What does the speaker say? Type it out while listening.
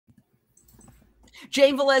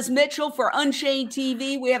Jane Velez-Mitchell for Unchained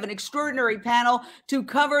TV. We have an extraordinary panel to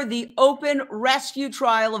cover the open rescue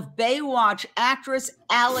trial of Baywatch actress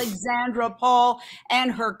Alexandra Paul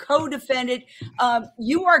and her co-defendant.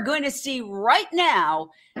 You are going to see right now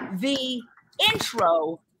the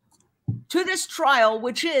intro to this trial,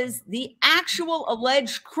 which is the actual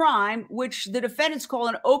alleged crime, which the defendants call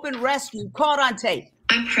an open rescue, caught on tape.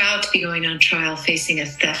 I'm proud to be going on trial facing a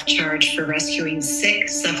theft charge for rescuing sick,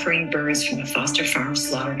 suffering birds from a foster farm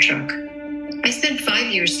slaughter truck. I spent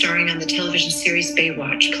 5 years starring on the television series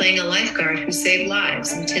Baywatch, playing a lifeguard who saved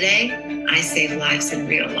lives, and today I save lives in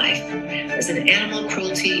real life as an animal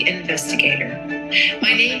cruelty investigator.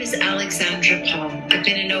 My name is Alexandra Paul. I've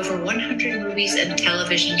been in over 100 movies and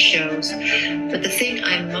television shows, but the thing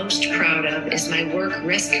I'm most proud of is my work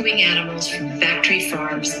rescuing animals from factory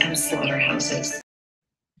farms and slaughterhouses.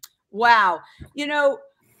 Wow. You know,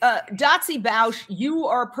 Dotsie Bausch, you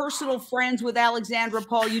are personal friends with Alexandra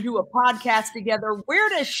Paul. You do a podcast together. Where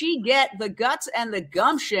does she get the guts and the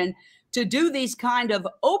gumption to do these kind of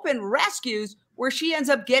open rescues where she ends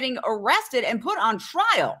up getting arrested and put on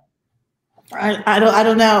trial? I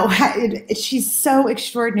don't know. She's so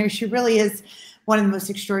extraordinary. She really is one of the most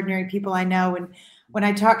extraordinary people I know. And when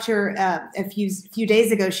I talked to her a few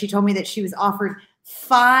days ago, she told me that she was offered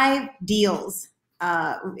 5 deals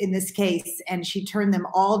in this case, and she turned them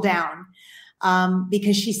all down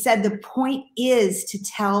because she said the point is to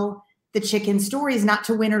tell the chicken stories, not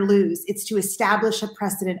to win or lose. It's to establish a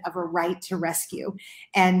precedent of a right to rescue.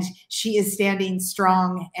 And she is standing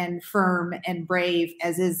strong and firm and brave,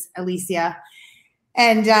 as is Alicia.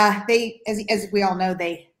 And they, as we all know,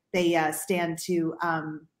 they stand to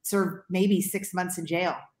serve maybe 6 months in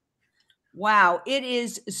jail. Wow, it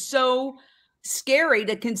is so scary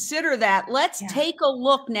to consider that. Let's take a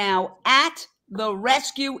look now at the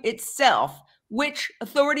rescue itself, which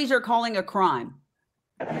authorities are calling a crime.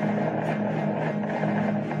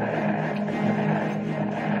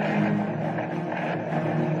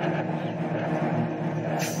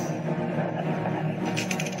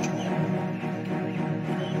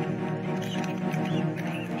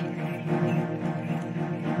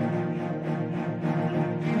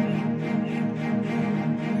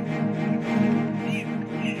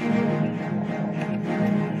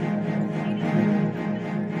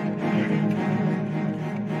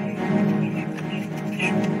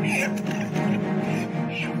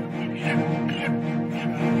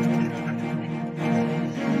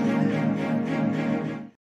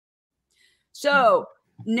 So,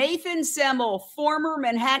 Nathan Semmel, former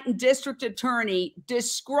Manhattan District Attorney,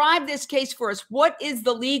 describe this case for us. What is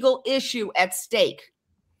the legal issue at stake?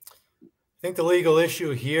 I think the legal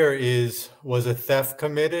issue here is, was a theft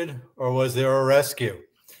committed or was there a rescue?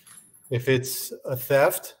 If it's a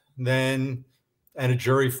theft, then, and a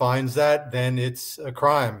jury finds that, then it's a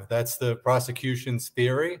crime. That's the prosecution's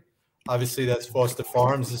theory. Obviously, that's Foster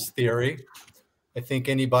Farms' theory. I think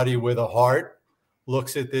anybody with a heart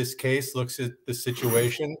looks at this case, looks at the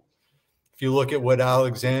situation. If you look at what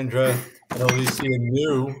Alexandra and Alicia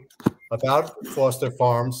knew about Foster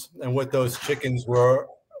Farms and what those chickens were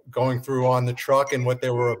going through on the truck and what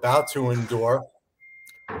they were about to endure,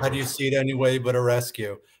 how do you see it any way but a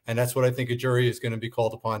rescue? And that's what I think a jury is going to be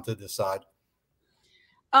called upon to decide.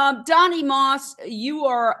 Donny Moss, you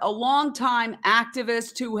are a longtime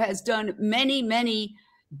activist who has done many, many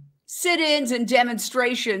sit-ins and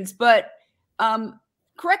demonstrations, but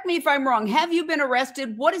correct me if I'm wrong. Have you been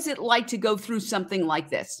arrested? What is it like to go through something like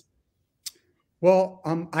this? Well,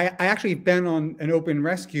 I actually been on an open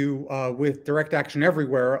rescue with Direct Action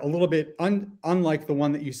Everywhere, a little bit unlike the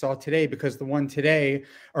one that you saw today, because the one today,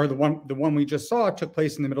 or the one we just saw, took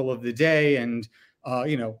place in the middle of the day, and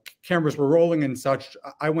you know, cameras were rolling and such.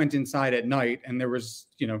 I went inside at night, and there was,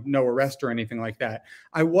 you know, no arrest or anything like that.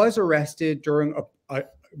 I was arrested during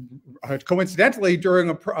coincidentally during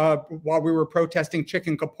while we were protesting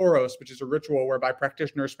chicken caporos, which is a ritual whereby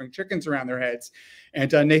practitioners swing chickens around their heads, and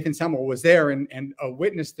Nathan Semmel was there and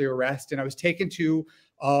witnessed the arrest, and I was taken to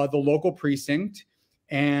the local precinct,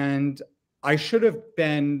 and I should have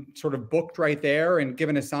been sort of booked right there and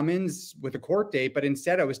given a summons with a court date, but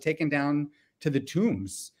instead I was taken down to the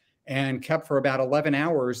Tombs and kept for about 11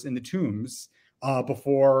 hours in the Tombs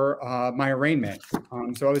before my arraignment.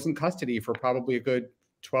 So I was in custody for probably a good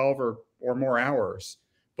 12 or more hours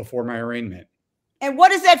before my arraignment. And what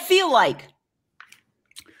does that feel like?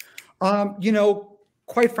 You know,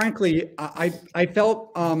 quite frankly, I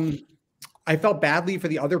felt badly for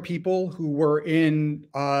the other people who were in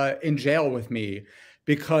jail with me,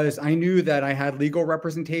 because I knew that I had legal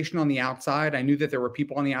representation on the outside. I knew that there were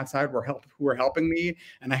people on the outside who were helping me.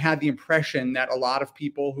 And I had the impression that a lot of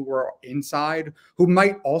people who were inside, who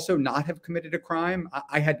might also not have committed a crime.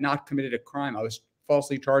 I had not committed a crime. I was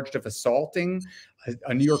falsely charged of assaulting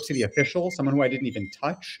a New York City official, someone who I didn't even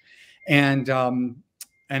touch. And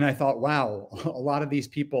I thought, wow, a lot of these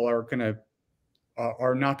people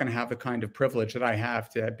are not going to have the kind of privilege that I have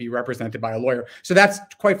to be represented by a lawyer. So that's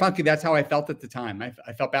quite funky. That's how I felt at the time.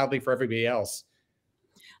 I felt badly for everybody else.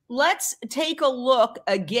 Let's take a look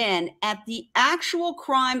again at the actual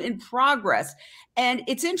crime in progress. And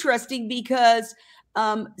it's interesting because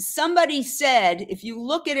somebody said, if you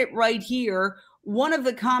look at it right here, one of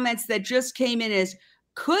the comments that just came in is,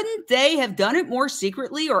 couldn't they have done it more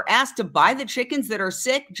secretly or asked to buy the chickens that are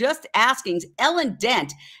sick? Just asking. Ellen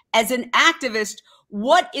Dent, as an activist,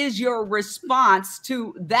 what is your response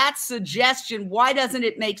to that suggestion? Why doesn't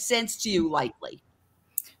it make sense to you, likely?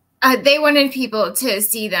 They wanted people to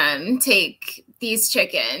see them take these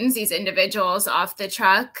chickens, these individuals, off the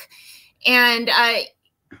truck. And,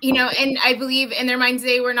 you know, and I believe in their minds,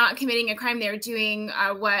 they were not committing a crime. They were doing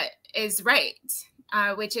what is right,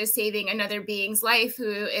 which is saving another being's life who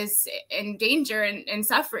is in danger and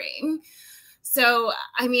suffering. So,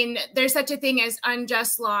 I mean, there's such a thing as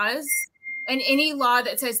unjust laws, and any law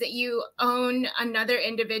that says that you own another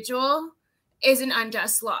individual is an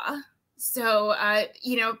unjust law. So,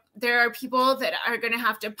 you know, there are people that are going to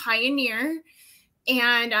have to pioneer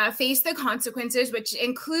and face the consequences, which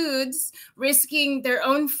includes risking their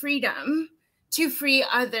own freedom to free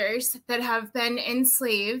others that have been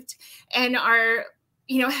enslaved and are,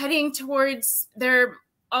 you know, heading towards their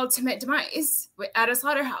ultimate demise at a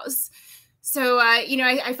slaughterhouse. So, you know,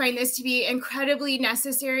 I find this to be incredibly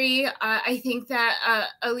necessary. I think that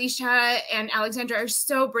Alicia and Alexandra are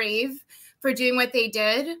so brave for doing what they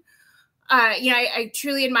did. You know, I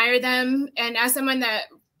truly admire them. And as someone that,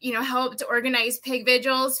 you know, helped organize pig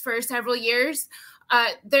vigils for several years,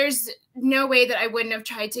 there's no way that I wouldn't have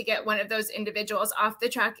tried to get one of those individuals off the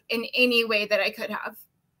truck in any way that I could have.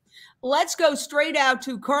 Let's go straight out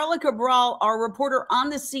to Carla Cabral, our reporter on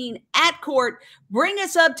the scene at court. Bring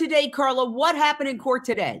us up to date, Carla. What happened in court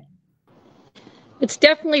today? It's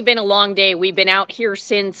definitely been a long day. We've been out here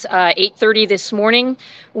since 8:30 this morning.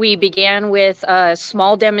 We began with a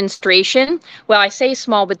small demonstration. Well, I say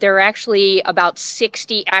small, but there are actually about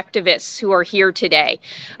 60 activists who are here today.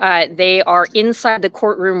 They are inside the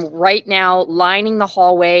courtroom right now, lining the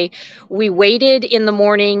hallway. We waited in the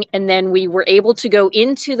morning, and then we were able to go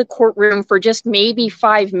into the courtroom for just maybe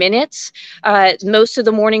 5 minutes. Most of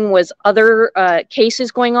the morning was other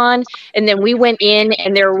cases going on, and then we went in,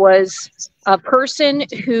 and there was a person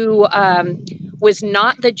who was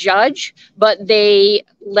not the judge, but they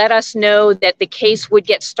let us know that the case would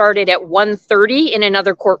get started at 1:30 in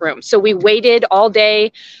another courtroom. So we waited all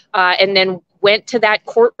day and then went to that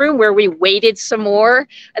courtroom where we waited some more.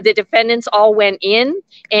 The defendants all went in,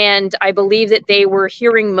 and I believe that they were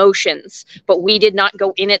hearing motions, but we did not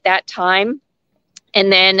go in at that time.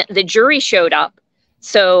 And then the jury showed up.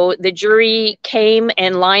 So the jury came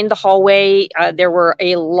and lined the hallway. There were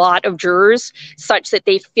a lot of jurors, such that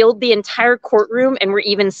they filled the entire courtroom and were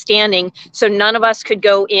even standing. So none of us could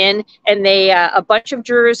go in. And a bunch of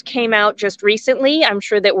jurors came out just recently. I'm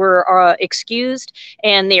sure that were excused,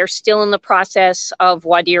 and they are still in the process of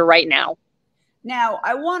voir dire right now. Now,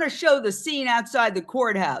 I want to show the scene outside the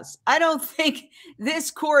courthouse. I don't think this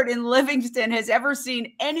court in Livingston has ever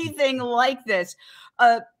seen anything like this.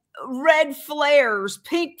 Red flares,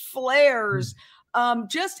 pink flares,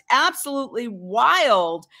 just absolutely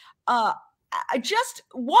wild. What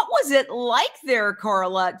was it like there,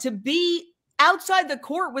 Carla, to be outside the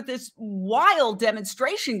court with this wild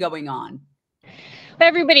demonstration going on?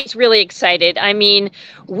 Everybody's really excited. I mean,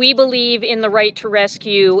 we believe in the right to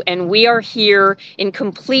rescue, and we are here in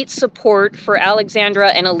complete support for Alexandra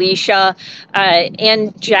and Alicia.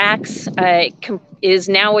 And Jax is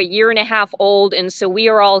now 1.5 years old, and so we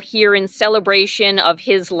are all here in celebration of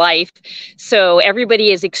his life. So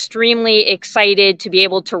everybody is extremely excited to be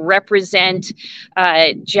able to represent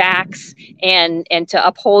Jax and to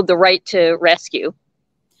uphold the right to rescue.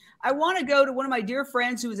 I want to go to one of my dear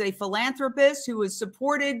friends who is a philanthropist who has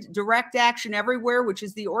supported Direct Action Everywhere, which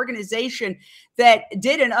is the organization that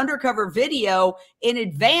did an undercover video in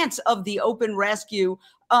advance of the open rescue,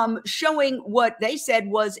 showing what they said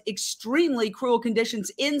was extremely cruel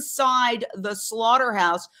conditions inside the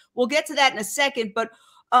slaughterhouse. We'll get to that in a second, but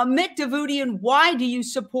Mick Davoudian, why do you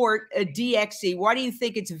support DXE? Why do you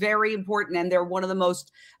think it's very important and they're one of the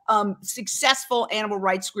most successful animal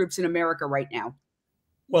rights groups in America right now?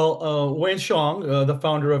 Well, Wayne Xiong, the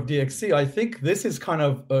founder of DXC, I think this is kind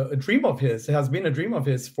of a dream of his. It has been a dream of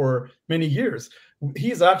his for many years.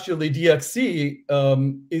 He's actually,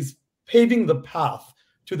 DXC is paving the path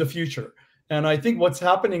to the future. And I think what's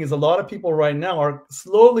happening is a lot of people right now are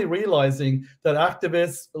slowly realizing that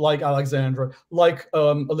activists like Alexandra, like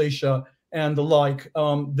Alicia, and the like,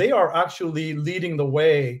 they are actually leading the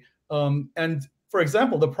way. And for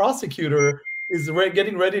example, the prosecutor is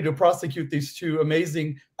getting ready to prosecute these two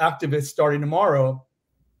amazing activists starting tomorrow.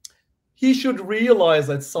 He should realize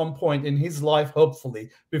at some point in his life, hopefully,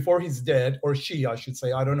 before he's dead, or she, I should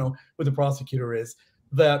say, I don't know who the prosecutor is,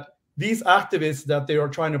 that these activists that they are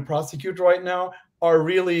trying to prosecute right now are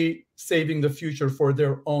really saving the future for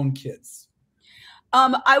their own kids.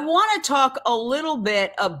 I want to talk a little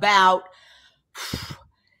bit about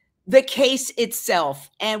the case itself,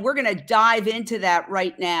 and we're going to dive into that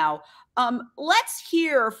right now. Let's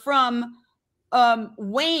hear from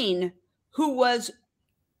Wayne, who was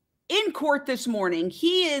in court this morning.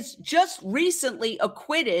 He is just recently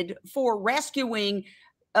acquitted for rescuing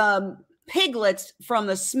piglets from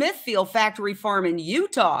the Smithfield factory farm in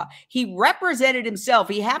Utah. He represented himself.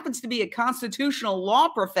 He happens to be a constitutional law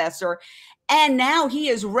professor, and now he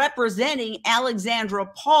is representing Alexandra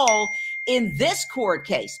Paul in this court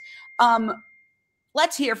case.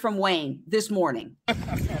 Let's hear from Wayne this morning.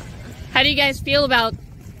 How do you guys feel about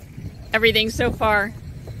everything so far?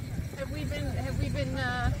 Have we been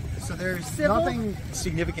so there's civil? Nothing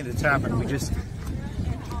significant that's happened. We just,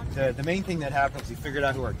 the main thing that happened is we figured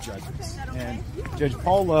out who our judge is. And Judge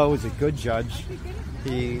Paul Lowe is a good judge.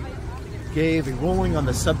 He gave a ruling on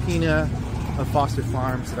the subpoena of Foster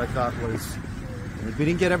Farms that I thought was, we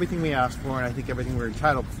didn't get everything we asked for, and I think everything we were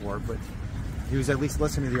entitled for, but he was at least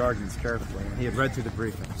listening to the arguments carefully, and he had read through the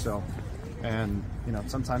briefing. So, and you know,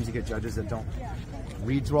 sometimes you get judges that don't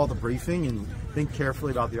read through all the briefing and think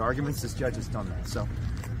carefully about the arguments. This judge has done that, so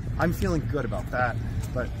I'm feeling good about that.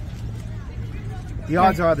 But the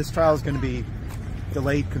odds are this trial is going to be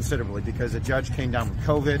delayed considerably because the judge came down with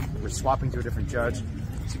COVID. We're swapping to a different judge.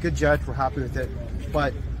 It's a good judge. We're happy with it,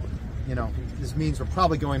 but you know, this means we're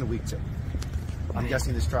probably going to week 2. I'm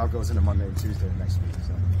guessing this trial goes into Monday and Tuesday of next week,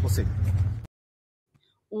 so we'll see.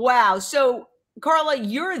 Wow. So, Carla,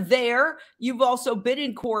 you're there. You've also been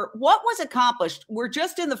in court. What was accomplished? We're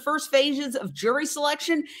just in the first phases of jury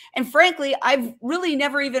selection. And frankly, I've really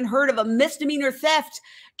never even heard of a misdemeanor theft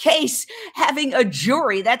case having a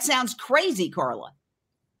jury. That sounds crazy, Carla.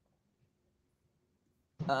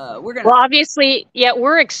 Well, obviously, yeah,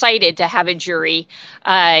 we're excited to have a jury.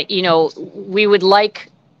 You know, we would like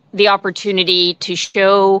the opportunity to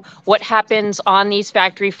show what happens on these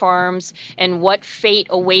factory farms and what fate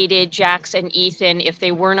awaited Jax and Ethan if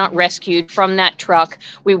they were not rescued from that truck.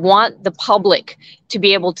 We want the public to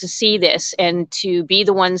be able to see this and to be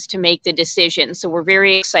the ones to make the decision. So we're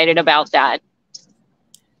very excited about that.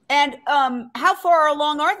 And how far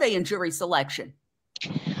along are they in jury selection?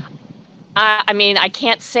 I mean, I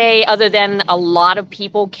can't say other than a lot of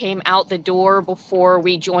people came out the door before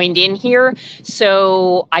we joined in here.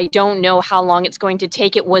 So I don't know how long it's going to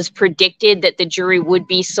take. It was predicted that the jury would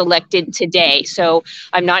be selected today. So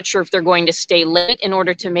I'm not sure if they're going to stay late in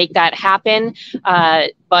order to make that happen.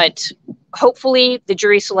 But hopefully the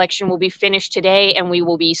jury selection will be finished today and we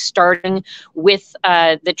will be starting with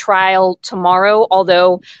the trial tomorrow,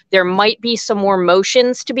 although there might be some more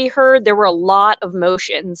motions to be heard. There were a lot of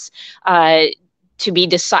motions to be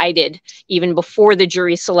decided even before the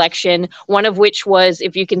jury selection, one of which was,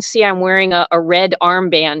 if you can see, I'm wearing a red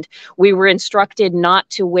armband. We were instructed not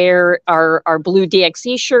to wear our blue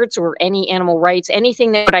DXE shirts or any animal rights,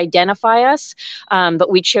 anything that would identify us,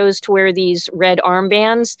 but we chose to wear these red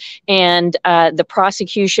armbands, and the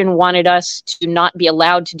prosecution wanted us to not be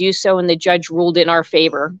allowed to do so, and the judge ruled in our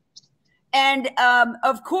favor. And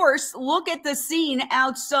of course, look at the scene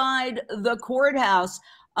outside the courthouse.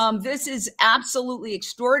 This is absolutely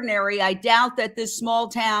extraordinary. I doubt that this small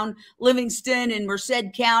town, Livingston in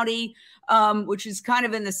Merced County, which is kind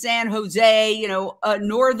of in the San Jose, you know,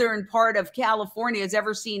 northern part of California, has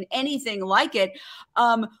ever seen anything like it.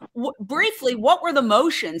 Briefly, what were the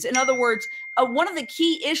motions? In other words, one of the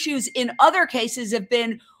key issues in other cases have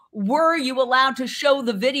been, were you allowed to show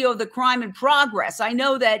the video of the crime in progress? I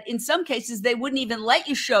know that in some cases they wouldn't even let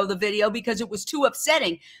you show the video because it was too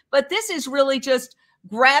upsetting. But this is really just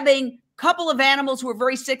grabbing a couple of animals who are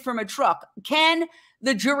very sick from a truck. Can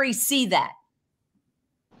the jury see that?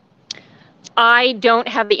 I don't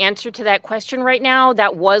have the answer to that question right now.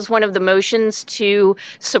 That was one of the motions, to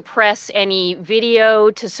suppress any video,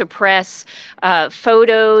 to suppress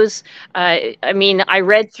photos. I mean, I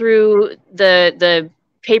read through the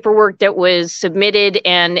paperwork that was submitted,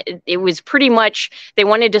 and it was pretty much, they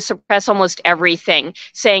wanted to suppress almost everything,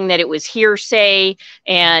 saying that it was hearsay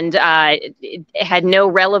and it had no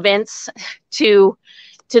relevance to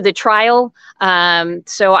the trial.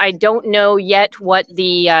 So I don't know yet what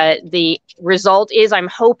the result is. I'm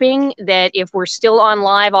hoping that if we're still on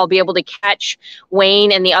live, I'll be able to catch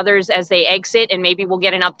Wayne and the others as they exit, and maybe we'll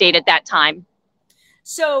get an update at that time.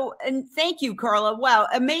 So, and thank you, Carla. Wow,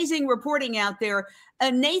 amazing reporting out there.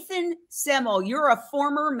 Nathan Semmel, you're a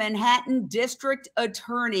former Manhattan District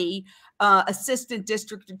Attorney, Assistant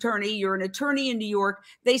District Attorney. You're an attorney in New York.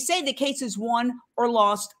 They say the case is won or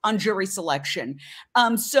lost on jury selection.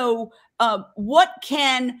 What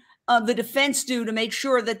can the defense do to make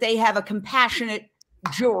sure that they have a compassionate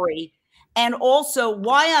jury? And also,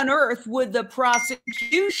 why on earth would the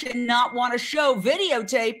prosecution not want to show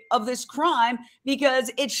videotape of this crime? Because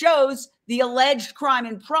it shows the alleged crime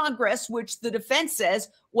in progress, which the defense says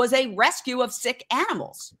was a rescue of sick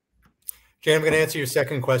animals. Jane, I'm going to answer your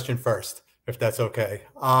second question first, if that's okay.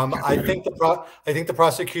 I think the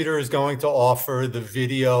prosecutor is going to offer the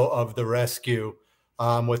video of the rescue,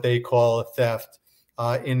 what they call a theft,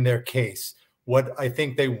 in their case. What I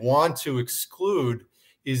think they want to exclude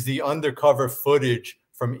is the undercover footage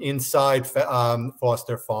from inside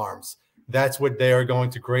Foster Farms. That's what they are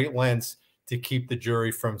going to great lengths to keep the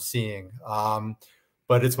jury from seeing.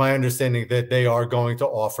 But it's my understanding that they are going to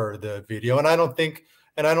offer the video, and I don't think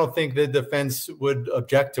the defense would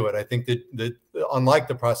object to it. I think that unlike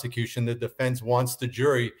the prosecution, the defense wants the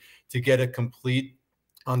jury to get a complete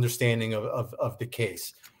understanding of the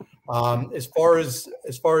case. As far as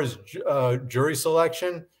jury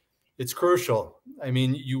selection, it's crucial. I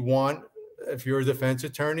mean, if you're a defense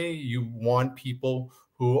attorney, you want people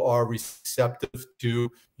who are receptive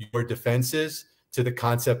to your defenses, to the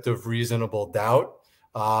concept of reasonable doubt,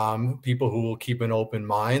 people who will keep an open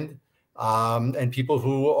mind, and people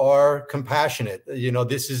who are compassionate. You know,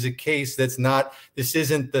 this is a case this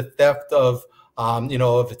isn't the theft of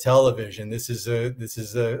a television. This is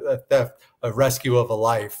a theft, a rescue of a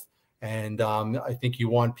life. And I think you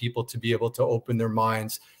want people to be able to open their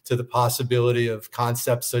minds to the possibility of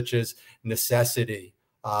concepts such as necessity,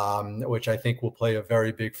 which I think will play a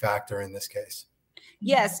very big factor in this case.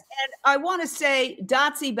 Yes. And I want to say,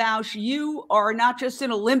 Dotsie Bausch, you are not just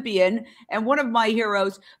an Olympian and one of my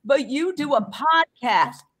heroes, but you do a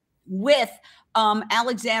podcast with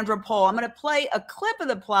Alexandra Paul. I'm going to play a clip of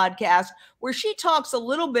the podcast where she talks a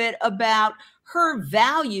little bit about her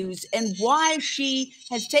values and why she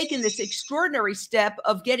has taken this extraordinary step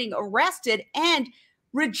of getting arrested and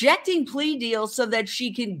rejecting plea deals so that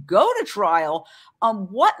she can go to trial.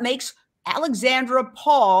 What makes Alexandra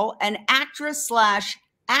Paul an actress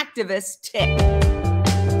 / activist tick?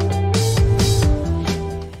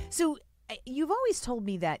 So you've always told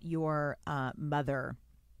me that your mother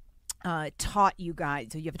taught you guys,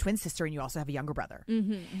 so you have a twin sister and you also have a younger brother,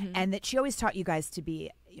 and that she always taught you guys to be,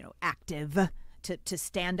 active, to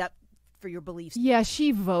stand up for your beliefs. Yeah,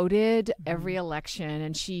 she voted every election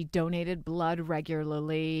and she donated blood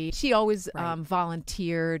regularly. She always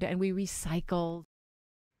volunteered, and we recycled.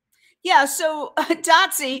 Yeah, so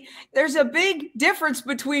Dotsie, there's a big difference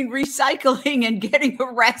between recycling and getting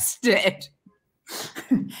arrested.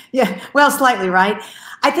 Yeah, well, slightly, right?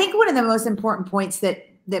 I think one of the most important points that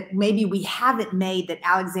maybe we haven't made, that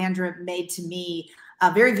Alexandra made to me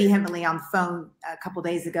very vehemently on the phone a couple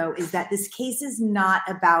days ago, is that this case is not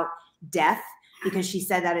about death, because she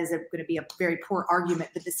said that is going to be a very poor argument,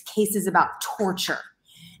 but this case is about torture.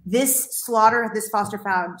 This Foster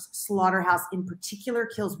Farms slaughterhouse in particular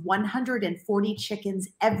kills 140 chickens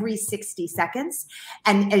every 60 seconds.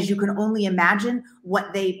 And as you can only imagine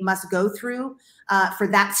what they must go through for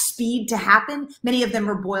that speed to happen, many of them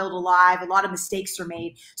are boiled alive. A lot of mistakes are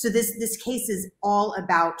made. So this case is all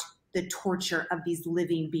about the torture of these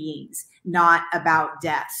living beings, not about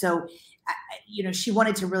death. So, she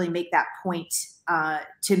wanted to really make that point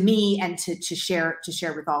to me and to share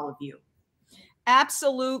with all of you.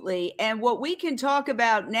 Absolutely. And what we can talk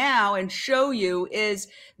about now and show you is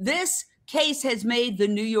this case has made the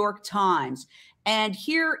New York Times. And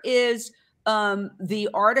here is the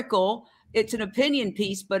article. It's an opinion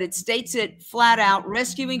piece, but it states it flat out.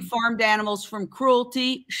 Rescuing farmed animals from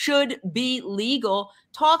cruelty should be legal.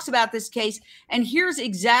 Talks about this case. And here's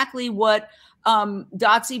exactly what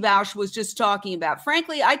Dotsie Bausch was just talking about.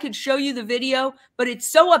 Frankly, I could show you the video, but it's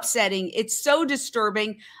so upsetting. It's so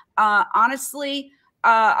disturbing. Honestly,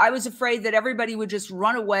 I was afraid that everybody would just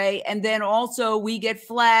run away. And then also we get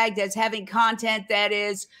flagged as having content that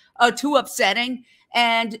is too upsetting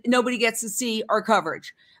and nobody gets to see our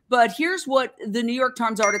coverage. But here's what the New York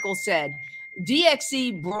Times article said.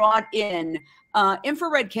 DXC brought in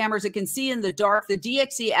infrared cameras that can see in the dark. The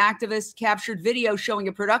DXC activists captured video showing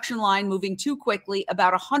a production line moving too quickly,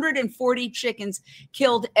 about 140 chickens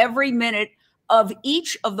killed every minute on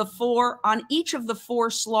each of the four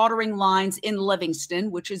slaughtering lines in Livingston,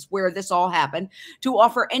 which is where this all happened, to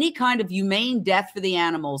offer any kind of humane death for the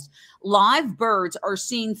animals. Live birds are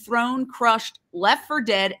seen thrown, crushed, left for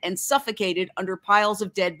dead, and suffocated under piles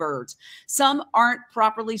of dead birds. Some aren't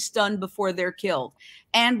properly stunned before they're killed.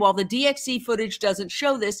 And while the DXC footage doesn't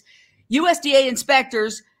show this, USDA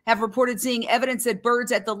inspectors have reported seeing evidence that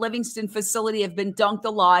birds at the Livingston facility have been dunked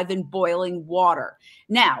alive in boiling water.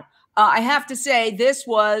 Now, I have to say, this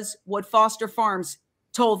was what Foster Farms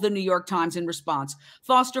told the New York Times in response.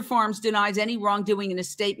 Foster Farms denies any wrongdoing in a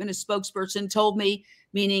statement. A spokesperson told me,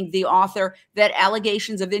 meaning the author, that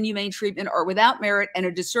allegations of inhumane treatment are without merit and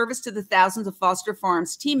a disservice to the thousands of Foster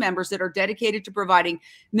Farms team members that are dedicated to providing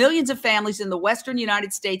millions of families in the Western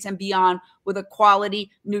United States and beyond with a quality,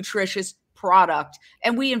 nutritious product.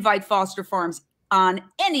 And we invite Foster Farms on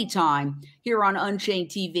anytime here on Unchained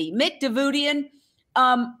TV. Mick Davoudian,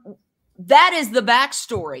 that is the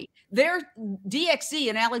backstory. Their DXC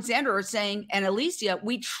and Alexandra are saying, and Alicia,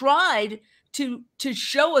 we tried to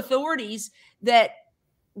show authorities that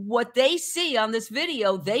what they see on this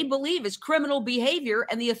video, they believe is criminal behavior,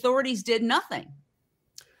 and the authorities did nothing.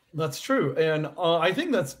 That's true. And I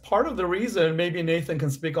think that's part of the reason, maybe Nathan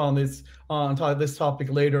can speak on this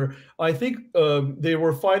topic later. I think they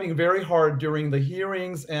were fighting very hard during the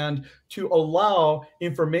hearings and to allow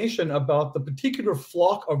information about the particular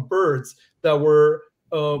flock of birds that were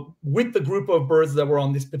with the group of birds that were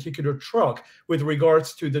on this particular truck with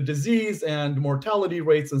regards to the disease and mortality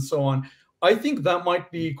rates and so on. I think that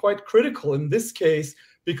might be quite critical in this case,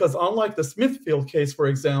 because unlike the Smithfield case, for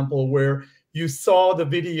example, where you saw the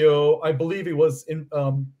video, I believe it was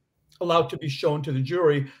allowed to be shown to the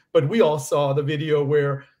jury, but we all saw the video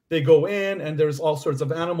where they go in and there's all sorts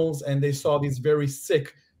of animals and they saw these very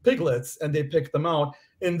sick piglets and they picked them out.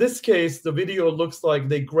 In this case, the video looks like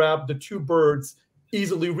they grabbed the two birds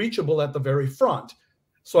easily reachable at the very front.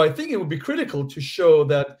 So I think it would be critical to show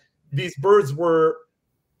that these birds were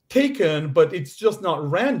taken, but it's just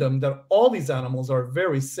not random, that all these animals are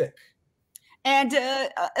very sick. And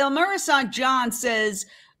Elmira St. John says,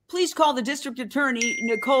 please call the District Attorney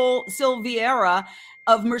Nicole Silveira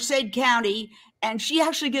of Merced County. And she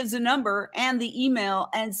actually gives the number and the email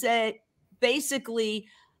and say, basically,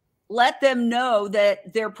 let them know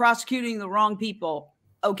that they're prosecuting the wrong people.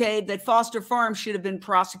 Okay, that Foster Farms should have been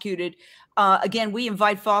prosecuted. Again, we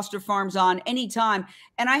invite Foster Farms on anytime.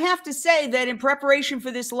 And I have to say that in preparation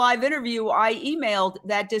for this live interview, I emailed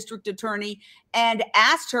that district attorney and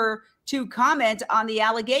asked her to comment on the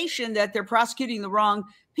allegation that they're prosecuting the wrong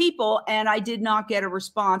people. And I did not get a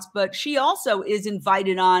response, but she also is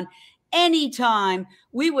invited on anytime.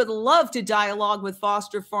 We would love to dialogue with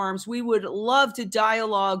Foster Farms. We would love to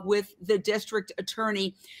dialogue with the district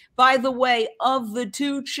attorney. By the way, of the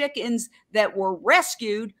two chickens that were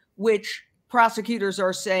rescued, which prosecutors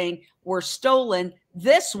are saying were stolen,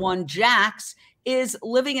 this one, Jax, is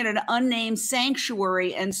living in an unnamed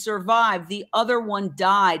sanctuary and survived. The other one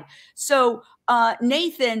died. So,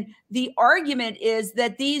 Nathan, the argument is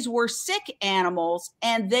that these were sick animals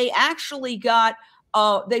and they actually got,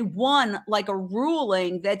 they won like a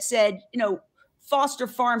ruling that said, you know, Foster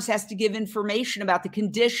Farms has to give information about the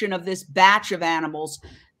condition of this batch of animals.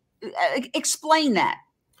 Explain that.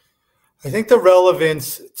 I think the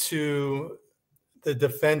relevance to the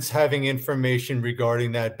defense having information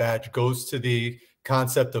regarding that batch goes to the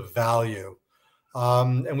concept of value.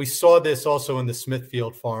 And we saw this also in the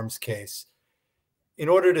Smithfield Farms case. In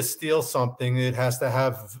order to steal something, it has to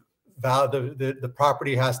have value. The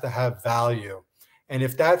property has to have value. And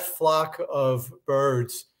if that flock of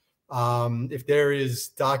birds, if there is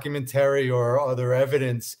documentary or other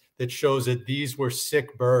evidence that shows that these were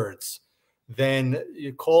sick birds, then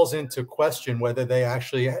it calls into question whether they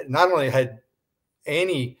actually not only had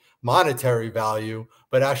any monetary value,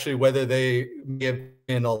 but actually whether they may have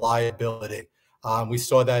been a liability. We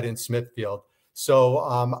saw that in Smithfield. So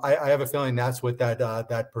I have a feeling that's what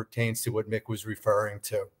that pertains to, what Mick was referring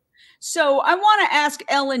to. So I want to ask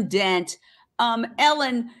Ellen Dent.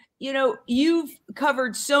 Ellen, you know, you've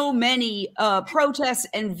covered so many protests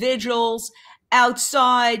and vigils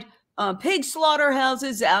outside pig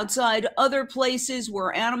slaughterhouses, outside other places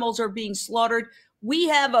where animals are being slaughtered. We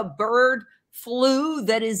have a bird flu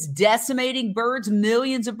that is decimating birds,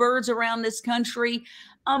 millions of birds around this country.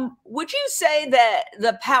 Would you say that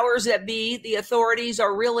the powers that be, the authorities,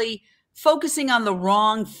 are really focusing on the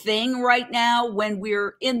wrong thing right now when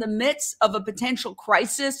we're in the midst of a potential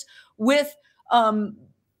crisis with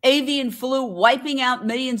avian flu wiping out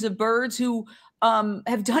millions of birds who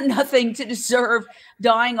have done nothing to deserve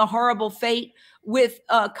dying a horrible fate, with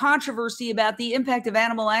controversy about the impact of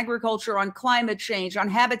animal agriculture on climate change, on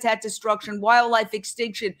habitat destruction, wildlife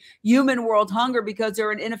extinction, human world hunger because they're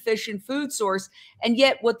an inefficient food source. And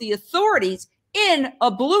yet what the authorities in a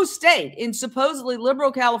blue state, in supposedly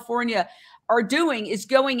liberal California, are doing is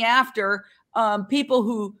going after people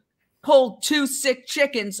who pulled 2 sick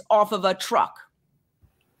chickens off of a truck.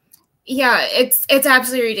 Yeah, it's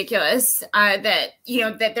absolutely ridiculous that, you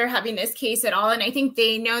know, that they're having this case at all. And I think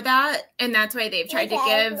they know that. And that's why they've tried to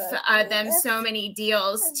give them so many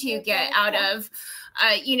deals to get out of,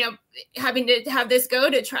 you know, having to have this go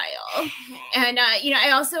to trial. And, you know,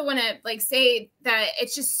 I also want to like say that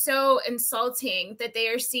it's just so insulting that they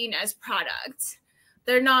are seen as products.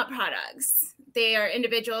 They're not products. They are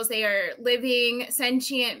individuals. They are living,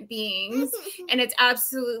 sentient beings. And it's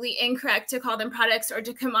absolutely incorrect to call them products or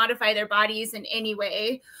to commodify their bodies in any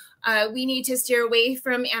way. We need to steer away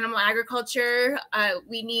from animal agriculture.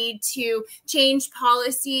 We need to change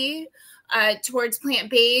policy towards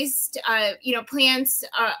plant-based. You know, plants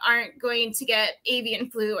aren't going to get avian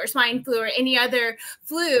flu or swine flu or any other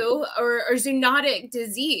flu or zoonotic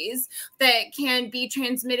disease that can be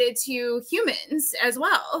transmitted to humans as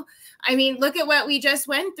well. I mean, look at what we just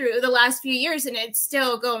went through the last few years, and it's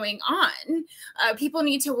still going on. People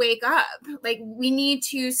need to wake up. Like, we need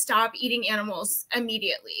to stop eating animals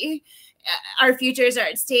immediately. Our futures are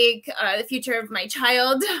at stake. The future of my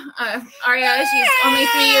child, Aria, she's only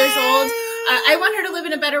 3 years old. I want her to live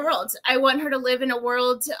in a better world. I want her to live in a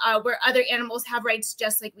world where other animals have rights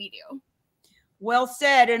just like we do. Well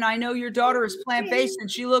said. And I know your daughter is plant-based, and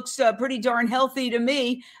she looks pretty darn healthy to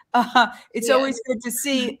me. It's always good to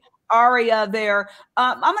see Aria there.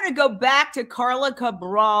 I'm going to go back to Carla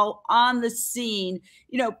Cabral on the scene.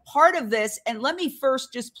 You know, part of this, and let me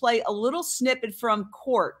first just play a little snippet from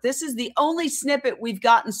court. This is the only snippet we've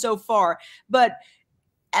gotten so far, but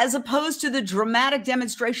as opposed to the dramatic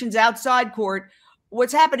demonstrations outside court,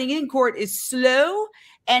 what's happening in court is slow,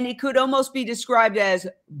 and it could almost be described as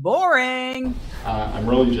boring. I'm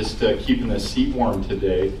really just keeping the seat warm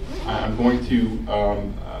today. I'm going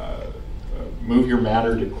to move your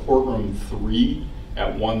matter to courtroom 3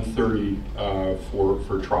 at 1:30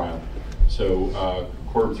 for trial. So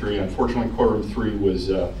courtroom 3, unfortunately courtroom 3 was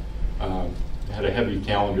had a heavy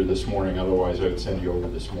calendar this morning, otherwise I would send you over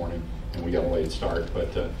this morning, and we got a late start,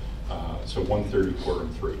 but so 1:30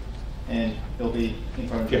 courtroom 3. And he'll be in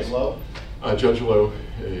front of Judge Lowe? Judge Lowe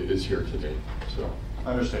is here today, so.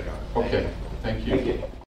 Understood, Your Honor. Okay, thank you. Thank you.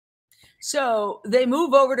 So they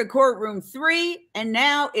move over to courtroom 3, and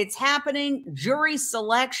now it's happening, jury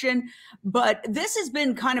selection. But this has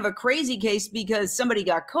been kind of a crazy case because somebody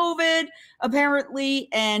got COVID, apparently.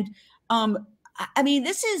 And I mean,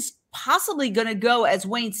 this is possibly going to go, as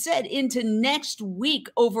Wayne said, into next week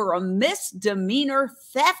over a misdemeanor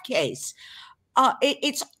theft case.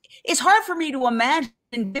 It's hard for me to imagine,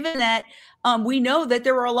 given that we know that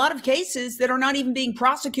there are a lot of cases that are not even being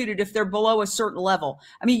prosecuted if they're below a certain level.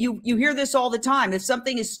 I mean, you hear this all the time. If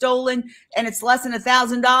something is stolen and it's less than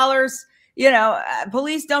 $1,000, you know,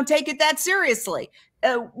 police don't take it that seriously.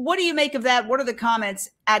 What do you make of that? What are the comments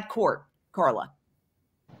at court, Carla?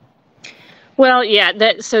 Well,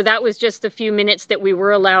 yeah, so that was just the few minutes that we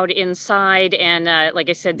were allowed inside. And like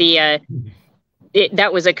I said,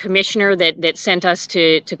 that was a commissioner that sent us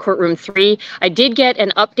to courtroom 3. I did get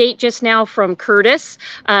an update just now from Curtis,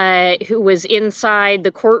 who was inside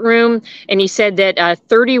the courtroom, and he said that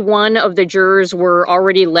 31 of the jurors were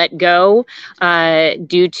already let go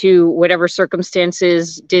due to whatever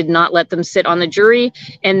circumstances did not let them sit on the jury.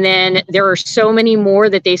 And then there are so many more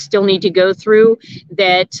that they still need to go through,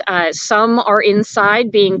 that some are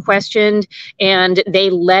inside being questioned, and they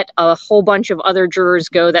let a whole bunch of other jurors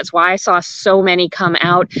go. That's why I saw so many come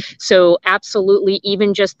out. So absolutely,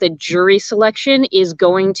 even just the jury selection is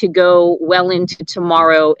going to go well into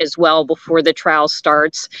tomorrow as well before the trial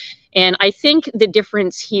starts. And I think the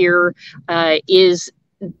difference here is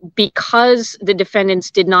because the defendants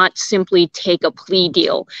did not simply take a plea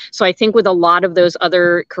deal. So I think with a lot of those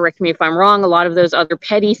other, correct me if I'm wrong, a lot of those other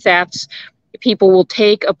petty thefts, people will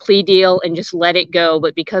take a plea deal and just let it go.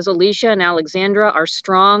 But because Alicia and Alexandra are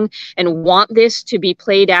strong and want this to be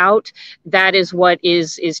played out, that is what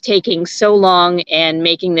is taking so long and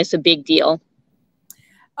making this a big deal.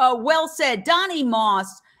 Well said. Donny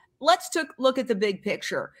Moss, let's look at the big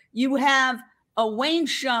picture. You have Wayne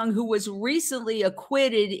Shung, who was recently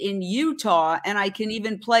acquitted in Utah, and I can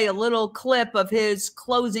even play a little clip of his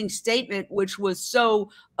closing statement, which was so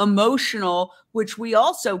emotional, which we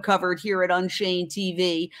also covered here at Unchained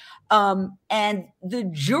TV. And the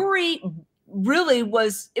jury really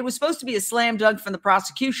was, it was supposed to be a slam dunk from the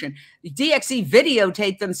prosecution. The DXC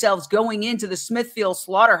videotaped themselves going into the Smithfield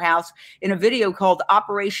slaughterhouse in a video called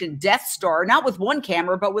Operation Death Star, not with one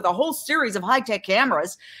camera, but with a whole series of high-tech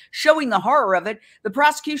cameras showing the horror of it. The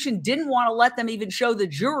prosecution didn't want to let them even show the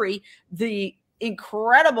jury the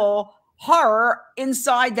incredible horror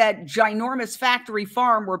inside that ginormous factory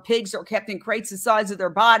farm where pigs are kept in crates the size of their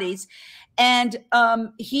bodies. And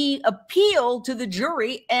he appealed to the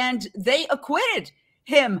jury, and they acquitted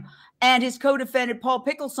him and his co-defendant Paul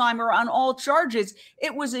Picklesheimer on all charges.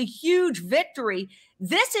 It was a huge victory.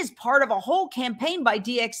 This is part of a whole campaign by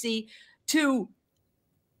DXC to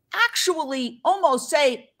actually almost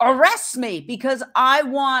say, arrest me, because I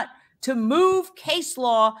want to move case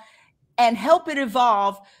law and help it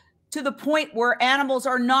evolve to the point where animals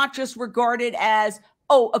are not just regarded as,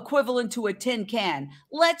 oh, equivalent to a tin can.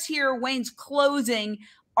 Let's hear Wayne's closing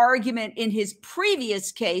argument in his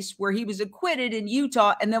previous case where he was acquitted in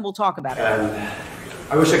Utah, and then we'll talk about it.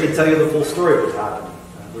 I wish I could tell you the full story of what happened.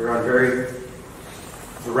 We were on very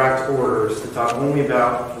direct orders to talk only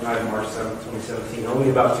about the night of March 7th, 2017, only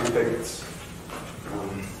about 2 pickets.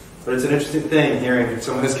 But it's an interesting thing hearing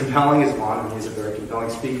someone as compelling as Juan, and he's a very compelling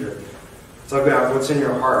speaker, talk about what's in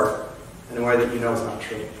your heart in a way that you know is not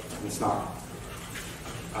true, and it's not.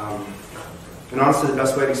 And honestly, the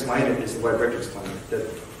best way to explain it is the way Rick explained it, that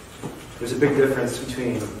there's a big difference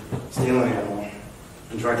between stealing an animal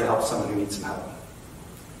and trying to help someone who needs some help.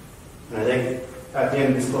 And I think at the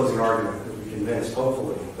end of this closing argument, that we convinced,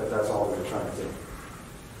 hopefully, that that's all we were trying to do.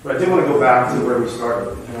 But I did want to go back to where we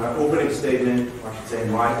started. In our opening statement, or I should say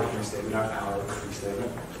my opening statement, not our opening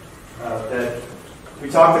statement, that we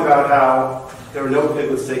talked about how there were no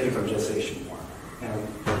piglets taken from gestation farm.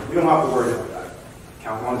 And we don't have to worry about that.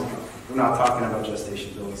 Count 1 is covered. We're not talking about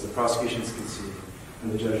gestation billings. The prosecution's conceded,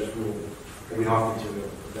 and the judges ruled that we don't have to do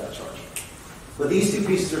that charge. But these 2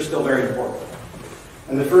 pieces are still very important.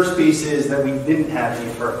 And the first piece is that we didn't have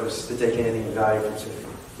any purpose to take anything of value from safety.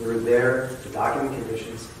 We were there to document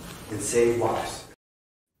conditions and save lives.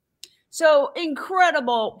 So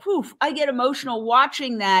incredible. Poof, I get emotional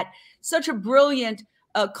watching that. Such a brilliant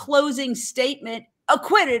closing statement.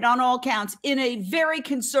 Acquitted on all counts in a very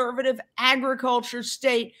conservative agriculture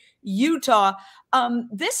state, Utah.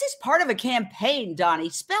 This is part of a campaign, Donny.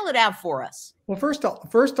 Spell it out for us. Well, first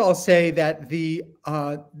I'll say that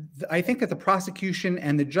I think that the prosecution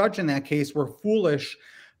and the judge in that case were foolish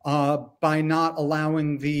by not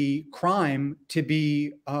allowing the crime to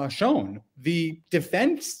be shown. The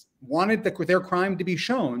defense wanted their crime to be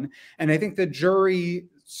shown, and I think the jury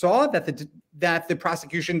saw that the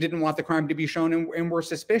prosecution didn't want the crime to be shown and were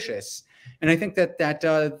suspicious. And I think that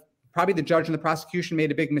probably the judge and the prosecution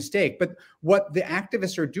made a big mistake. But what the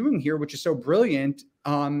activists are doing here, which is so brilliant,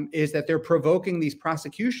 is that they're provoking these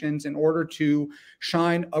prosecutions in order to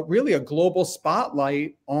shine really a global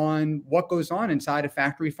spotlight on what goes on inside of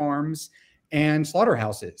factory farms and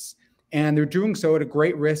slaughterhouses. And they're doing so at a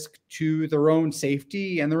great risk to their own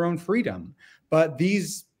safety and their own freedom. But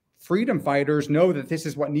these freedom fighters know that this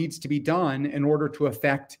is what needs to be done in order to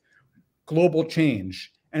affect global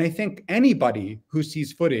change. And I think anybody who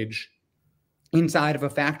sees footage inside of a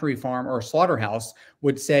factory farm or a slaughterhouse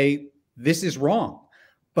would say, this is wrong.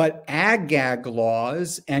 But ag-gag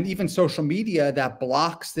laws and even social media that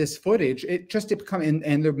blocks this footage, it becomes,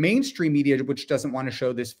 and the mainstream media, which doesn't want to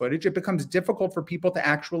show this footage, it becomes difficult for people to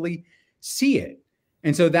actually see it.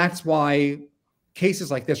 And so that's why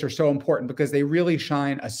cases like this are so important, because they really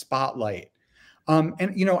shine a spotlight.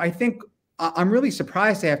 And, you know, I think I'm really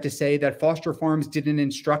surprised, I have to say, that Foster Farms didn't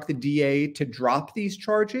instruct the DA to drop these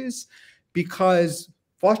charges, because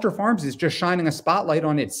Foster Farms is just shining a spotlight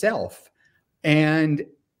on itself. And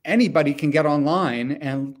anybody can get online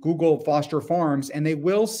and Google Foster Farms, and they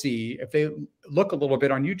will see, if they look a little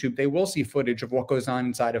bit on YouTube, they will see footage of what goes on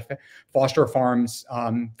inside of Foster Farms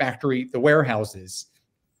factory, the warehouses.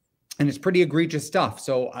 And it's pretty egregious stuff.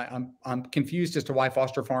 So I'm confused as to why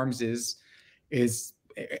Foster Farms is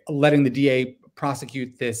letting the DA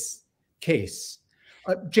prosecute this case.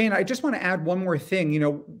 Jane, I just want to add one more thing. You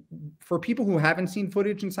know, for people who haven't seen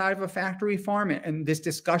footage inside of a factory farm, and this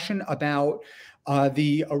discussion about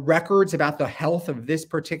the records about the health of this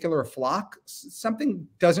particular flock, something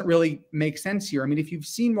doesn't really make sense here. I mean, if you've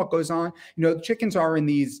seen what goes on, you know, chickens are in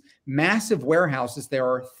these massive warehouses. There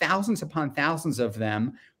are thousands upon thousands of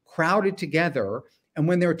them crowded together, And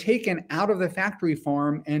when they're taken out of the factory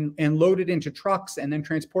farm and loaded into trucks and then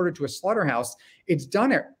transported to a slaughterhouse, it's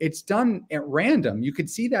done at random. You could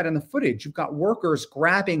see that in the footage. You've got workers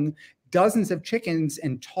grabbing dozens of chickens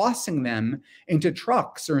and tossing them into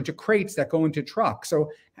trucks or into crates that go into trucks. So,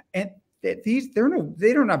 and they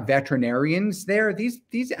don't have veterinarians there.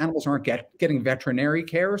 These animals aren't getting veterinary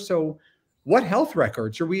care. So what health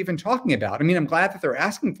records are we even talking about? I mean, I'm glad that they're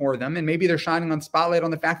asking for them, and maybe they're shining on spotlight on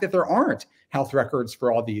the fact that there aren't health records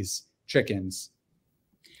for all these chickens.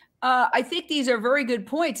 I think these are very good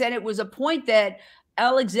points. And it was a point that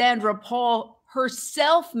Alexandra Paul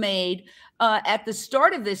herself made at the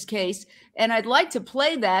start of this case. And I'd like to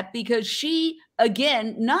play that because she,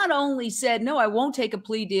 again, not only said, no, I won't take a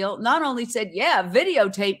plea deal, not only said, yeah,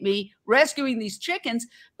 videotape me rescuing these chickens,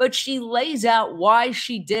 but she lays out why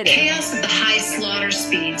she did it. Chaos of the high slaughter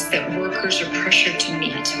speeds that workers are pressured to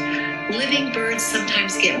meet. Living birds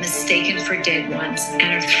sometimes get mistaken for dead ones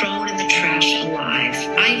and are thrown in the trash alive.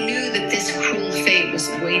 I knew that this cruel fate was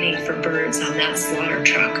waiting for birds on that slaughter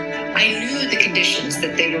truck. I knew the conditions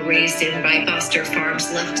that they were raised in by foster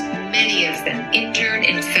farms left many of them intern,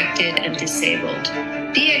 infected, and disabled.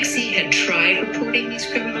 DXC had tried reporting these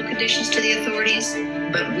criminal conditions to the authorities,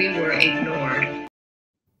 but we were ignored.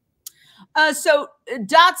 So,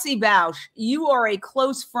 Dotsie Bausch, you are a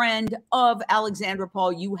close friend of Alexandra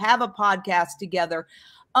Paul. You have a podcast together.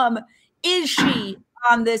 Is she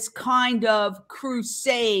on this kind of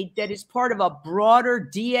crusade that is part of a broader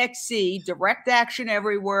DXC, Direct Action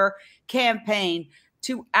Everywhere campaign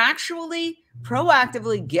to actually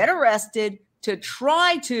proactively get arrested, to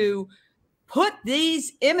try to put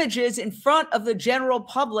these images in front of the general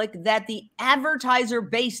public that the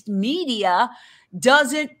advertiser-based media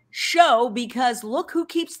doesn't show, because look who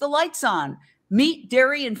keeps the lights on: meat,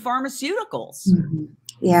 dairy, and pharmaceuticals. Mm-hmm.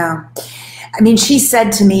 Yeah. I mean, she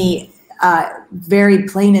said to me, very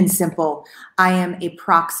plain and simple, I am a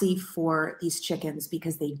proxy for these chickens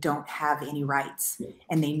because they don't have any rights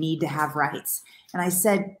and they need to have rights. And I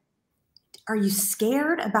said, are you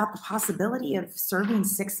scared about the possibility of serving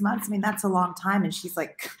 6 months? I mean, that's a long time. And she's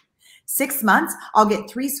like, 6 months? I'll get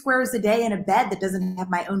 3 squares a day in a bed that doesn't have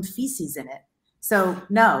my own feces in it. So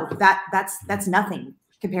no, that's nothing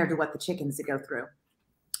compared to what the chickens that go through.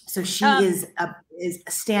 So she is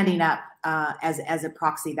standing up as a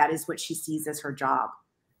proxy. That is what she sees as her job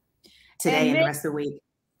today and the rest of the week.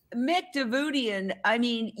 Mick Davoudian, I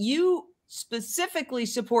mean, you specifically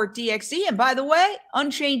support DXC, and by the way,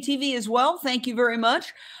 Unchained TV as well. Thank you very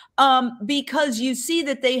much, because you see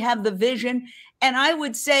that they have the vision. And I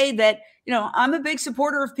would say that, you know, I'm a big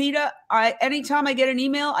supporter of PETA. Anytime I get an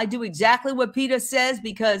email, I do exactly what PETA says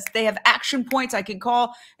because they have action points. I can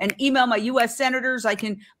call and email my U.S. senators. I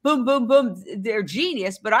can boom, boom, boom. They're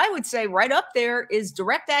genius. But I would say right up there is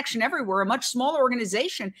Direct Action Everywhere, a much smaller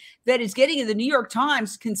organization that is getting in the New York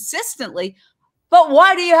Times consistently. But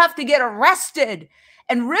why do you have to get arrested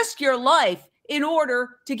and risk your life in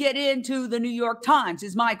order to get into the New York Times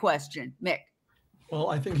is my question, Mick. Well,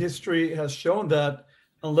 I think history has shown that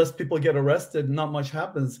unless people get arrested, not much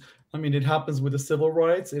happens. I mean, it happens with the civil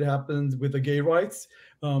rights. It happens with the gay rights.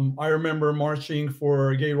 I remember marching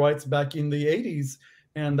for gay rights back in the 80s,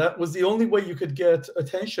 and that was the only way you could get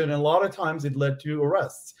attention. And a lot of times it led to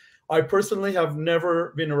arrests. I personally have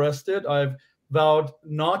never been arrested. I've vowed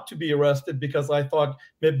not to be arrested because I thought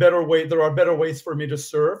there are better ways for me to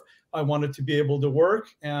serve. I wanted to be able to work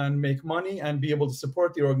and make money and be able to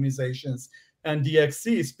support the organizations. And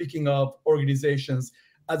DXC, speaking of organizations,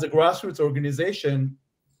 as a grassroots organization,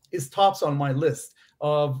 is tops on my list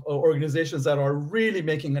of organizations that are really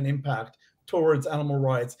making an impact towards animal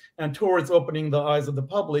rights and towards opening the eyes of the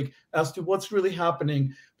public as to what's really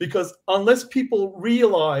happening. Because unless people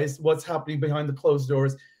realize what's happening behind the closed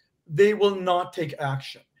doors, they will not take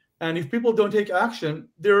action. And if people don't take action,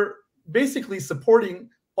 they're basically supporting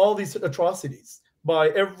all these atrocities by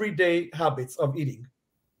everyday habits of eating.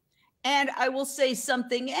 And I will say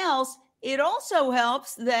something else. It also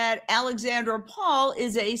helps that Alexandra Paul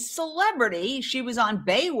is a celebrity. She was on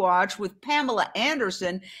Baywatch with Pamela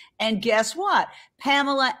Anderson. And guess what?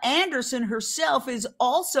 Pamela Anderson herself is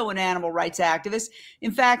also an animal rights activist.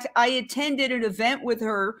 In fact, I attended an event with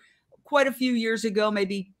her quite a few years ago,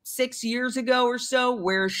 maybe 6 years ago or so,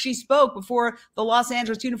 where she spoke before the Los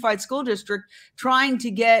Angeles Unified School District, trying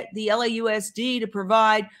to get the LAUSD to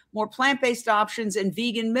provide more plant-based options and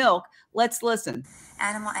vegan milk. Let's listen.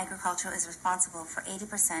 Animal agriculture is responsible for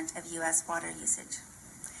 80% of U.S. water usage.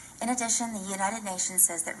 In addition, the United Nations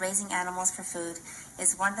says that raising animals for food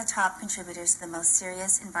is one of the top contributors to the most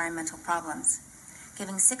serious environmental problems.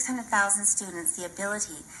 Giving 600,000 students the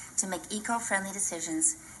ability to make eco-friendly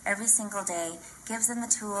decisions every single day gives them the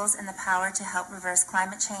tools and the power to help reverse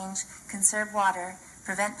climate change, conserve water,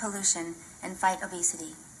 prevent pollution, and fight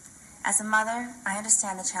obesity. As a mother, I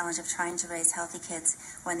understand the challenge of trying to raise healthy kids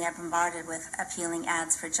when they are bombarded with appealing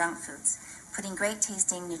ads for junk foods. Putting great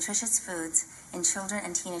tasting, nutritious foods in children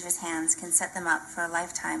and teenagers' hands can set them up for a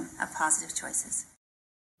lifetime of positive choices.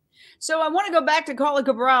 So I want to go back to Carla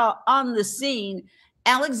Cabral on the scene.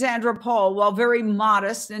 Alexandra Paul, while very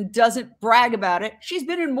modest and doesn't brag about it, she's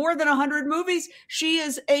been in more than 100 movies. She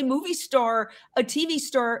is a movie star, a TV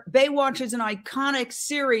star. Baywatch is an iconic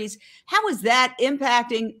series. How is that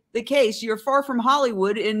impacting the case? You're far from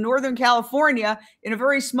Hollywood in Northern California in a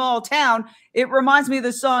very small town. It reminds me of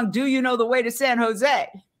the song, Do You Know the Way to San Jose?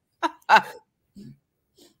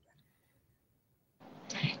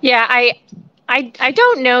 Yeah, I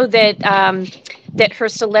don't know that that her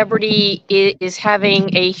celebrity is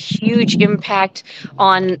having a huge impact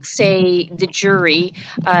on, say, the jury.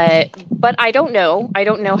 But I don't know. I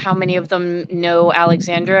don't know how many of them know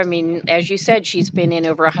Alexandra. I mean, as you said, she's been in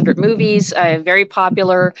over 100 movies, very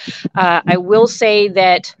popular. I will say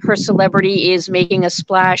that her celebrity is making a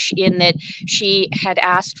splash in that she had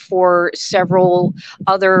asked for several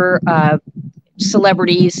other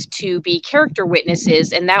celebrities to be character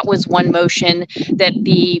witnesses, and that was one motion that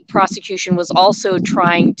the prosecution was also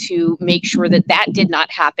trying to make sure that that did not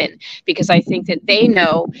happen, because I think that they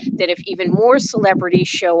know that if even more celebrities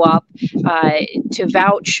show up to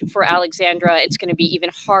vouch for Alexandra, it's going to be even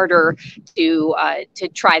harder to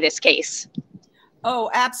try this case.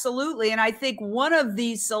 Oh, absolutely. And I think one of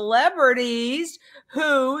the celebrities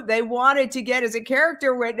who they wanted to get as a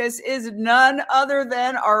character witness is none other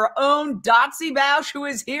than our own Dotsie Bausch, who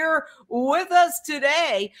is here with us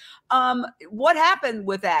today. What happened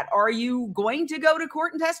with that? Are you going to go to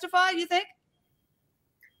court and testify, do you think?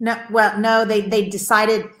 No, well, no, they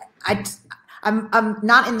decided I'm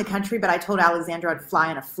not in the country, but I told Alexandra I'd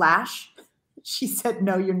fly in a flash. She said,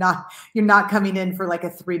 no, you're not coming in for like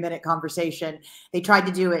a 3-minute conversation. They tried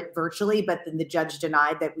to do it virtually, but then the judge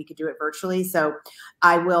denied that we could do it virtually. So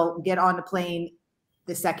I will get on the plane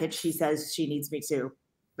the second she says she needs me to.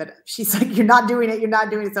 But she's like, you're not doing it. You're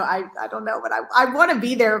not doing it. So I don't know, but I want to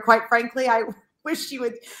be there. Quite frankly, I wish she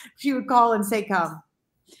would call and say, come.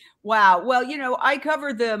 Wow. Well, you know, I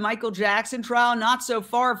covered the Michael Jackson trial not so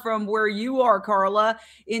far from where you are, Carla,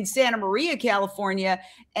 in Santa Maria, California.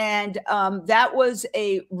 And that was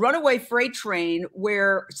a runaway freight train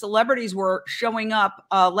where celebrities were showing up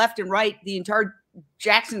left and right. The entire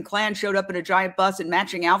Jackson clan showed up in a giant bus in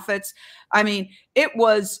matching outfits. I mean, it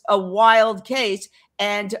was a wild case.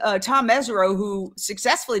 And Tom Mesereau, who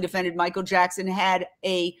successfully defended Michael Jackson, had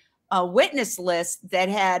a witness list that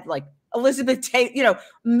had like Elizabeth Tate, you know,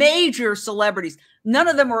 major celebrities. None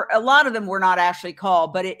of them were, a lot of them were not actually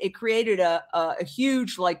called, but it created a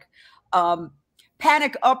huge like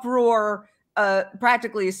panic uproar,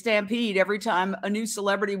 practically a stampede every time a new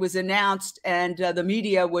celebrity was announced, and the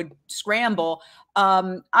media would scramble.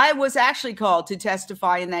 I was actually called to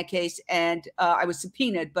testify in that case, and I was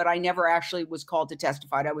subpoenaed, but I never actually was called to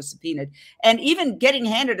testify. I was subpoenaed. And even getting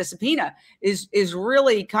handed a subpoena is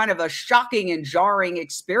really kind of a shocking and jarring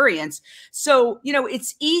experience. So, you know,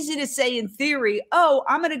 it's easy to say in theory, oh,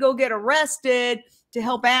 I'm going to go get arrested to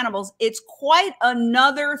help animals. It's quite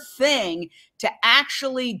another thing to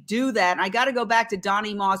actually do that. And I got to go back to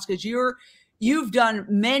Donny Moss, because you've done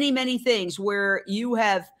many, many things where you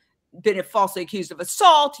have been falsely accused of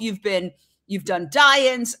assault. You've done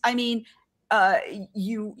die-ins. I mean,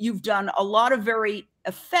 you've done a lot of very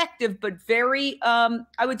effective, but very,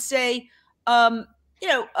 I would say, you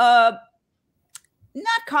know,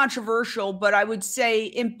 not controversial, but I would say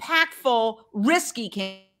impactful, risky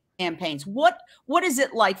campaigns. What is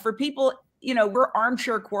it like for people? You know, we're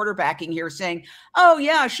armchair quarterbacking here saying, oh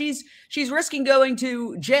yeah, she's risking going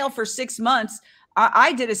to jail for 6 months.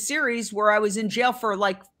 I did a series where I was in jail for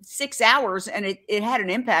like 6 hours, and it had an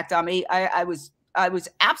impact on me. I was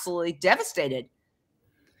absolutely devastated.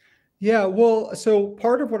 Yeah, well, so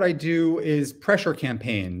part of what I do is pressure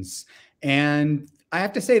campaigns, and I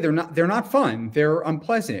have to say they're not fun. They're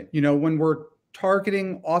unpleasant. You know, when we're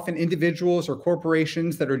targeting often individuals or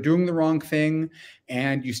corporations that are doing the wrong thing,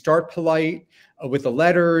 and you start polite with the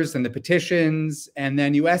letters and the petitions, and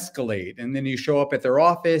then you escalate, and then you show up at their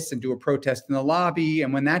office and do a protest in the lobby.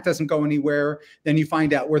 And when that doesn't go anywhere, then you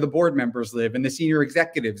find out where the board members live and the senior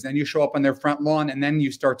executives. Then you show up on their front lawn, and then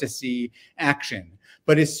you start to see action.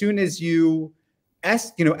 But as soon as the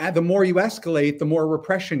more you escalate, the more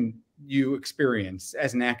repression you experience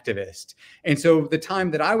as an activist. And so the time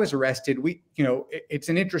that I was arrested, it's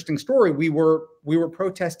an interesting story. We were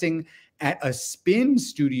protesting at a spin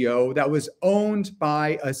studio that was owned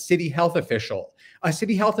by a city health official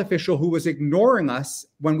who was ignoring us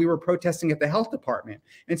when we were protesting at the health department.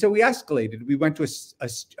 And so we escalated. We went to a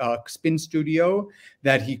spin studio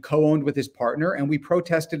that he co-owned with his partner, and we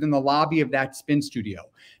protested in the lobby of that spin studio.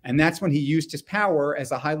 And that's when he used his power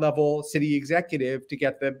as a high-level city executive to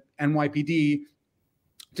get the NYPD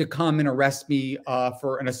to come and arrest me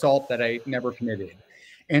for an assault that I never committed.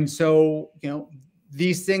 And so,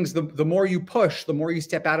 these things, the more you push, the more you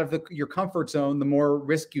step out of your comfort zone, the more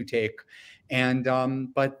risk you take. And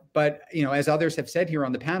but as others have said here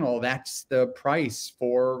on the panel, that's the price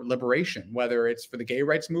for liberation, whether it's for the gay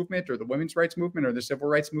rights movement or the women's rights movement or the civil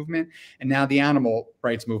rights movement, and now the animal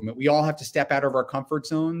rights movement. We all have to step out of our comfort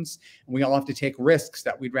zones, and we all have to take risks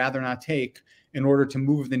that we'd rather not take in order to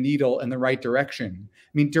move the needle in the right direction. I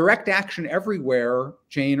mean, direct action everywhere.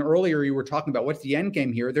 Jane, earlier you were talking about what's the end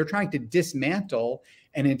game here. They're trying to dismantle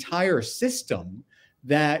an entire system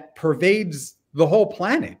that pervades the whole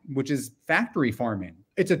planet, which is factory farming.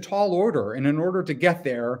 It's a tall order. And in order to get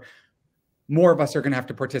there, more of us are going to have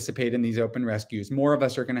to participate in these open rescues. More of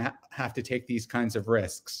us are going to have to take these kinds of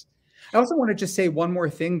risks. I also want to just say one more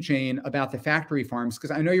thing, Jane, about the factory farms, because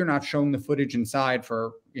I know you're not showing the footage inside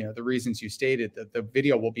for the reasons you stated, that the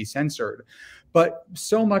video will be censored. But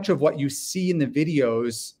so much of what you see in the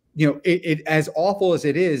videos, it as awful as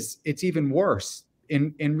it is, it's even worse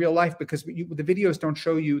in real life, because the videos don't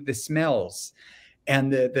show you the smells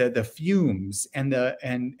and the fumes and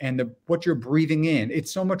the what you're breathing in.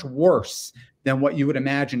 It's so much worse than what you would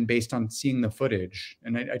imagine based on seeing the footage.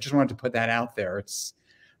 And I just wanted to put that out there. It's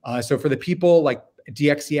so for the people like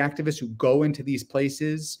DXC activists who go into these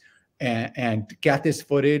places and get this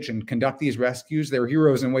footage and conduct these rescues, they're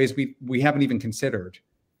heroes in ways we haven't even considered.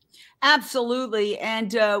 Absolutely.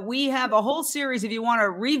 And we have a whole series, if you want to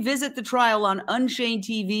revisit the trial, on Unchained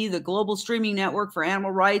TV, the global streaming network for animal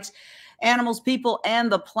rights, animals, people,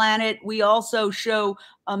 and the planet. We also show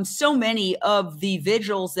so many of the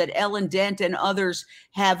vigils that Ellen Dent and others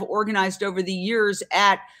have organized over the years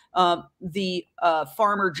at the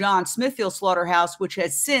Farmer John Smithfield Slaughterhouse, which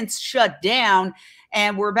has since shut down.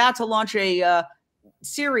 And we're about to launch a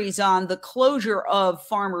series on the closure of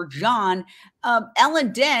Farmer John.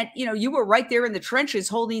 Ellen Dent, you were right there in the trenches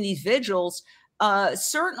holding these vigils.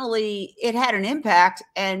 Certainly it had an impact,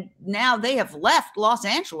 and now they have left Los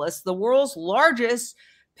Angeles. The world's largest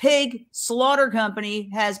pig slaughter company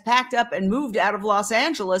has packed up and moved out of Los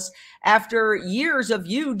Angeles after years of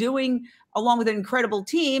you doing, along with an incredible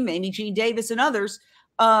team, Amy Jean Davis and others,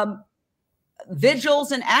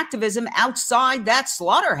 vigils and activism outside that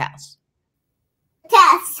slaughterhouse.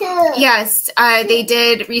 Yes, they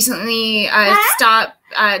did recently stop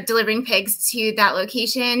delivering pigs to that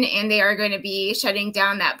location, and they are going to be shutting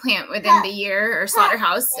down that plant within the year, or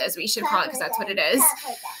slaughterhouse, as we should call it, because that's what it is.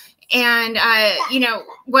 And,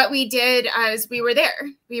 what we did is we were there.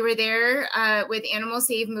 We were there with Animal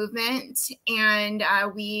Save Movement, and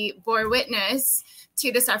we bore witness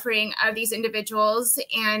to the suffering of these individuals,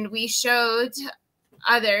 and we showed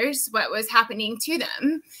others what was happening to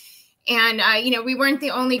them. And, we weren't the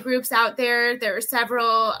only groups out there. There were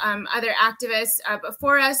several other activists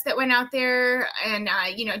before us that went out there. And,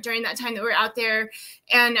 during that time that we were out there.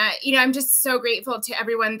 And, I'm just so grateful to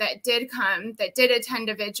everyone that did come, that did attend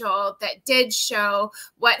a vigil, that did show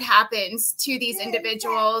what happens to these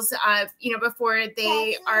individuals, before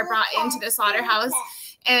they are brought into the slaughterhouse.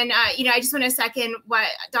 And, I just want to second what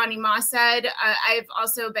Donny Moss said. I've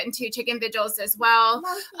also been to chicken vigils as well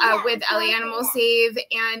with LA Animal Save.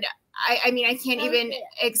 And I mean, I can't even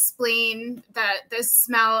explain the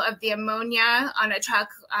smell of the ammonia on a truck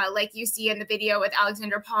like you see in the video with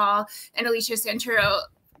Alexandra Paul and Alicia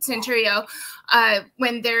Santurio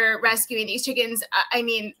when they're rescuing these chickens. I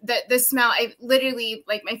mean, the smell, I literally,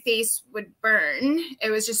 like, my face would burn. It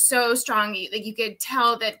was just so strong. Like, you could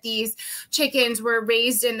tell that these chickens were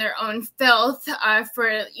raised in their own filth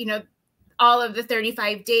for, all of the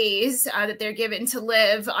 35 days that they're given to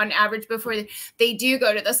live on average before they do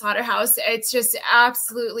go to the slaughterhouse. It's just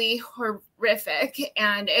absolutely horrific,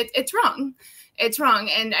 and it's wrong. It's wrong.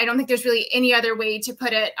 And I don't think there's really any other way to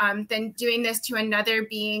put it than doing this to another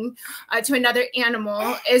being, to another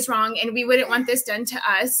animal is wrong. And we wouldn't want this done to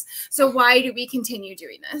us. So why do we continue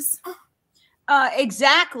doing this?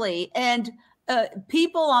 Exactly. And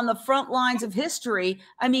people on the front lines of history,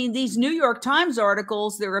 I mean, these New York Times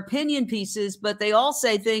articles, they're opinion pieces, but they all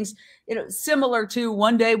say things, similar to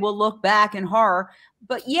one day we'll look back in horror.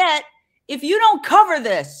 But yet, if you don't cover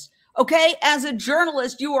this, Okay, as a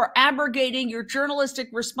journalist, you are abrogating your journalistic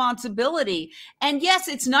responsibility. And yes,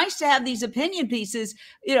 it's nice to have these opinion pieces.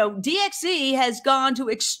 You know, DXE has gone to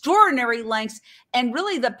extraordinary lengths, and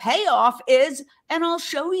really the payoff is, and I'll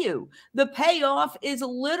show you, the payoff is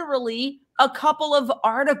literally a couple of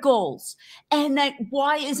articles. And that,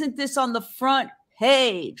 why isn't this on the front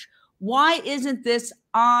page? Why isn't this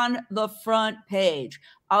on the front page?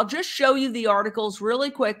 I'll just show you the articles really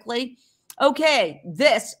quickly. Okay,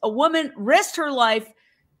 a woman risked her life,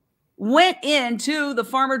 went into the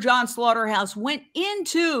Farmer John slaughterhouse, went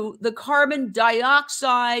into the carbon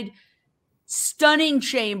dioxide stunning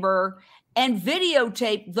chamber and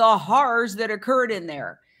videotaped the horrors that occurred in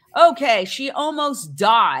there. Okay, she almost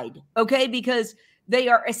died, okay, because they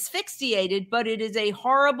are asphyxiated, but it is a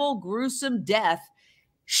horrible, gruesome death.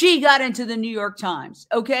 She got into the New York Times,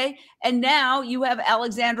 okay? And now you have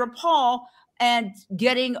Alexandra Paul and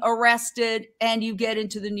getting arrested, and you get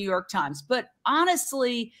into the New York Times. But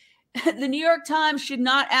honestly, the New York Times should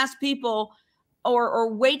not ask people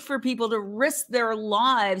or wait for people to risk their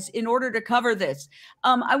lives in order to cover this.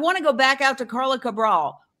 I want to go back out to Carla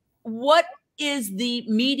Cabral. What is the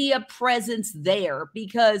media presence there?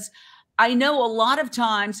 Because I know a lot of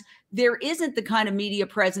times there isn't the kind of media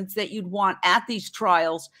presence that you'd want at these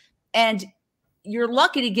trials. And you're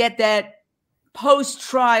lucky to get that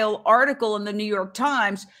post-trial article in the New York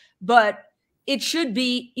Times, but it should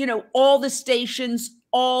be, you know, all the stations,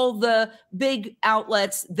 all the big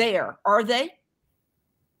outlets there. Are they?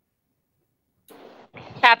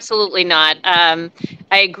 Absolutely not. I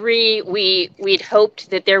agree. We'd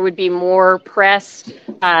hoped that there would be more press.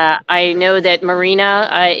 I know that Marina,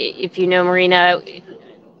 if you know Marina,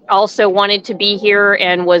 also wanted to be here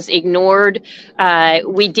and was ignored.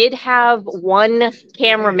 We did have one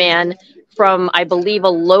cameraman from, I believe, a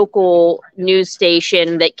local news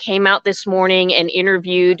station that came out this morning and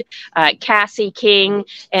interviewed Cassie King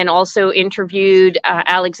and also interviewed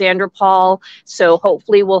Alexandra Paul. So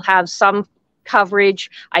hopefully we'll have some coverage.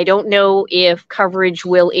 I don't know if coverage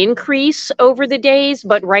will increase over the days,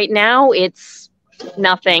 but right now it's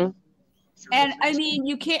nothing. And I mean,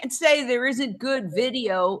 you can't say there isn't good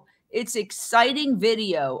video. It's exciting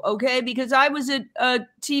video, okay? Because I was a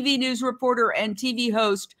TV news reporter and TV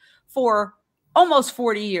host for almost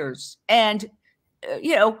 40 years. And,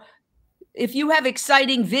 you know, if you have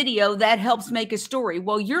exciting video, that helps make a story.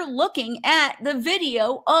 Well, you're looking at the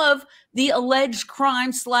video of the alleged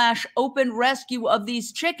crime / open rescue of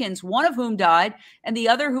these chickens, one of whom died and the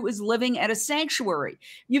other who is living at a sanctuary.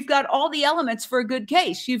 You've got all the elements for a good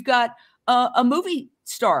case. You've got a movie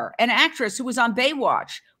star, an actress who was on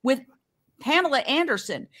Baywatch with Pamela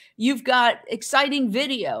Anderson. You've got exciting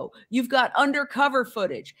video. You've got undercover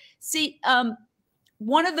footage. See,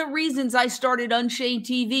 one of the reasons I started Unchained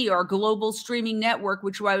TV, our global streaming network,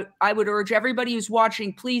 which I would urge everybody who's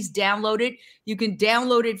watching, please download it. You can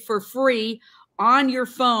download it for free on your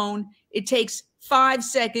phone. It takes 5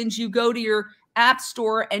 seconds. You go to your app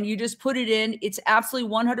store and you just put it in. It's absolutely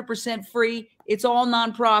 100% free. It's all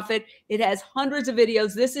nonprofit. It has hundreds of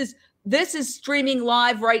videos. This is streaming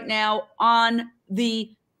live right now on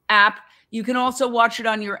the app. You can also watch it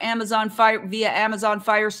on your via Amazon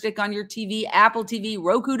Fire Stick on your TV, Apple TV,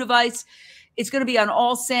 Roku device. It's going to be on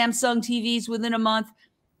all Samsung TVs within a month.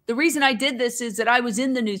 The reason I did this is that I was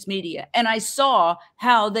in the news media and I saw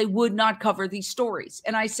how they would not cover these stories.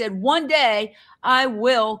 And I said, one day I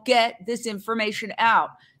will get this information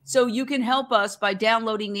out. So you can help us by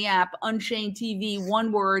downloading the app, Unchained TV,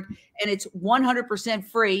 one word, and it's 100%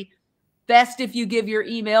 free. Best if you give your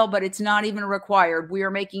email, but it's not even required. We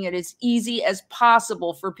are making it as easy as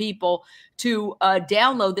possible for people to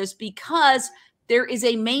download this because there is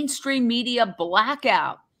a mainstream media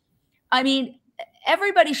blackout. I mean,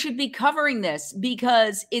 everybody should be covering this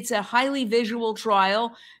because it's a highly visual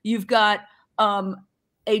trial. You've got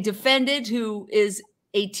a defendant who is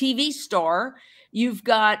a TV star. You've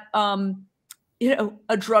got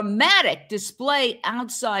a dramatic display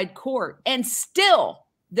outside court, and still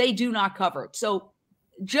they do not cover it. So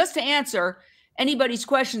just to answer anybody's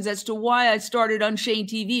questions as to why I started Unchained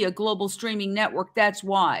TV, a global streaming network, that's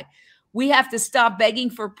why. We have to stop begging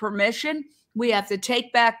for permission. We have to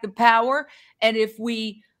take back the power. And if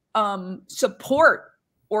we support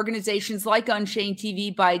organizations like Unchained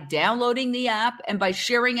TV by downloading the app and by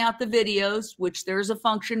sharing out the videos, which there's a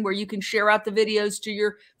function where you can share out the videos to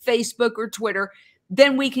your Facebook or Twitter,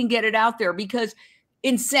 then we can get it out there, because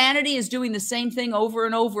insanity is doing the same thing over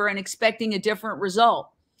and over and expecting a different result.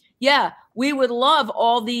 Yeah, we would love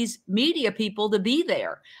all these media people to be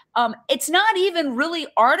there. It's not even really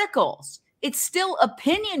articles. It's still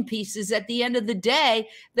opinion pieces at the end of the day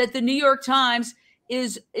that the New York Times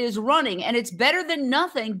is running, and it's better than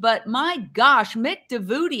nothing. But my gosh, Mick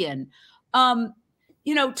Davoudian,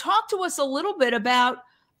 you know, talk to us a little bit about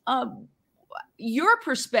your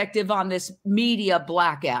perspective on this media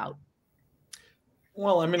blackout.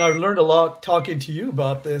 Well, I mean, I've learned a lot talking to you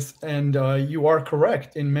about this, and you are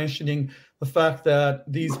correct in mentioning the fact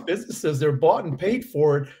that these businesses, they're bought and paid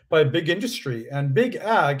for by big industry, and big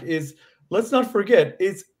ag is, let's not forget,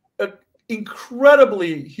 it's an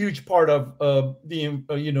incredibly huge part of the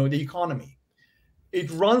the economy. It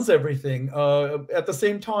runs everything. At the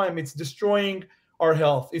same time, it's destroying our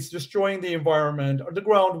health. It's destroying the environment, the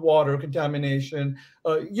groundwater contamination,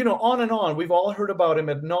 on and on. We've all heard about him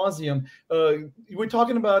ad nauseum. We're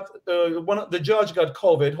talking about the judge got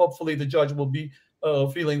COVID. Hopefully the judge will be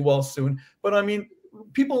feeling well soon. But I mean,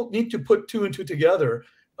 people need to put two and two together.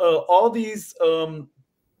 All these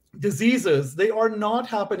diseases, they are not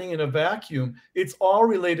happening in a vacuum. It's all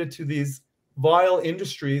related to these vile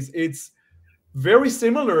industries. It's very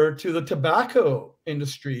similar to the tobacco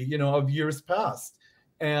industry, of years past.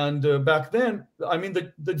 And back then, I mean,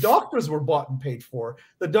 the doctors were bought and paid for.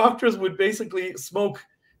 The doctors would basically smoke.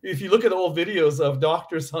 If you look at old videos of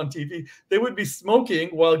doctors on TV, they would be smoking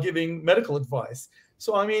while giving medical advice.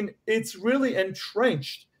 So, I mean, it's really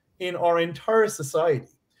entrenched in our entire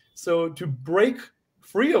society. So to break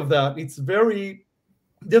free of that, it's very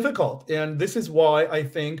difficult. And this is why I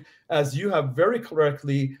think, as you have very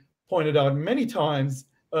correctly pointed out many times,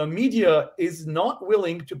 media is not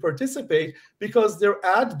willing to participate because their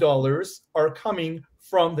ad dollars are coming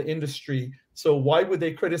from the industry. So why would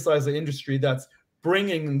they criticize the industry that's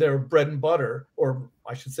bringing their bread and butter, or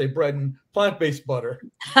I should say bread and plant-based butter?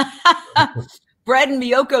 Bread and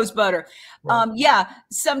Miyoko's butter. Right. Yeah,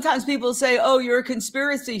 sometimes people say, oh, you're a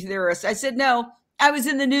conspiracy theorist. I said, no, I was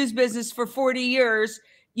in the news business for 40 years.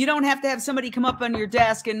 You don't have to have somebody come up on your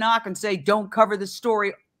desk and knock and say, don't cover the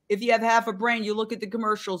story. If you have half a brain, you look at the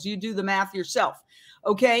commercials, you do the math yourself.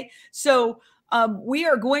 Okay. So we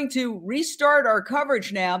are going to restart our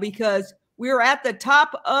coverage now because we're at the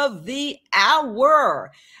top of the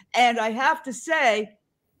hour. And I have to say,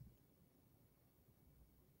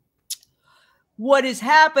 what is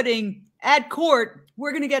happening at court,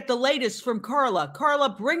 we're going to get the latest from Carla. Carla,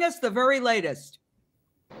 bring us the very latest.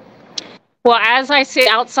 Well, as I sit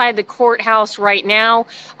outside the courthouse right now,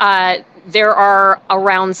 there are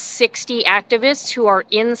around 60 activists who are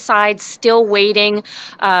inside still waiting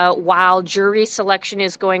while jury selection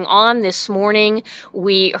is going on. This morning,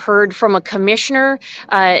 we heard from a commissioner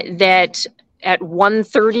that at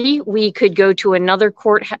 1:30 we could go to another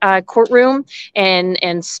courtroom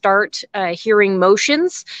and start hearing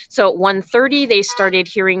motions. So at 1:30 they started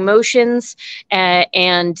hearing motions,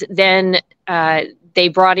 and then they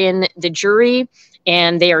brought in the jury,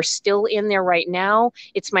 and they are still in there right now.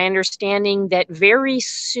 It's my understanding that very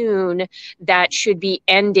soon that should be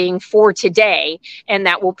ending for today, and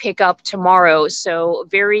that will pick up tomorrow. So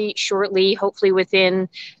very shortly, hopefully within,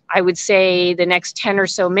 I would say, the next 10 or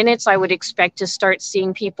so minutes, I would expect to start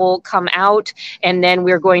seeing people come out, and then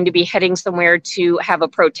we're going to be heading somewhere to have a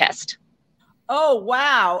protest. Oh,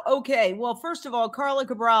 wow. Okay. Well, first of all, Carla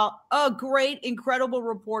Cabral, a great, incredible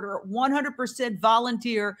reporter, 100%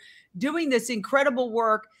 volunteer, doing this incredible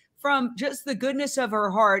work from just the goodness of her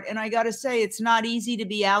heart. And I got to say, it's not easy to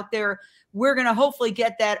be out there. We're going to hopefully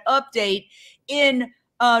get that update in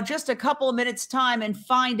just a couple of minutes time and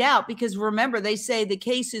find out, because remember, they say the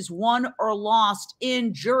case is won or lost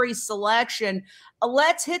in jury selection.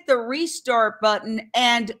 Let's hit the restart button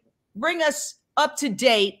and bring us up to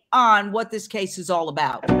date on what this case is all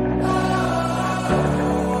about.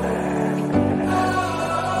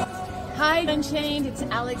 Hi, Unchained. It's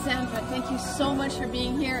Alexandra. Thank you so much for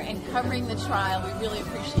being here and covering the trial. We really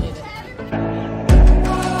appreciate it.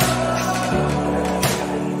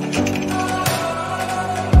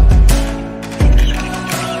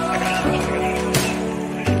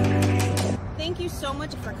 Thank you so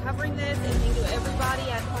much for covering this, and thank you everybody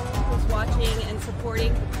at home who's watching and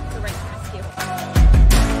supporting the right to rescue.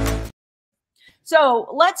 So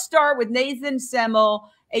let's start with Nathan Semmel,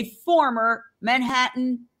 a former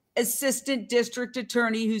Manhattan assistant district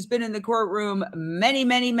attorney who's been in the courtroom many,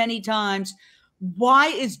 many, many times. Why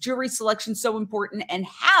is jury selection so important, and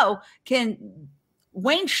how can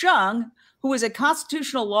Wayne Shung, who is a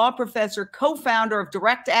constitutional law professor, co-founder of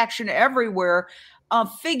Direct Action Everywhere,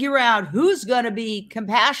 figure out who's going to be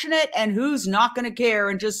compassionate and who's not going to care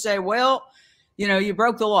and just say, well, you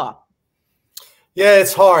broke the law? Yeah,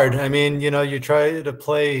 it's hard. I mean, you try to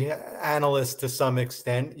play analyst to some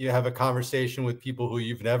extent. You have a conversation with people who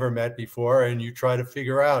you've never met before, and you try to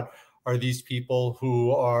figure out, are these people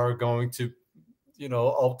who are going to,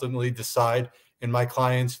 ultimately decide in my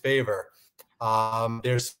client's favor.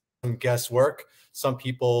 There's some guesswork. Some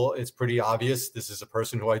people, it's pretty obvious. This is a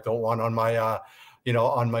person who I don't want on my,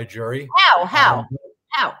 on my jury. How?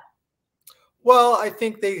 Well, I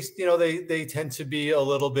think they tend to be a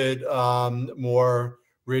little bit more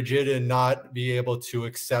rigid and not be able to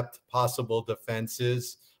accept possible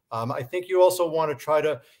defenses. I think you also want to try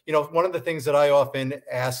to, one of the things that I often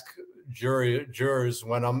ask jurors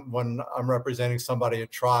when I'm representing somebody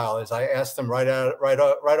at trial is I ask them right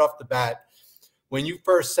off the bat, when you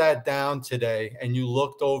first sat down today and you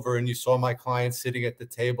looked over and you saw my client sitting at the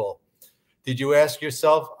table, did you ask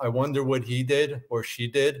yourself, I wonder what he did or she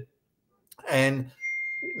did? And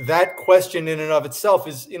that question in and of itself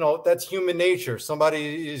is, that's human nature.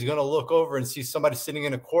 Somebody is going to look over and see somebody sitting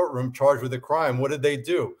in a courtroom charged with a crime. What did they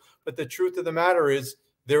do? But the truth of the matter is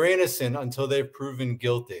they're innocent until they're proven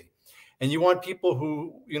guilty. And you want people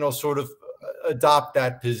who, sort of adopt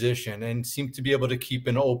that position and seem to be able to keep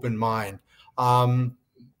an open mind. And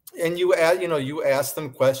you ask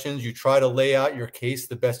them questions, you try to lay out your case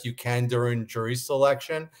the best you can during jury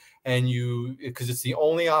selection. And because it's the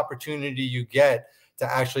only opportunity you get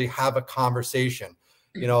to actually have a conversation.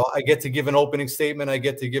 I get to give an opening statement. I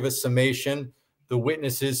get to give a summation. The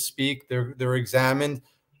witnesses speak, they're examined,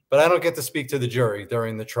 but I don't get to speak to the jury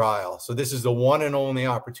during the trial. So this is the one and only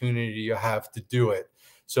opportunity you have to do it.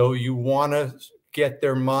 So you want to get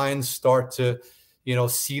their minds start to,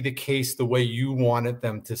 see the case the way you wanted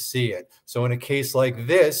them to see it. So in a case like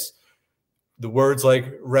this, the words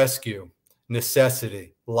like rescue,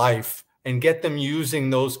 necessity, life, and get them using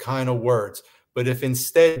those kind of words. But if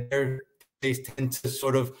instead they tend to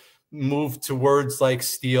sort of move to words like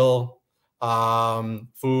steal,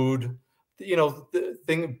 food,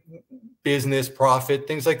 business, profit,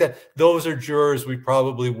 things like that, those are jurors we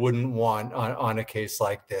probably wouldn't want on a case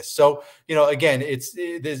like this. So, again,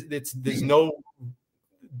 there's no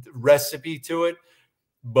recipe to it,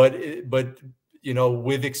 but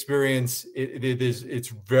with experience, it's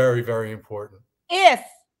very, very important.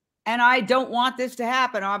 And I don't want this to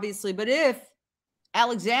happen, obviously, but if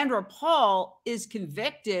Alexandra Paul is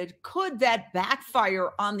convicted, could that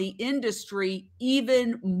backfire on the industry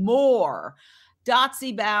even more?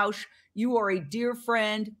 Dotsie Bausch, you are a dear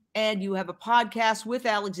friend and you have a podcast with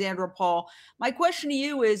Alexandra Paul. My question to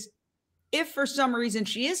you is, if for some reason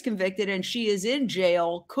she is convicted and she is in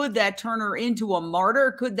jail, could that turn her into a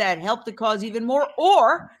martyr? Could that help the cause even more?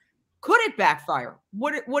 Or could it backfire?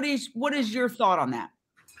 What is your thought on that?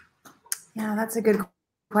 Yeah, that's a good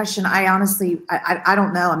question. I honestly, I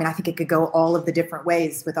don't know. I mean, I think it could go all of the different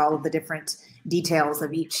ways with all of the different details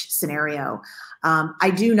of each scenario. I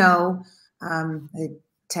do know, I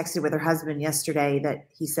texted with her husband yesterday that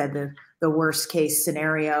he said the worst case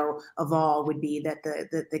scenario of all would be that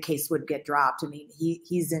the case would get dropped. I mean,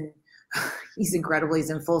 he's incredible. He's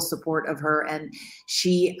in full support of her. And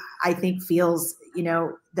she, I think, feels,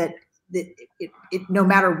 that no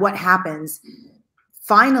matter what happens,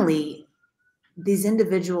 finally, these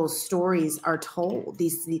individual stories are told,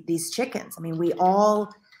 these chickens. I mean, I'll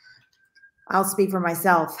speak for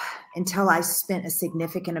myself, until I spent a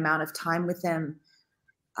significant amount of time with them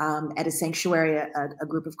at a sanctuary, a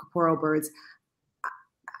group of Caporo birds.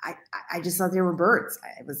 I just thought they were birds.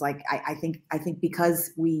 It was like, I think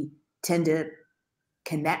because we tend to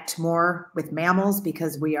connect more with mammals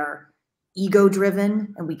because we are ego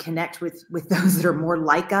driven and we connect with those that are more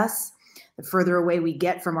like us. The further away we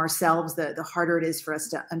get from ourselves, the harder it is for us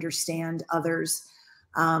to understand others.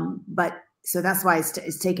 But so that's why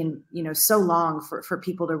it's taken, so long for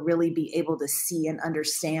people to really be able to see and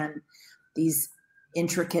understand these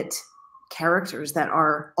intricate characters that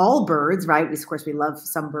are all birds, right? Of course, we love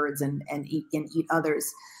some birds and eat others.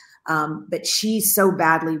 But she so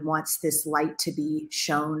badly wants this light to be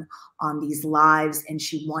shown on these lives, and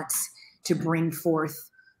she wants to bring forth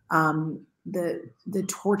the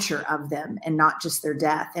torture of them and not just their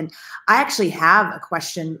death. And I actually have a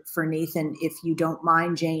question for Nathan, if you don't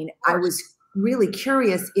mind, Jane. I was really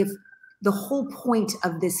curious if the whole point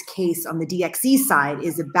of this case on the DXE side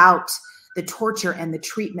is about the torture and the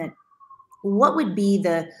treatment. What would be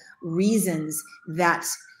the reasons that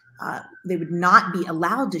they would not be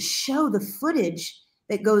allowed to show the footage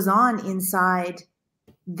that goes on inside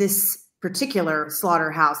this particular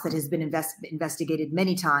slaughterhouse that has been investigated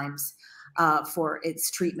many times for its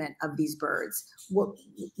treatment of these birds?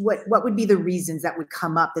 What would be the reasons that would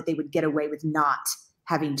come up that they would get away with not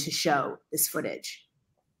having to show this footage?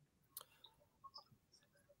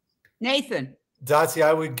 Nathan. Dotsie,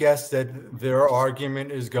 I would guess that their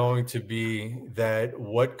argument is going to be that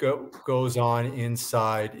what goes on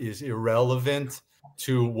inside is irrelevant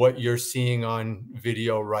to what you're seeing on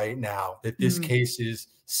video right now, that this case is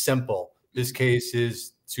simple. This case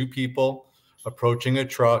is two people approaching a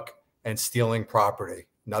truck and stealing property.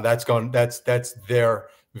 Now that's their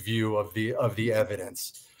view of the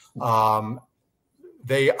evidence.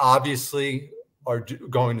 They obviously are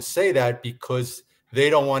going to say that because they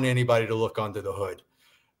don't want anybody to look under the hood,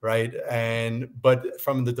 right? But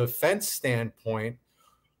from the defense standpoint,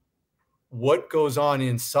 what goes on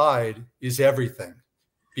inside is everything,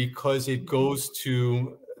 because it goes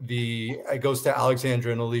to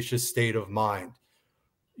Alexandra and Alicia's state of mind.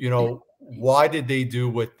 You know, why did they do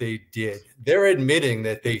what they did? They're admitting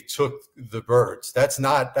that they took the birds. That's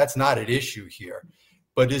not an issue here.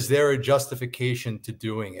 But is there a justification to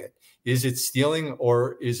doing it? Is it stealing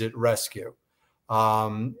or is it rescue?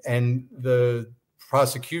 And the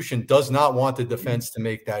prosecution does not want the defense to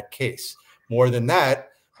make that case. More than that,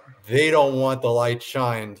 they don't want the light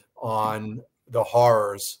shined on the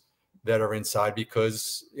horrors that are inside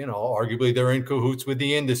because, you know, arguably they're in cahoots with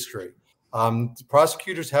the industry.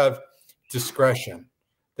 Prosecutors have discretion.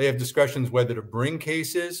 They have discretions whether to bring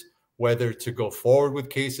cases, whether to go forward with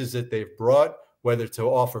cases that they've brought, whether to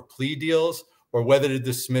offer plea deals, or whether to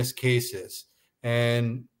dismiss cases.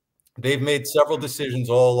 And they've made several decisions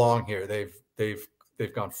all along here. They've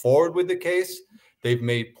gone forward with the case. They've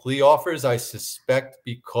made plea offers, I suspect,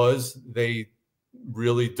 because they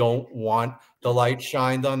really don't want the light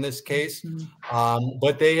shined on this case.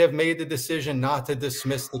 But they have made the decision not to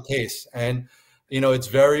dismiss the case. And, you know, it's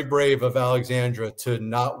very brave of Alexandra to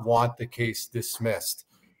not want the case dismissed.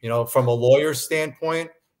 You know, from a lawyer's standpoint,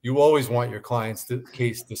 you always want your client's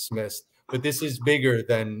case dismissed. But this is bigger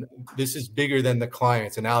than the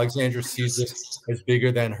clients. And Alexandra sees this as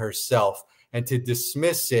bigger than herself. And to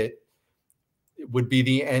dismiss it would be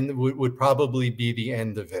the end, would probably be the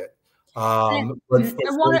end of it. I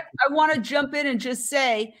want to jump in and just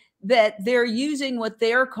say that they're using what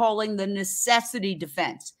they're calling the necessity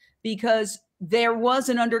defense, because there was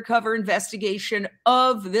an undercover investigation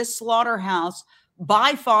of this slaughterhouse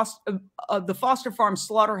by the Foster Farm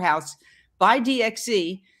slaughterhouse by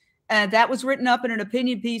DXE. That was written up in an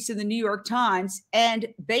opinion piece in the New York Times. And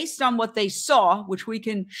based on what they saw, which we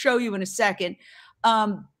can show you in a second,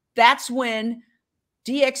 that's when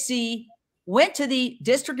DXE went to the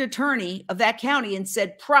district attorney of that county and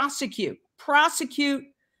said, prosecute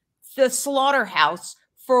the slaughterhouse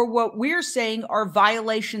for what we're saying are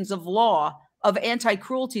violations of law, of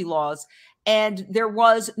anti-cruelty laws. And there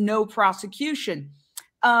was no prosecution.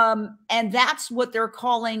 And that's what they're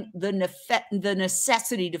calling the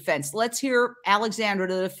necessity defense. Let's hear Alexandra,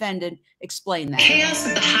 the defendant, explain that. Chaos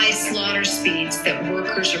of the high slaughter speeds that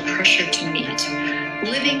workers are pressured to meet.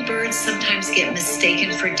 Living birds sometimes get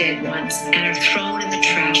mistaken for dead ones and are thrown in the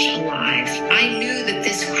trash alive. I knew that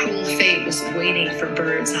this cruel fate was waiting for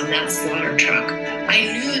birds on that slaughter truck. I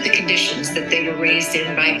knew the conditions that they were raised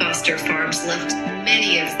in by Foster Farms left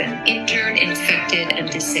many of them interned, infected, and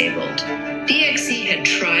disabled. DXE had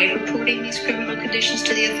tried reporting these criminal conditions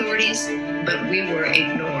to the authorities, but we were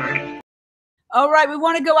ignored. All right, we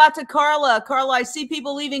want to go out to Carla. Carla, I see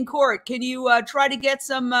people leaving court. Can you try to get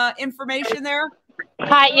some information there?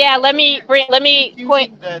 Hi, yeah, let me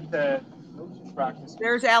point. That motion practice.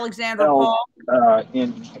 There's Alexandra Paul.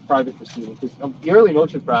 In a private proceeding, because the early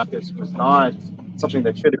motion practice was not something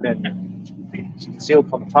that should have been concealed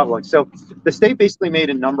from the public. So the state basically made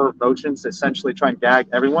a number of motions to essentially try and gag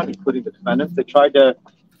everyone, including the defendants. They tried to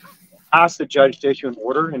ask the judge to issue an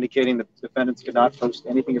order indicating that the defendants could not post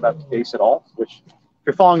anything about the case at all, which, if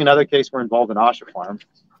you're following another case we're involved in Osher Farm,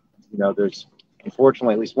 you know, there's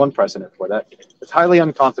unfortunately at least one precedent for that. It's highly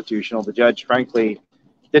unconstitutional. The judge, frankly,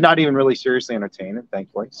 did not even really seriously entertain it,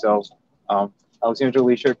 thankfully. So Alexandra and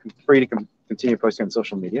Alicia are free to continue posting on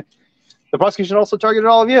social media. The prosecution also targeted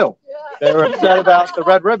all of you. They were upset about the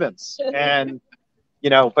red ribbons, and you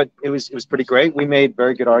know, but it was pretty great. We made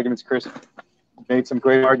very good arguments. Chris made some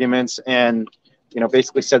great arguments, and you know,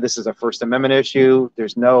 basically said this is a First Amendment issue.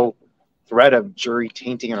 There's no threat of jury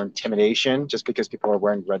tainting or intimidation just because people are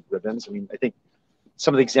wearing red ribbons. I mean, I think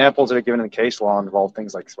some of the examples that are given in the case law involve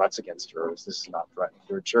things like threats against jurors. This is not threatening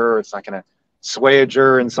to a juror. It's not going to sway a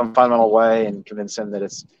juror in some fundamental way and convince him that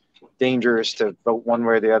it's dangerous to vote one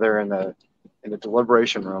way or the other in the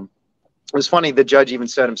deliberation room. It was funny. The judge even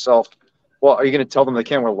said himself, "Well, are you going to tell them they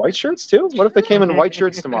can't wear white shirts too? What if they came in white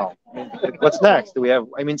shirts tomorrow? What's next? Do we have?"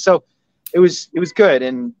 I mean, so it was good,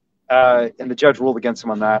 and the judge ruled against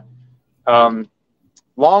him on that.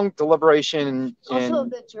 Long deliberation. Also,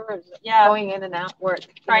 the jurors going in and out work.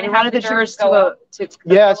 Trying to have the jurors go out.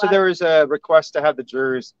 So there was a request to have the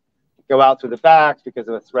jurors go out through the back because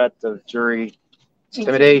of a threat of jury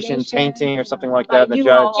intimidation, tainting, or something like that. And the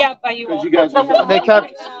judge, because you guys,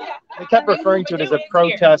 they kept referring to it as a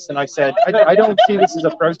protest, and I said, I don't see this as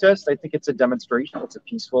a protest. I think it's a demonstration. It's a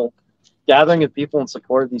peaceful gathering of people in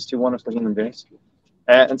support of these two wonderful human beings.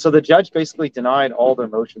 And so the judge basically denied all their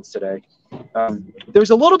motions today. There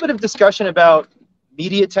was a little bit of discussion about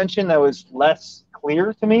media attention that was less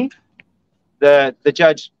clear to me. The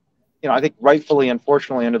judge, I think rightfully,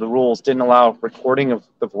 unfortunately, under the rules, didn't allow recording of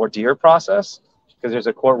the voir dire process because there's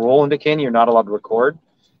a court rule indicating you're not allowed to record.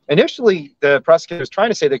 Initially, the prosecutor was trying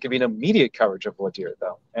to say there could be no media coverage of voir dire,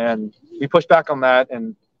 though. And we pushed back on that,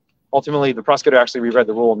 and ultimately the prosecutor actually reread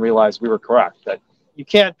the rule and realized we were correct, that you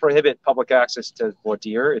can't prohibit public access to voir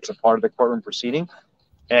dire. It's a part of the courtroom proceeding.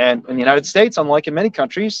 And in the United States, unlike in many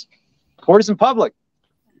countries, court is in public.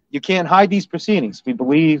 You can't hide these proceedings. We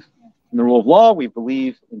believe in the rule of law. We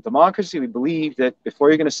believe in democracy. We believe that before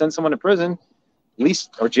you're going to send someone to prison, at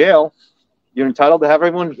least, or jail, you're entitled to have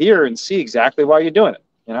everyone hear and see exactly why you're doing it.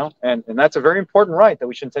 And that's a very important right that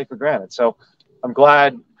we shouldn't take for granted. So I'm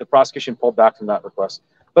glad the prosecution pulled back from that request.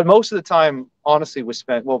 But most of the time, honestly, was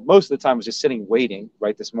spent, most of the time was just sitting waiting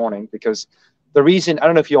right this morning, because the reason, I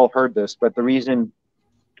don't know if you all heard this, but the reason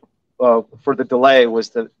for the delay was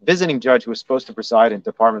the visiting judge who was supposed to preside in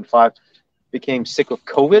Department 5 became sick with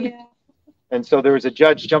COVID. Yeah. And so there was a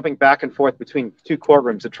judge jumping back and forth between two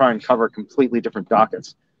courtrooms to try and cover completely different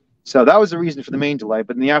dockets. So that was the reason for the main delay.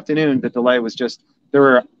 But in the afternoon, the delay was just, there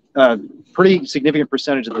were a pretty significant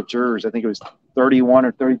percentage of the jurors, I think it was 31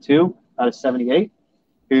 or 32 out of 78,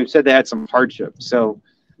 who said they had some hardship. So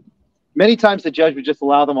many times the judge would just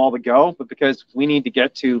allow them all to go, but because we need to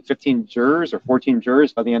get to 15 jurors or 14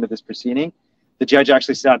 jurors by the end of this proceeding, the judge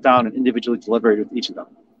actually sat down and individually deliberated with each of them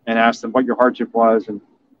and asked them what your hardship was. And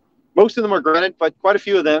most of them were granted, but quite a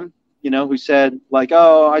few of them, who said like,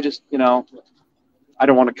 oh, I just, I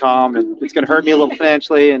don't want to come, and it's going to hurt me a little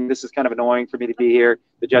financially, and this is kind of annoying for me to be here.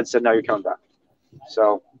 The judge said, no, you're coming back.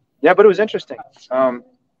 So, yeah, but it was interesting. Kind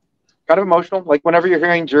of emotional. Like whenever you're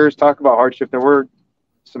hearing jurors talk about hardship, there were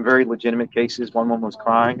some very legitimate cases. One woman was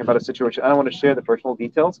crying about a situation. I don't want to share the personal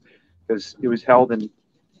details because it was held in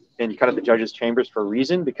kind of the judge's chambers for a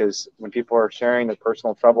reason, because when people are sharing their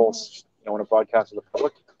personal troubles, you don't want to broadcast to the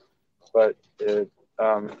public. But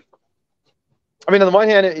on the one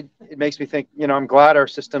hand, it makes me think, I'm glad our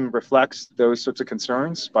system reflects those sorts of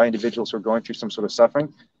concerns by individuals who are going through some sort of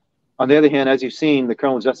suffering. On the other hand, as you've seen, the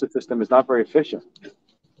criminal justice system is not very efficient.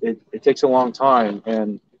 It takes a long time,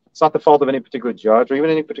 and it's not the fault of any particular judge or even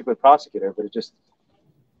any particular prosecutor, but it just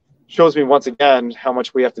shows me once again how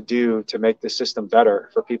much we have to do to make the system better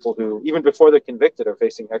for people who, even before they're convicted, are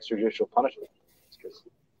facing extrajudicial punishment. Because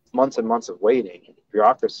months and months of waiting,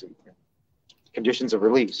 bureaucracy, conditions of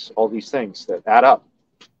release, all these things that add up.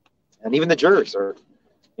 And even the jurors are,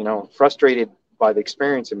 frustrated by the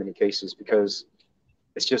experience in many cases because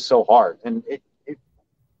it's just so hard. And it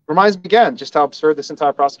reminds me again just how absurd this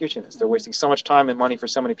entire prosecution is. They're wasting so much time and money for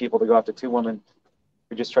so many people to go after two women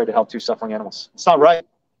who just tried to help two suffering animals. It's not right.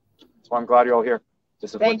 That's why I'm glad you're all here to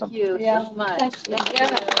support them. Thank you so much.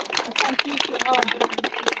 Thank you to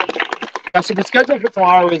all. So the schedule for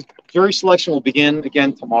tomorrow is jury selection will begin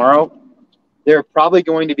again tomorrow. They're probably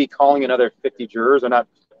going to be calling another 50 jurors, or not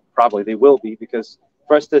probably, they will be, because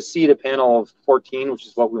for us to seat a panel of 14, which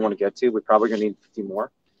is what we want to get to, we're probably going to need 50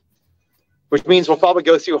 more, which means we'll probably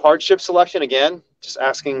go through hardship selection again, just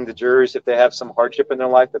asking the jurors if they have some hardship in their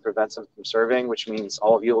life that prevents them from serving, which means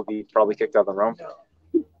all of you will be probably kicked out of the room.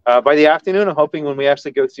 By the afternoon, I'm hoping when we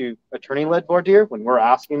actually go through attorney-led voir dire, when we're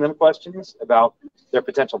asking them questions about their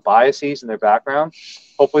potential biases and their background,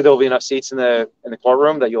 hopefully there will be enough seats in the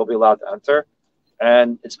courtroom that you'll be allowed to enter.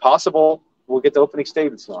 And it's possible we'll get to opening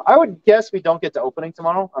statements tomorrow. I would guess we don't get to opening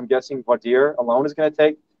tomorrow. I'm guessing voir dire alone is going to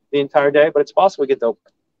take the entire day, but it's possible we get to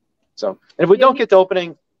opening. So, and if we don't get to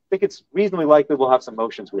opening, I think it's reasonably likely we'll have some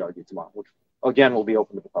motions we argue tomorrow, which again will be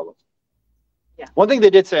open to the public. Yeah. One thing they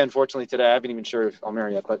did say, unfortunately, today, I haven't even sure if I'll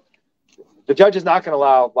marry yet, but the judge is not going to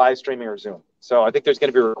allow live streaming or Zoom. So I think there's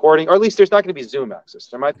going to be recording, or at least there's not going to be Zoom access.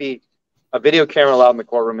 There might be a video camera allowed in the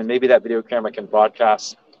courtroom, and maybe that video camera can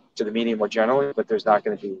broadcast to the media more generally, but there's not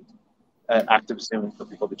going to be an active Zoom for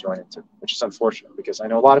people to join into, which is unfortunate, because I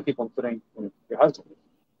know a lot of people, including your husband,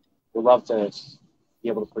 would love to be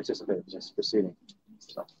able to participate in this proceeding.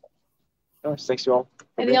 So, anyways, thanks you all.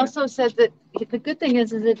 And he also said that the good thing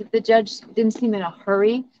is that the judge didn't seem in a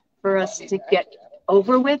hurry for us to get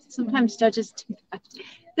over with. Sometimes judges,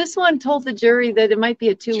 this one told the jury that it might be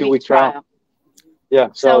a two-week trial. Yeah,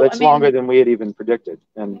 so it's longer than we had even predicted.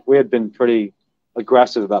 And we had been pretty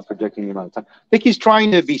aggressive about predicting the amount of time. I think he's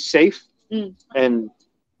trying to be safe and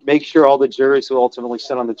make sure all the jurors who ultimately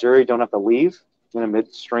sit on the jury don't have to leave. in a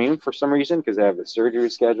midstream for some reason because they have the surgery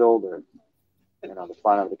scheduled or, you know, they're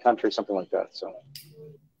flying out of the country, something like that. So,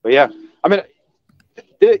 but yeah, I mean,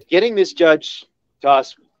 getting this judge to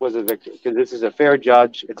us was a victory because this is a fair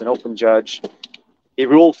judge. It's an open judge. He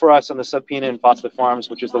ruled for us on the subpoena in Foster Farms,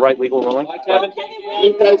 which is the right legal ruling.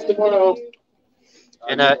 You guys tomorrow.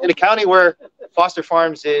 In a county where Foster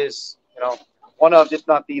Farms is, you know, one of, if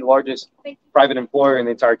not the largest private employer in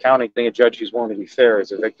the entire county, getting a judge who's willing to be fair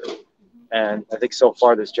is a victory. And I think so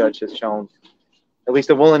far this judge has shown at least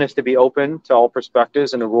a willingness to be open to all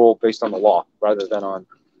perspectives and to rule based on the law rather than on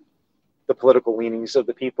the political leanings of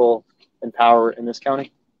the people in power in this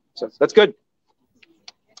county. So that's good.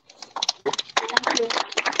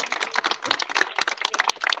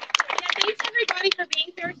 Thanks everybody for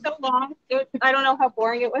being here so long. I don't know how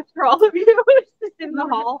boring it was for all of you to sit in the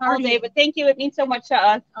hall all day, but thank you. It means so much to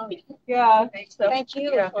us. Yeah. So, thank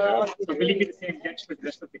you. Yeah. So will it be the same judge for the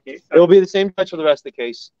rest of the case? It will be the same judge for the rest of the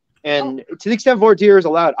case. And to the extent voir dire is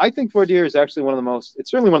allowed, I think voir dire is actually one of the most,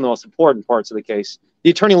 it's certainly one of the most important parts of the case.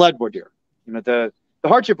 The attorney-led voir dire. You know, the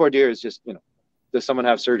hardship voir dire is just, you know, does someone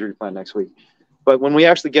have surgery planned next week? But when we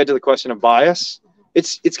actually get to the question of bias,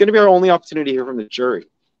 it's going to be our only opportunity to hear from the jury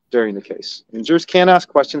during the case. And jurors can ask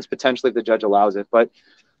questions potentially if the judge allows it, but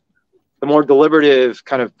the more deliberative,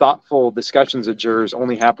 kind of thoughtful discussions of jurors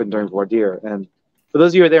only happen during voir dire. And for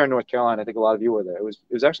those of you who are there in North Carolina, I think a lot of you were there. It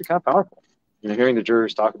was actually kind of powerful, you know, hearing the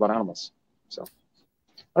jurors talk about animals. So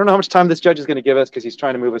I don't know how much time this judge is going to give us because he's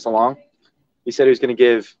trying to move us along. He said he was going to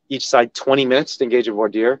give each side 20 minutes to engage in voir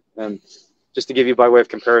dire. And just to give you by way of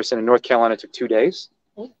comparison, in North Carolina, it took 2 days.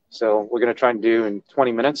 So we're going to try and do in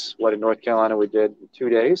 20 minutes what in North Carolina we did in 2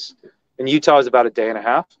 days. In Utah, it was about a day and a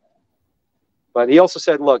half. But he also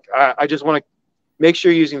said, look, I just want to make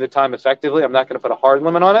sure you're using the time effectively. I'm not going to put a hard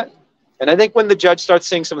limit on it. And I think when the judge starts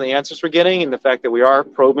seeing some of the answers we're getting and the fact that we are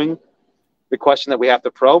probing the question that we have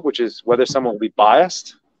to probe, which is whether someone will be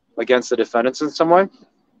biased against the defendants in some way,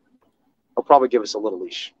 he'll probably give us a little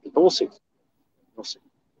leash. But we'll see. We'll see.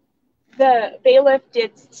 The bailiff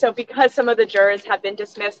did, so because some of the jurors have been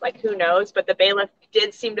dismissed, like who knows, but the bailiff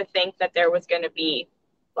did seem to think that there was going to be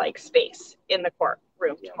like space in the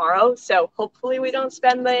courtroom tomorrow. So hopefully we don't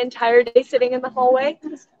spend the entire day sitting in the hallway.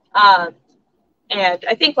 And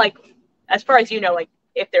I think like, as far as you know, like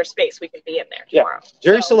if there's space, we can be in there tomorrow. Yeah.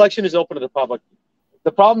 Jury selection is open to the public.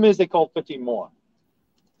 The problem is they called 15 more.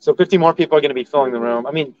 So 50 more people are going to be filling the room.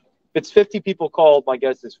 I mean, if it's 50 people called, my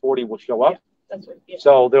guess is 40 will show up. That's what, yeah.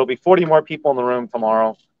 So there'll be 40 more people in the room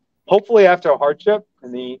tomorrow. Hopefully after a hardship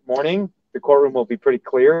in the morning, the courtroom will be pretty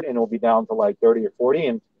clear and it'll be down to like 30 or 40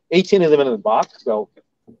 and 18 of them in the box. So,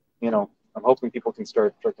 you know, I'm hoping people can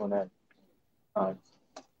start trickling in.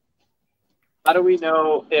 How do we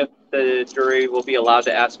know if the jury will be allowed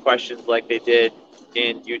to ask questions like they did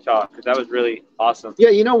in Utah? Because that was really awesome.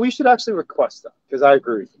 Yeah, you know, we should actually request that because I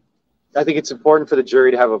agree. I think it's important for the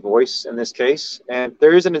jury to have a voice in this case. And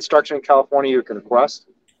there is an instruction in California you can request.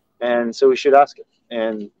 And so we should ask it.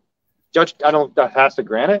 And judge, I don't know if that has to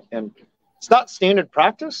grant it. And it's not standard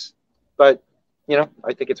practice, but, you know,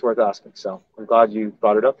 I think it's worth asking. So I'm glad you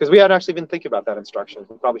brought it up because we hadn't actually been thinking about that instruction.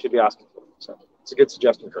 We probably should be asking for it. So it's a good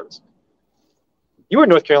suggestion, Curtis. You were in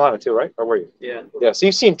North Carolina too, right? Or were you? Yeah. Yeah, so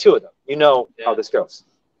you've seen 2 of them. You know how this goes.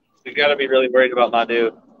 We've got to be really worried about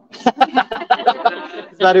Manu.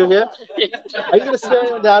 Is Manu here? Are you going to stare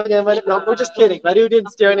anyone down again? No, we're just kidding. Manu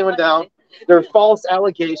didn't stare anyone down. There are false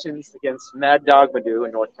allegations against Mad Dog Manu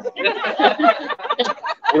in North Carolina.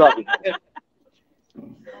 We love you.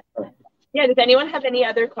 Yeah, does anyone have any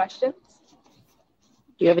other questions?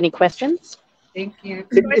 Do you have any questions? Thank you.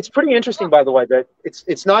 It's pretty interesting, by the way, that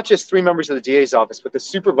it's not just 3 members of the DA's office, but the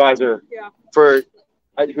supervisor for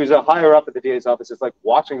who's a higher up at the DA's office is like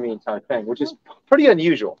watching the entire thing, which is pretty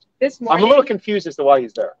unusual. This morning, I'm a little confused as to why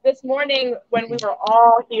he's there. This morning, when we were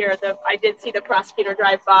all here, I did see the prosecutor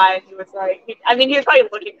drive by, and he was like, he was probably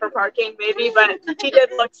looking for parking, maybe, but he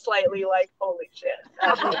did look slightly like, holy shit.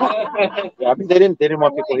 Yeah, I mean, they didn't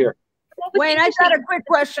want people here. Wayne, I got a quick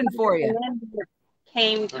question for you.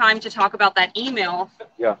 Came time to talk about that email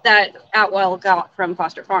Yeah. that Atwell got from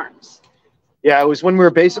Foster Farms. Yeah, it was when we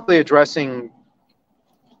were basically addressing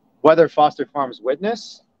whether Foster Farms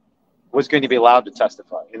witness was going to be allowed to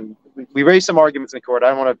testify. And we raised some arguments in court. I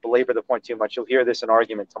don't want to belabor the point too much. You'll hear this in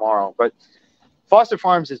argument tomorrow. But Foster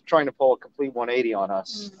Farms is trying to pull a complete 180 on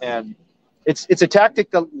us. And it's a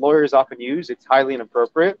tactic that lawyers often use. It's highly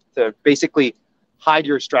inappropriate to basically hide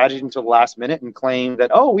your strategy until the last minute and claim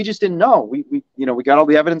that, oh, we just didn't know. We got all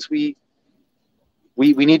the evidence we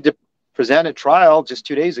need to present at trial just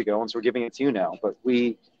 2 days ago, and so we're giving it to you now. But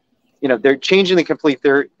they're changing the complete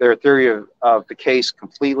their theory of the case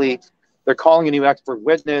completely. They're calling a new expert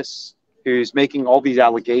witness who's making all these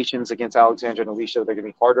allegations against Alexandra and Alicia. They're going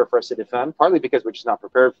to be harder for us to defend, partly because we're just not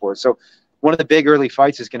prepared for it. So one of the big early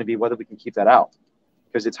fights is going to be whether we can keep that out,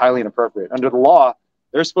 because it's highly inappropriate. Under the law,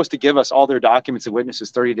 they're supposed to give us all their documents and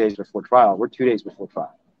witnesses 30 days before trial. We're 2 days before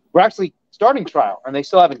trial. We're actually starting trial, and they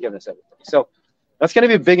still haven't given us everything. So that's going to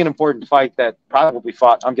be a big and important fight that probably will be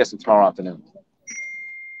fought, I'm guessing, tomorrow afternoon.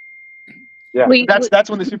 Yeah, that's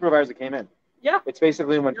when the supervisor came in. Yeah. It's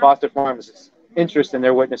basically when Foster Farms' interest in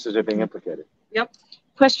their witnesses are being implicated. Yep.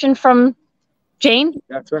 Question from Jane?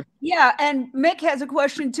 That's right. Yeah, and Mick has a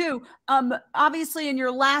question too. Obviously, in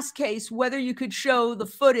your last case, whether you could show the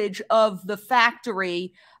footage of the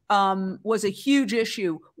factory was a huge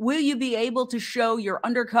issue. Will you be able to show your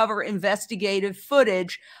undercover investigative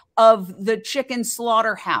footage of the chicken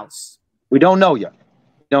slaughterhouse? We don't know yet.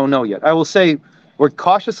 Don't know yet. I will say we're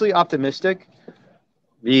cautiously optimistic.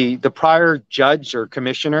 The prior judge or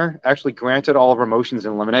commissioner actually granted all of our motions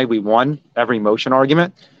in limine. We won every motion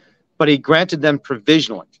argument, but he granted them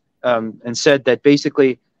provisionally and said that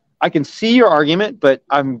basically, I can see your argument, but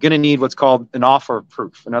I'm going to need what's called an offer of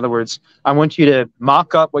proof. In other words, I want you to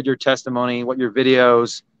mock up what your testimony, what your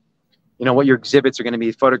videos, what your exhibits are going to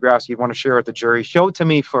be, photographs you want to share with the jury. Show it to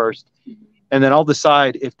me first, and then I'll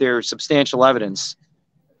decide if there's substantial evidence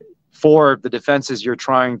for the defenses you're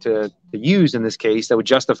trying to use in this case that would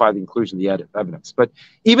justify the inclusion of the evidence. But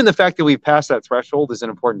even the fact that we've passed that threshold is an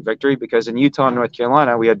important victory, because in Utah and North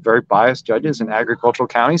Carolina, we had very biased judges in agricultural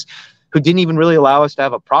counties who didn't even really allow us to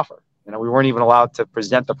have a proffer. We weren't even allowed to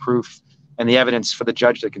present the proof and the evidence for the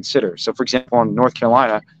judge to consider. So, for example, in North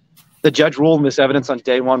Carolina, the judge ruled this evidence on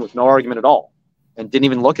day one with no argument at all and didn't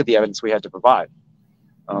even look at the evidence we had to provide.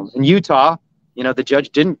 In Utah, the judge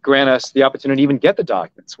didn't grant us the opportunity to even get the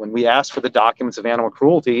documents. When we asked for the documents of animal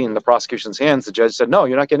cruelty in the prosecution's hands, the judge said, no,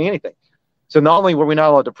 you're not getting anything. So not only were we not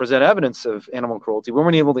allowed to present evidence of animal cruelty, we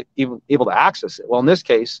weren't able to access it. Well, in this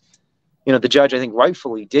case, the judge, I think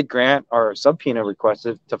rightfully, did grant our subpoena request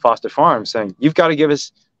to Foster Farms, saying, you've got to give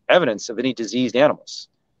us evidence of any diseased animals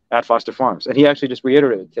at Foster Farms. And he actually just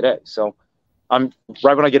reiterated today. So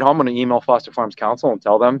right when I get home, I'm going to email Foster Farms counsel and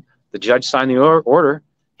tell them the judge signed the order,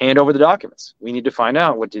 hand over the documents. We need to find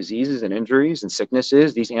out what diseases and injuries and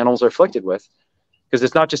sicknesses these animals are afflicted with, because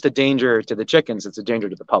it's not just a danger to the chickens, it's a danger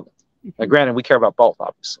to the public. Now, granted, we care about both,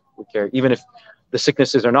 obviously. We care, even if the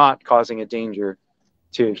sicknesses are not causing a danger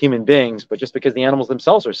to human beings, but just because the animals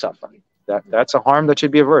themselves are suffering, that's a harm that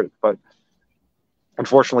should be averted. But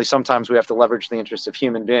unfortunately, sometimes we have to leverage the interests of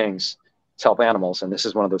human beings to help animals, and this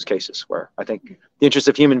is one of those cases where I think the interests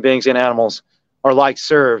of human beings and animals are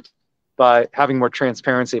served by having more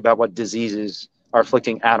transparency about what diseases are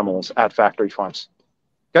afflicting animals at factory farms.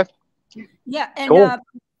 Okay? Yeah, and cool.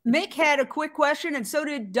 Mick had a quick question, and so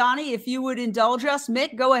did Donny. If you would indulge us,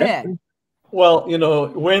 Mick, go ahead. Well,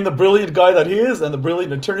 Wayne, the brilliant guy that he is and the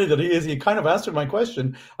brilliant attorney that he is, he kind of answered my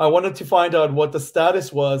question. I wanted to find out what the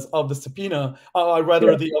status was of the subpoena, of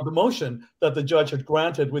the motion that the judge had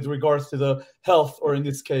granted with regards to the health, or in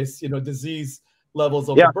this case, disease levels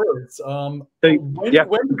of the birds.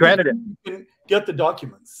 When granted it. You can get the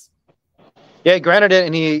documents? Yeah, he granted it,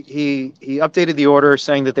 and he updated the order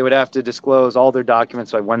saying that they would have to disclose all their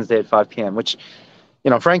documents by Wednesday at 5 p.m., which,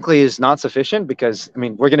 frankly, is not sufficient, because,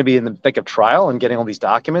 we're going to be in the thick of trial and getting all these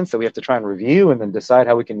documents that we have to try and review and then decide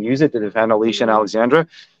how we can use it to defend Alicia and Alexandra.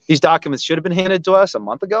 These documents should have been handed to us a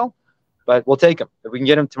month ago, but we'll take them. If we can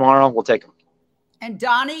get them tomorrow, we'll take them. And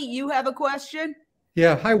Donny, you have a question?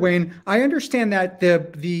 Yeah. Hi, Wayne. I understand that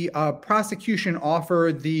the prosecution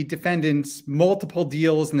offered the defendants multiple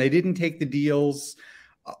deals and they didn't take the deals.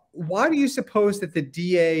 Why do you suppose that the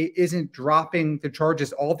DA isn't dropping the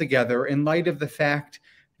charges altogether, in light of the fact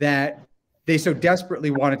that they so desperately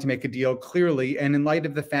wanted to make a deal, clearly, and in light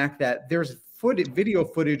of the fact that there's video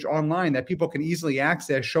footage online that people can easily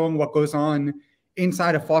access showing what goes on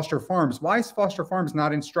inside of Foster Farms? Why is Foster Farms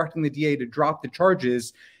not instructing the DA to drop the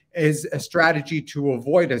charges as a strategy to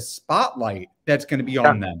avoid a spotlight that's going to be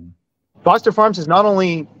on them? Foster Farms is not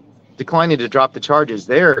only declining to drop the charges,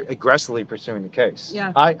 they're aggressively pursuing the case.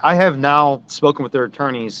 Yeah. I have now spoken with their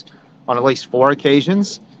attorneys on at least 4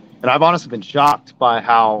 occasions, and I've honestly been shocked by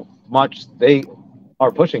how much they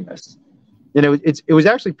are pushing this. It was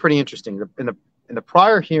actually pretty interesting. In the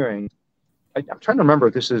prior hearing, I'm trying to remember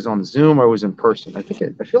if this was on Zoom or was in person. I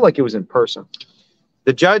feel like it was in person.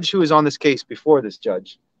 The judge who was on this case before this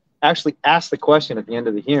judge actually asked the question at the end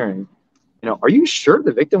of the hearing, are you sure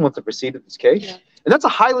the victim wants to proceed with this case? Yeah. And that's a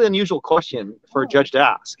highly unusual question for a judge to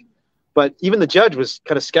ask. But even the judge was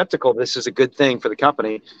kind of skeptical this is a good thing for the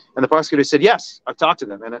company. And the prosecutor said, yes, I've talked to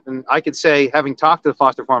them. And I could say, having talked to the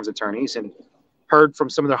Foster Farms attorneys and heard from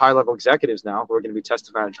some of their high-level executives now who are going to be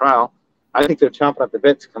testifying at trial. I think they're chomping at the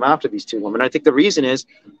bit to come after these two women. I think the reason is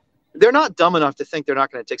they're not dumb enough to think they're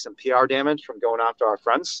not going to take some PR damage from going after our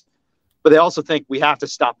friends, but they also think we have to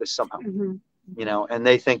stop this somehow. You know, and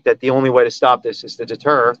they think that the only way to stop this is to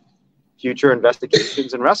deter future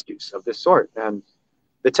investigations and rescues of this sort. And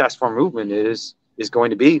the test for movement is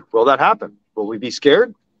going to be, will that happen? Will we be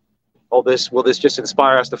scared? Will this just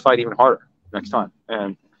inspire us to fight even harder next time?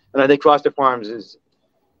 And I think Foster Farms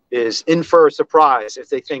is in for a surprise if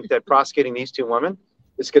they think that prosecuting these two women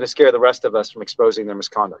is going to scare the rest of us from exposing their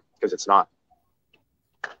misconduct, because it's not.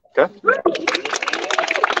 Okay?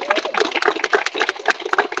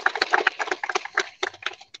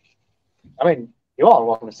 I mean, you all are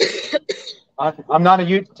welcome to see it. I'm not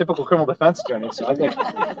a typical criminal defense attorney, so I think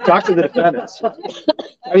talk to the defendants.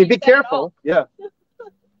 I mean, be careful. Yeah.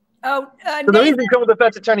 Oh, so the reason criminal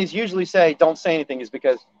defense attorneys usually say don't say anything is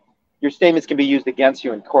because your statements can be used against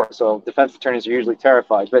you in court. So defense attorneys are usually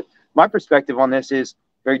terrified. But my perspective on this is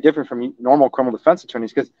very different from normal criminal defense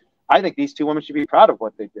attorneys, because I think these two women should be proud of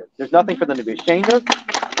what they did. There's nothing for them to be ashamed of.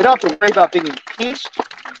 They don't have to worry about being impeached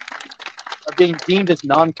or being deemed as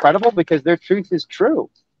non-credible, because their truth is true.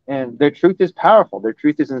 And their truth is powerful. Their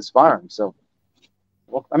truth is inspiring. So,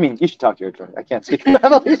 well, I mean, you should talk to your attorney. I can't speak for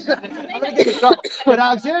that, Alicia. I'm going to get in trouble. But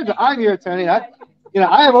Alexandra, I'm your attorney. I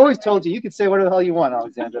have always told you, you can say whatever the hell you want,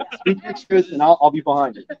 Alexandra. Speak your truth, and I'll be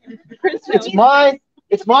behind you.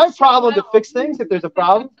 It's my problem to fix things if there's a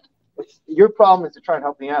problem. Your problem is to try and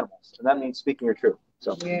help the animals, and that means speaking your truth.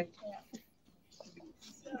 So.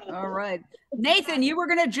 All right. Nathan, you were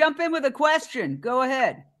going to jump in with a question. Go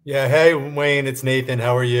ahead. Yeah. Hey, Wayne, it's Nathan.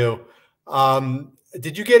 How are you?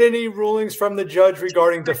 Did you get any rulings from the judge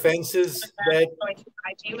regarding defenses? That going to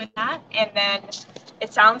provide you with that, and then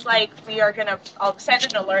it sounds like we are going to. I'll send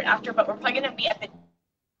an alert after, but we're probably going to be at the.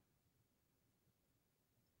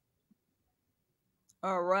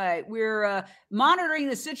 All right, we're monitoring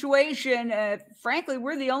the situation. Frankly,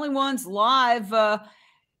 we're the only ones live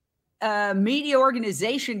media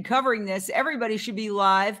organization covering this. Everybody should be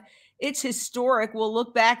live. It's historic. We'll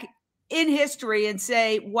look back in history and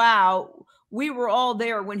say, wow, we were all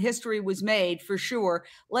there when history was made, for sure.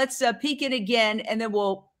 Let's peek in again, and then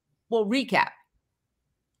we'll recap.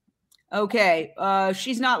 Okay,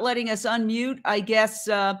 she's not letting us unmute. I guess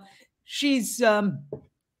she's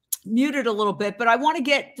muted a little bit, but I want to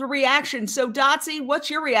get the reaction. So, Dotsie, what's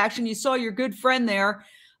your reaction? You saw your good friend there,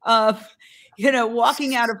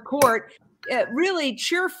 walking out of court, really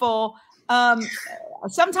cheerful.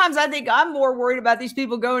 Sometimes I think I'm more worried about these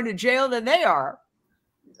people going to jail than they are.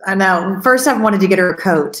 I know. First, I wanted to get her a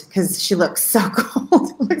coat because she looks so cold.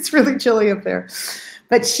 It looks really chilly up there.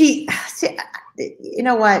 But she, you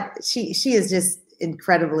know what? She is just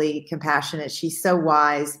incredibly compassionate. She's so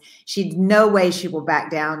wise. No way she will back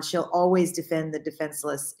down. She'll always defend the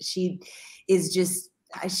defenseless. She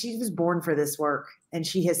was born for this work, and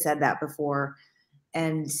she has said that before.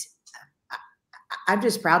 And I'm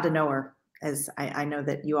just proud to know her, as I know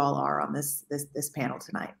that you all are on this panel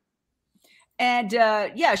tonight. And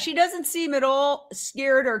yeah, she doesn't seem at all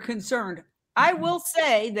scared or concerned. I will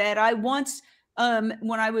say that I once,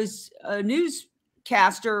 when I was a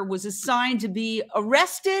newscaster, was assigned to be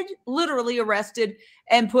arrested, literally arrested,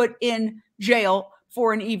 and put in jail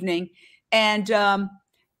for an evening. And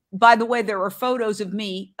by the way, there are photos of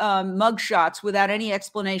me, mugshots without any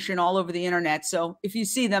explanation all over the internet. So if you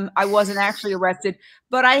see them, I wasn't actually arrested,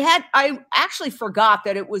 but I actually forgot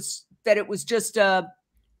that it was just a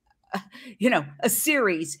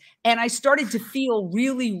series. And I started to feel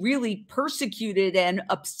really, really persecuted and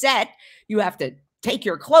upset. You have to take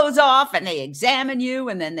your clothes off and they examine you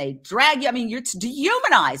and then they drag you. I mean, it's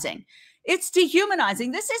dehumanizing. It's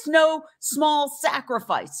dehumanizing. This is no small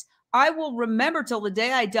sacrifice. I will remember till the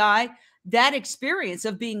day I die that experience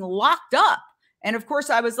of being locked up. And of course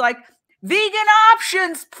I was like, vegan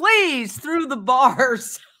options, please, through the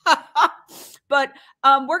bars. But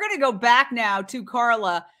we're going to go back now to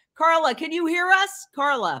Carla. Carla, can you hear us?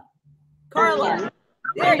 Carla.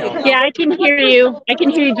 There you go. Yeah, I can hear you.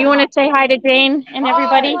 Do you want to say hi to Jane and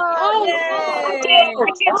everybody?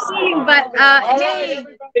 I can't see you, but hey,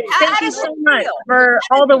 thank you so much for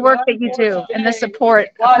all the work that you do and the support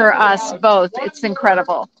for us both. It's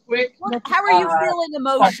incredible. How are you feeling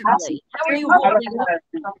emotionally? How are you holding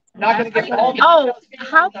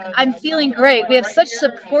up? I'm feeling great. We have such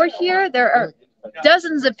support here. There are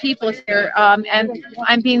dozens of people here, and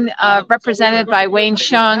I'm being represented by Wayne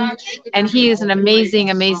Shung, and he is an amazing,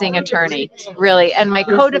 amazing attorney, really. And my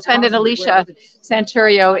co-defendant, Alicia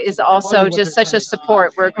Santurio, is also just such a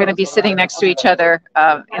support. We're going to be sitting next to each other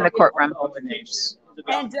in the courtroom.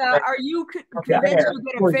 And are you convinced you'll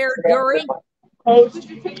get a fair jury?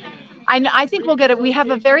 I think we'll get it. We have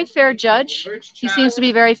a very fair judge. He seems to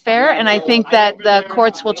be very fair, and I think that the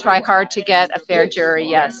courts will try hard to get a fair jury.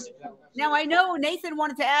 Yes. Now, I know Nathan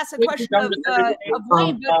wanted to ask a question of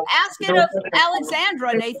Wayne, but ask it of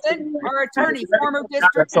Alexandra, Nathan, our attorney, former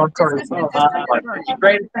district attorney.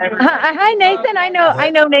 Hi, Nathan. I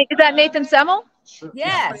know. Nate. Is that Nathan Semmel?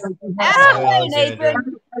 Yes. Ask away,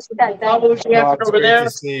 Nathan. It's great to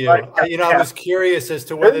see you. I was curious as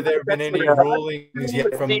to whether there have been any rulings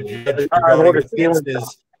yet from the judge regarding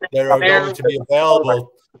offenses that are going to be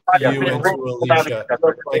available to you and to Alicia,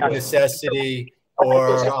 like necessity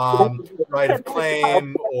or right of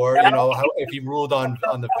claim, or if he ruled on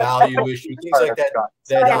the value issue, things like that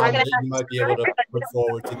that you might be able to put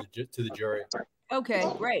forward to the jury. Okay,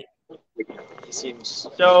 great.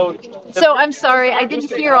 So I'm sorry, I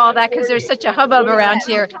didn't hear all that because there's such a hubbub around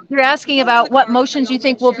here. You're asking about what motions you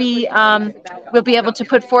think we'll be able to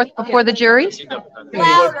put forth before the jury?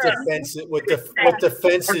 What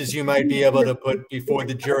defenses you might be able to put before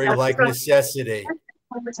the jury, like necessity.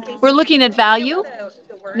 We're looking at value,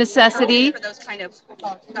 necessity,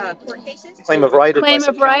 claim of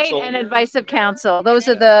right, and advice of counsel. Those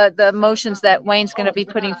are the motions that Wayne's going to be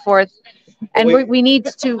putting forth, and we need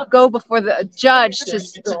to go before the judge to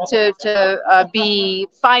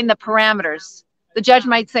find the parameters. The judge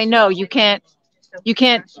might say, no, you can't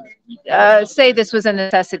say this was a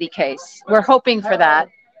necessity case. We're hoping for that.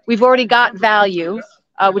 We've already got value,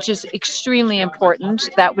 which is extremely important.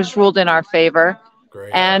 That was ruled in our favor.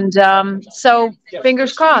 Great. And so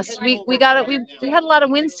fingers crossed. We got it. We had a lot of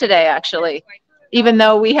wins today, actually, even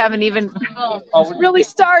though we haven't even really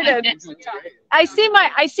started. I see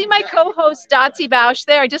my co-host Dotsie Bausch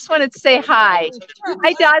there. I just wanted to say hi.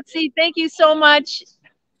 Hi, Dotsie. Thank you so much.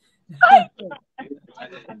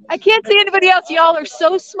 I can't see anybody else. Y'all are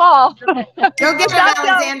so small. Go get them,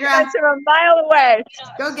 Alexandra. They're a mile away.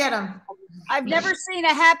 Go get them. I've never seen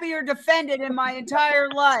a happier defendant in my entire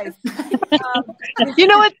life. You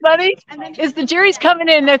know what's funny is the jury's coming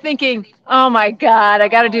in. They're thinking, "Oh my God, I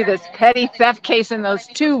got to do this petty theft case and those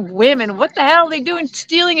two women. What the hell are they doing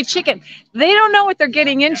stealing a chicken?" They don't know what they're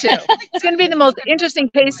getting into. It's going to be the most interesting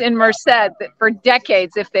case in Merced for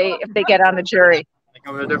decades if they get on the jury.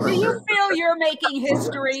 Do you feel you're making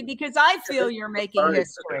history? Because I feel you're making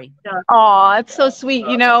history. Oh, it's so sweet.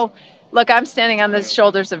 Look, I'm standing on the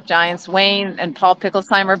shoulders of giants. Wayne and Paul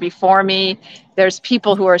Picklesheimer before me. There's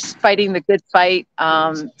people who are fighting the good fight.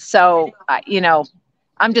 I'm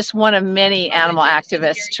just one of many animal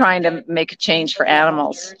activists trying to make a change for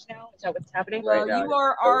animals. What's happening? Well, you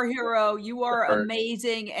are our hero. You are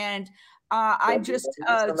amazing. And I'm just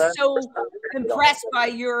so impressed by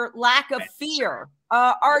your lack of fear.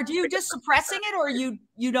 Are you just suppressing it, or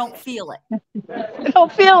you don't feel it? I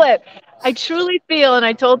don't feel it. I truly feel, and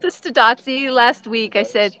I told this to Dotsie last week. I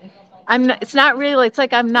said, it's not real. It's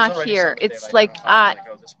like I'm not here. It's like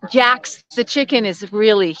Jax the chicken is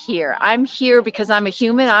really here. I'm here because I'm a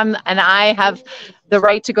human. And I have the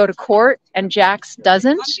right to go to court, and Jax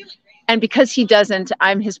doesn't. And because he doesn't,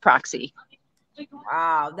 I'm his proxy.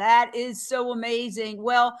 Wow, that is so amazing.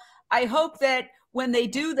 Well, I hope that when they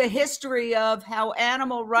do the history of how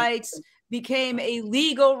animal rights became a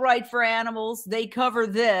legal right for animals, they cover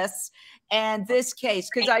this and this case,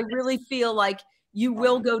 because I really feel like you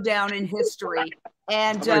will go down in history.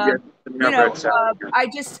 And I'm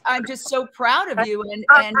just so proud of you and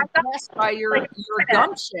impressed by your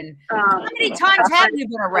gumption. How many times have you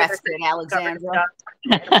been arrested, Alexandra?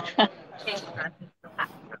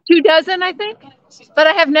 24, I think, but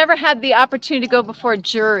I have never had the opportunity to go before a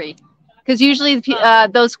jury, because usually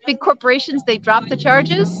those big corporations, they drop the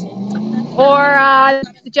charges, or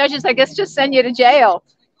the judges, I guess, just send you to jail.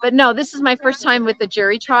 But no, this is my first time with the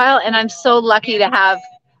jury trial, and I'm so lucky to have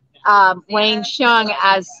Wayne Shung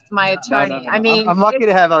as my attorney. No. I mean, I'm lucky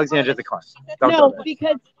to have Alexandra at the court.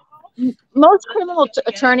 Because most criminal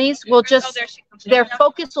attorneys will their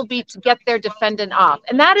focus will be to get their defendant off.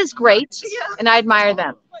 And that is great, and I admire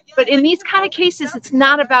them. But in these kind of cases, it's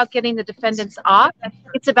not about getting the defendants off.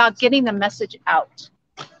 It's about getting the message out.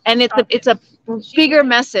 And it's a bigger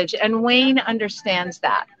message, and Wayne understands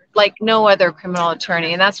that like no other criminal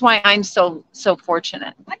attorney. And that's why I'm so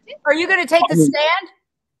fortunate. Are you going to take the stand?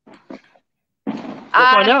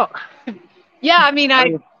 I know. Yeah, I mean,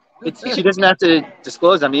 she doesn't have to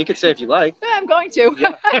disclose. I mean, you could say if you like. Yeah, I'm going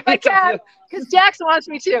to. I can, because Jackson wants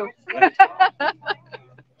me to.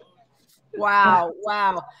 Wow.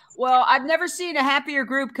 Well, I've never seen a happier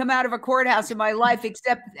group come out of a courthouse in my life,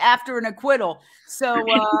 except after an acquittal. So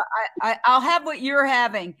I'll have what you're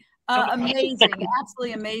having. Amazing,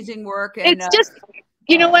 absolutely amazing work. And It's just,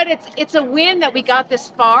 you know what? It's a win that we got this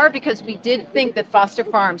far, because we did think that Foster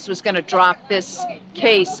Farms was going to drop this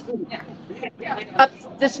case.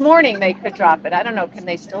 This morning they could drop it. I don't know. Can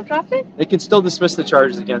they still drop it? They can still dismiss the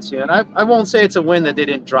charges against you. And I won't say it's a win that they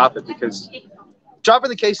didn't drop it, because dropping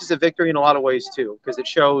the case is a victory in a lot of ways too, because it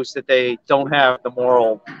shows that they don't have the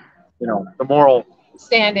moral,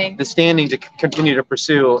 standing to continue to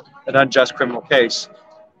pursue an unjust criminal case.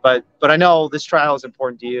 But I know this trial is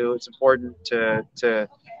important to you. It's important to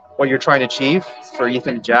what you're trying to achieve for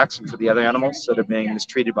Ethan and Jackson, for the other animals that are being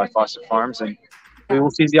mistreated by Foster Farms, and we will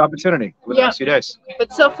seize the opportunity over the next few days.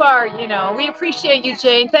 But so far, we appreciate you,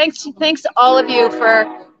 Jane. Thanks to all of you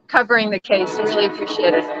for covering the case. We really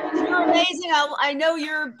appreciate it. You're amazing. I know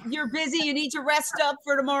you're busy. You need to rest up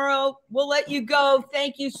for tomorrow. We'll let you go.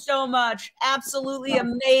 Thank you so much. Absolutely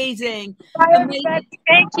amazing. Amazing.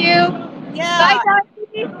 Thank you. Yeah. Bye,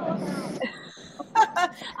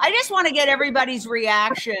 I just want to get everybody's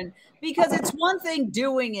reaction, because it's one thing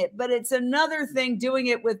doing it, but it's another thing doing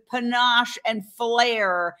it with panache and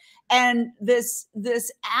flair and this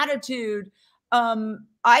attitude.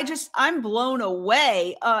 I'm blown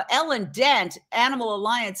away. Ellen Dent, Animal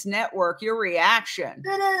Alliance Network, your reaction.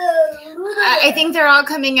 I think they're all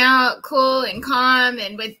coming out cool and calm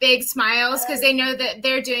and with big smiles, because they know that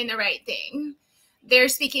they're doing the right thing. They're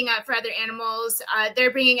speaking up for other animals.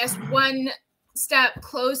 They're bringing us one step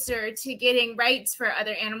closer to getting rights for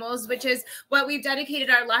other animals, which is what we've dedicated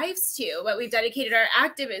our lives to, what we've dedicated our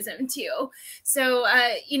activism to. So,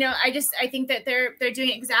 I think that they're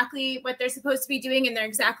doing exactly what they're supposed to be doing, and they're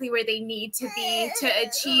exactly where they need to be to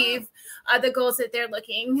achieve the goals that they're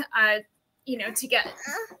looking, to get.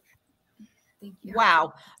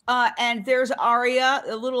 Wow. And there's Aria,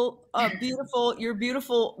 a little beautiful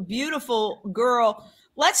girl.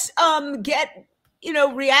 Let's get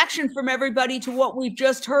reaction from everybody to what we've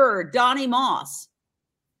just heard. Donny Moss.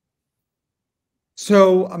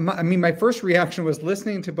 So, my first reaction was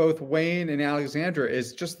listening to both Wayne and Alexandra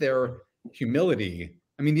is just their humility.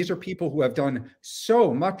 These are people who have done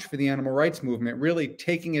so much for the animal rights movement, really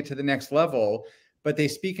taking it to the next level, but they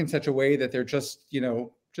speak in such a way that they're just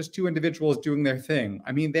two individuals doing their thing.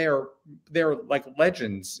 They're like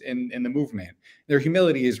legends in the movement. Their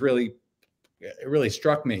humility is really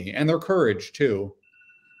struck me, and their courage too.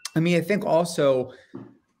 I think also,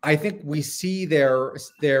 we see their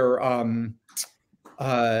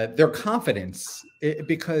confidence,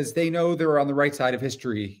 because they know they're on the right side of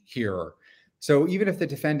history here. So even if the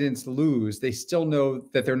defendants lose, they still know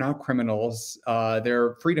that they're not criminals.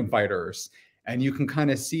 They're freedom fighters. And you can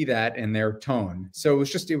kind of see that in their tone. So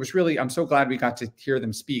it was really, I'm so glad we got to hear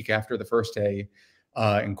them speak after the first day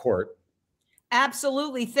in court.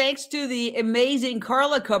 Absolutely. Thanks to the amazing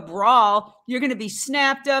Carla Cabral. You're going to be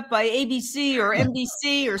snapped up by ABC or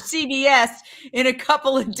NBC or CBS in a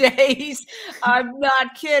couple of days. I'm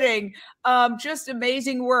not kidding. Just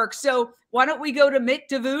amazing work. So why don't we go to Mick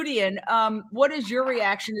Davoudian? What is your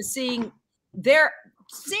reaction to seeing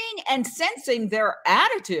and sensing their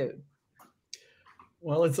attitude?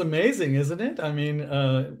 Well, it's amazing, isn't it?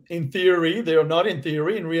 In theory, they are not in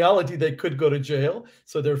theory. In reality, they could go to jail.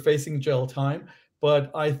 So they're facing jail time. But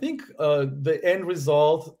I think the end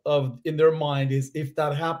result in their mind is, if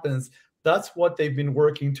that happens, that's what they've been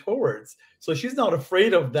working towards. So she's not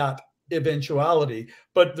afraid of that eventuality.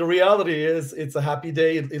 But the reality is, it's a happy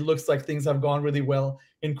day. It looks like things have gone really well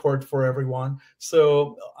in court for everyone.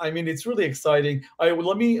 So, it's really exciting.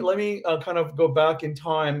 Let me kind of go back in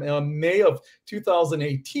time. May of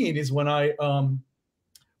 2018 is when I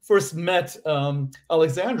first met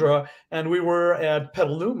Alexandra, and we were at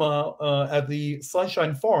Petaluma at the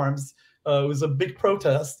Sunshine Farms. It was a big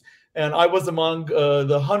protest, and I was among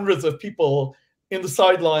the hundreds of people in the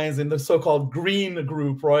sidelines in the so-called green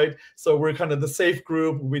group, right? So we're kind of the safe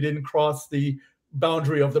group. We didn't cross the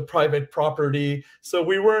boundary of the private property. So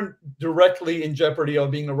we weren't directly in jeopardy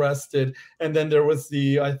of being arrested. And then there was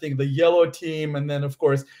the yellow team. And then, of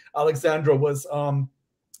course, Alexandra was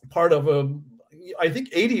part of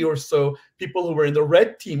 80 or so people who were in the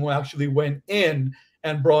red team who actually went in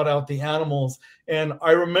and brought out the animals. And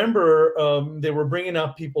I remember they were bringing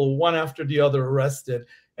out people one after the other arrested.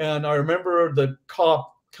 And I remember the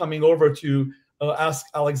cop coming over to ask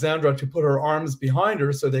Alexandra to put her arms behind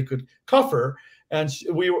her so they could cuff her. And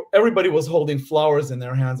everybody was holding flowers in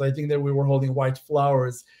their hands. I think that we were holding white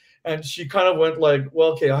flowers. And she kind of went like,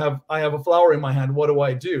 well, okay, I have a flower in my hand. What do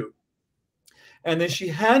I do? And then she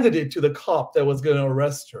handed it to the cop that was going to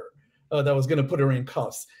arrest her, that was going to put her in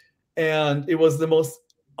cuffs. And it was the most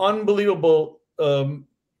unbelievable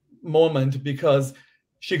moment, because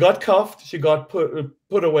She got cuffed. She got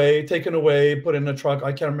put away, taken away, put in a truck.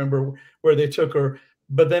 I can't remember where they took her.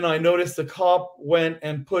 But then I noticed the cop went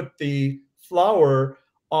and put the flower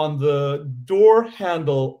on the door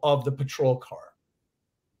handle of the patrol car,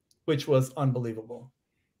 which was unbelievable.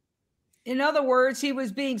 In other words, he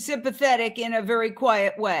was being sympathetic in a very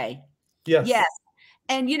quiet way. Yes. Yes.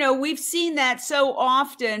 And, you know, we've seen that so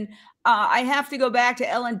often. I have to go back to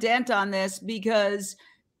Ellen Dent on this because,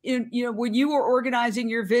 you know, when you were organizing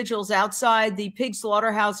your vigils outside the pig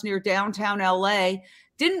slaughterhouse near downtown LA,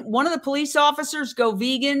 didn't one of the police officers go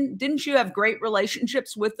vegan? Didn't you have great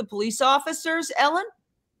relationships with the police officers, Ellen?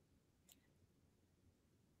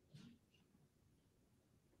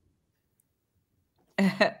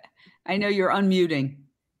 I know you're unmuting.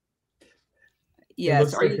 Yes, it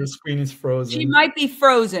looks like her screen is frozen. She might be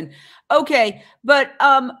frozen. Okay, but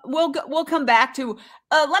we'll come back to.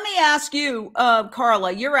 Let me ask you,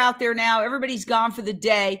 Carla. You're out there now. Everybody's gone for the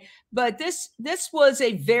day, but this was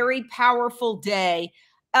a very powerful day.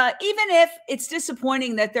 Even if it's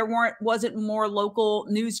disappointing that there wasn't more local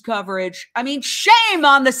news coverage. I mean, shame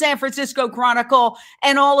on the San Francisco Chronicle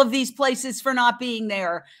and all of these places for not being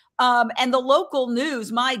there. And the local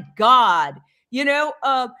news, my God, you know,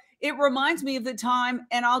 it reminds me of the time,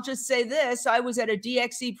 and I'll just say this, I was at a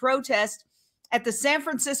DXE protest at the San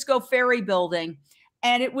Francisco Ferry Building,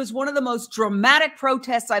 and it was one of the most dramatic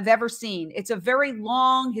protests I've ever seen. It's a very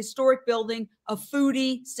long, historic building, a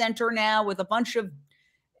foodie center now with a bunch of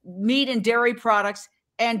meat and dairy products,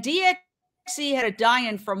 and DXE had a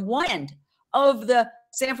die-in from one end of the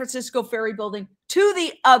San Francisco Ferry Building to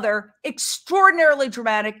the other, extraordinarily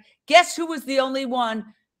dramatic. Guess who was the only one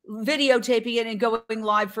videotaping it and going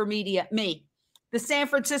live for media? Me. The San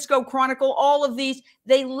Francisco Chronicle, all of these,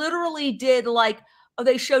 they literally did like,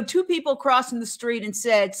 they showed two people crossing the street and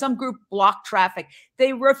said some group blocked traffic.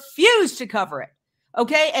 They refused to cover it.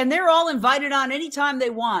 Okay. And they're all invited on anytime they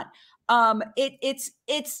want. It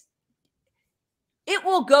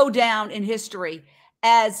will go down in history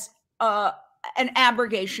as an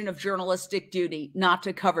abrogation of journalistic duty not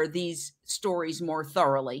to cover these stories more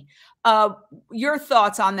thoroughly. Your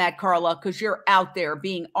thoughts on that, Carla, because you're out there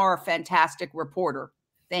being our fantastic reporter.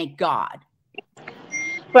 Thank God.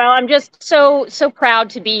 Well, I'm just so proud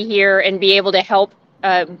to be here and be able to help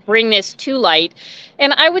bring this to light.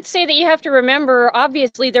 And I would say that you have to remember,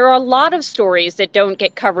 obviously, there are a lot of stories that don't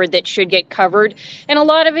get covered that should get covered. And a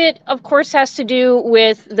lot of it, of course, has to do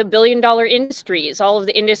with the billion-dollar industries, all of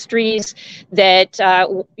the industries that,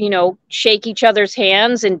 you know, shake each other's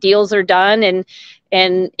hands and deals are done. And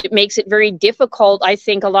it makes it very difficult, I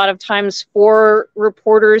think, a lot of times for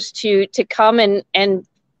reporters to come and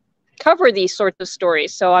cover these sorts of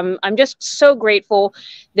stories. So I'm just so grateful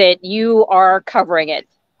that you are covering it.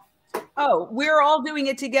 Oh, we're all doing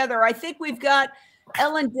it together. I think we've got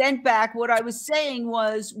Ellen Dent back. What I was saying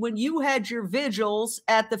was when you had your vigils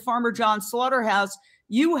at the Farmer John Slaughterhouse,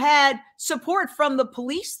 you had support from the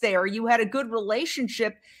police there. You had a good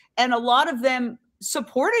relationship, and a lot of them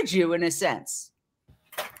supported you in a sense.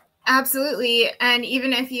 Absolutely. And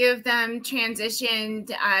even a few of them transitioned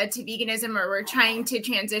to veganism or were trying to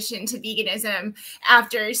transition to veganism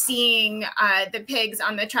after seeing the pigs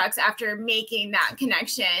on the trucks, after making that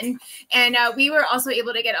connection. And we were also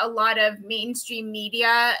able to get a lot of mainstream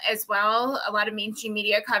media as well, a lot of mainstream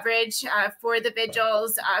media coverage for the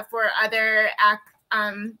vigils, for other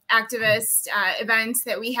activist events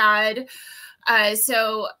that we had.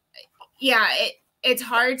 So, yeah, it's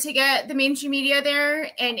hard to get the mainstream media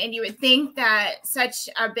there. And you would think that such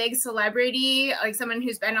a big celebrity, like someone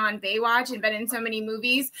who's been on Baywatch and been in so many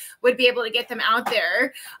movies, would be able to get them out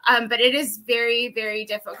there. But it is very, very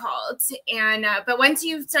difficult. And but once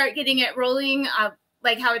you start getting it rolling,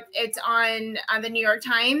 like how it's on the New York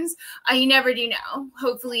Times, you never do know.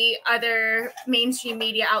 Hopefully other mainstream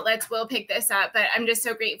media outlets will pick this up. But I'm just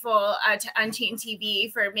so grateful to Unchained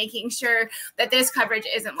TV for making sure that this coverage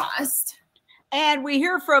isn't lost. And we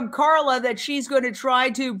hear from Carla that she's going to try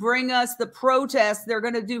to bring us the protest. They're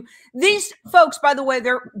going to do these folks, by the way,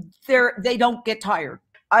 they don't get tired.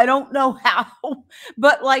 I don't know how,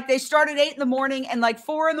 but like they start at 8 in the morning and like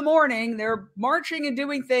 4 in the morning, they're marching and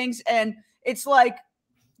doing things. And it's like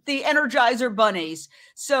the Energizer bunnies.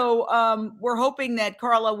 So we're hoping that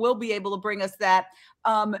Carla will be able to bring us that.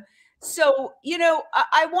 So, you know,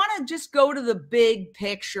 I want to just go to the big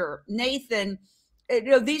picture. Nathan, you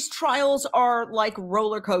know, these trials are like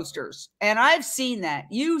roller coasters, and I've seen that.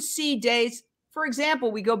 You see days, for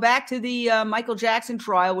example, we go back to the Michael Jackson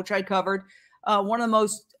trial, which I covered, one of the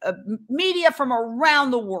most media from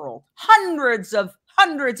around the world, hundreds of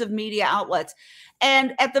hundreds of media outlets.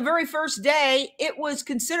 And at the very first day, it was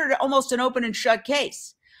considered almost an open and shut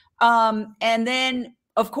case. And then,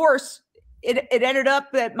 of course, it ended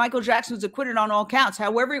up that Michael Jackson was acquitted on all counts.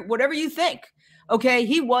 However, whatever you think, okay,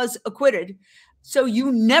 he was acquitted. So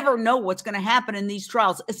you never know what's going to happen in these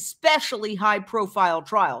trials, especially high-profile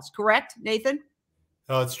trials. Correct, Nathan?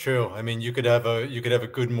 No, it's true. I mean, you could have a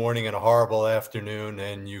good morning and a horrible afternoon,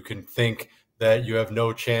 and you can think that you have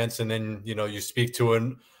no chance, and then you speak to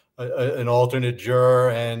an alternate juror,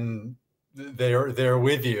 and they're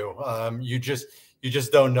with you. You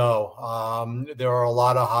just don't know. There are a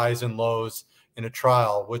lot of highs and lows in a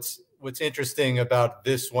trial. What's interesting about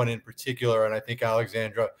this one in particular, and I think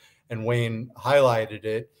Alexandra and Wayne highlighted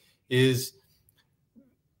it, is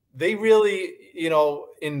they really,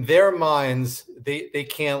 in their minds, they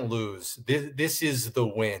can't lose. This is the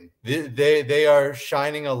win. They are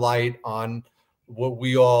shining a light on what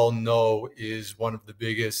we all know is one of the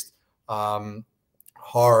biggest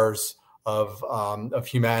horrors of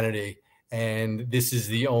humanity. And this is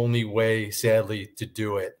the only way, sadly, to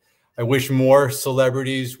do it. I wish more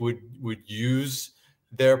celebrities would use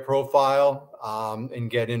their profile and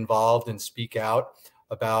get involved and speak out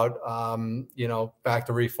about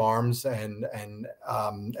factory farms and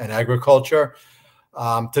agriculture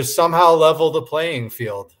to somehow level the playing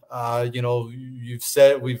field. You've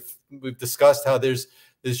said we've discussed how there's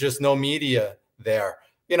just no media there.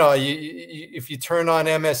 If you turn on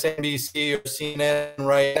MSNBC or CNN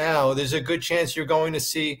right now, there's a good chance you're going to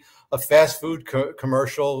see a fast food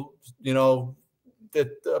commercial,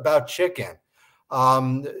 about chicken.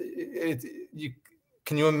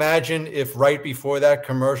 Can you imagine if right before that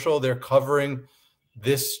commercial they're covering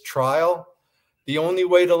this trial? The only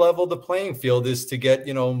way to level the playing field is to get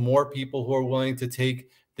more people who are willing to take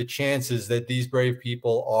the chances that these brave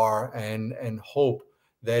people are, and hope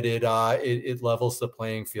that it levels the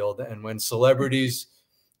playing field. And when celebrities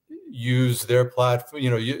use their platform,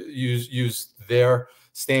 use their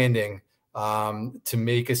standing to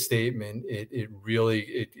make a statement, it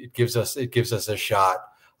really gives us a shot.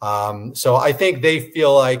 So I think they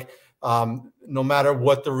feel like no matter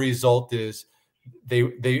what the result is,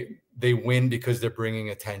 they win because they're bringing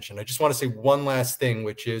attention. I just want to say one last thing,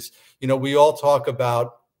 which is, we all talk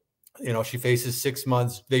about, she faces 6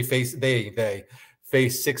 months. They face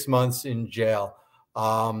 6 months in jail.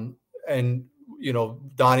 And,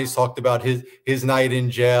 Donny's talked about his night in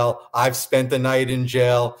jail. I've spent a night in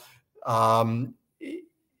jail.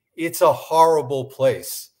 It's a horrible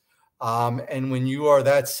place. And when you are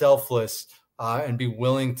that selfless and be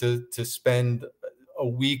willing to spend a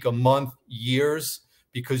week, a month, years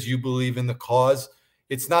because you believe in the cause,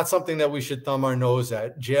 it's not something that we should thumb our nose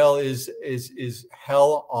at. Jail is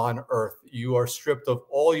hell on earth. You are stripped of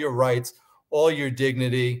all your rights, all your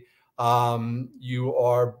dignity. You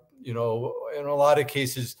are, in a lot of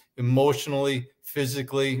cases, emotionally,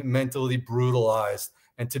 physically, mentally brutalized.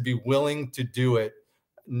 And to be willing to do it,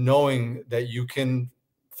 knowing that you can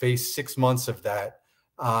face 6 months of that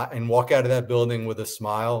and walk out of that building with a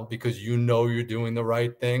smile because you're doing the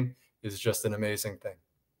right thing, is just an amazing thing.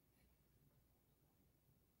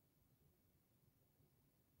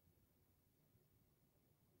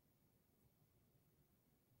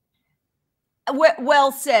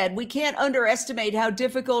 Well said. We can't underestimate how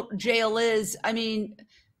difficult jail is. I mean,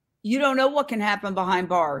 you don't know what can happen behind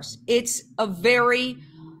bars. It's a very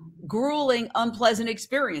grueling, unpleasant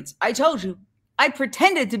experience. I told you, I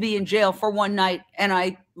pretended to be in jail for one night and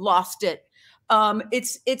I lost it.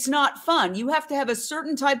 It's not fun. You have to have a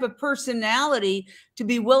certain type of personality to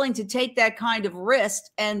be willing to take that kind of risk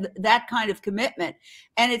and that kind of commitment.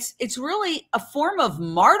 And it's really a form of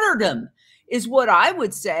martyrdom, is what I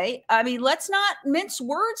would say. I mean, let's not mince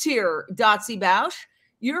words here, Dotsie Bausch.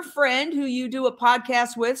 Your friend who you do a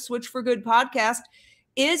podcast with, Switch for Good podcast,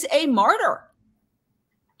 is a martyr.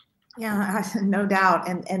 Yeah, no doubt.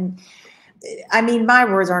 And I mean, my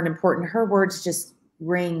words aren't important. Her words just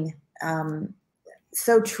ring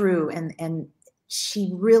so true. And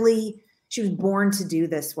she was born to do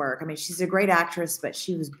this work. I mean, she's a great actress, but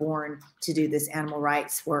she was born to do this animal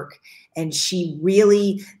rights work. And she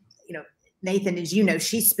really, Nathan, as you know,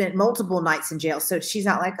 she spent multiple nights in jail. So she's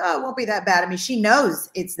not like, oh, it won't be that bad. I mean, she knows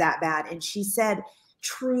it's that bad. And she said,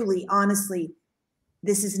 truly, honestly,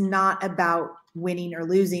 this is not about winning or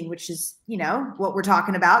losing, which is, what we're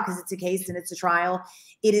talking about, because it's a case and it's a trial.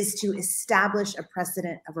 It is to establish a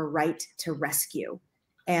precedent of a right to rescue.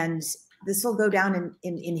 And this will go down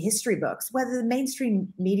in history books, whether the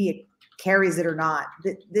mainstream media carries it or not.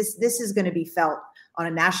 This is going to be felt on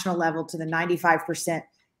a national level to the 95%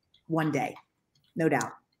 one day, no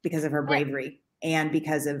doubt, because of her bravery and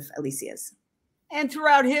because of Alicia's. And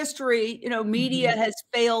throughout history, you know, media has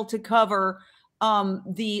failed to cover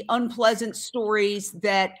the unpleasant stories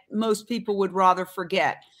that most people would rather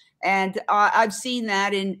forget. And I've seen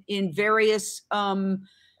that in various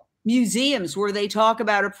museums where they talk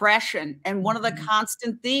about oppression. And one of the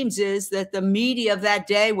constant themes is that the media of that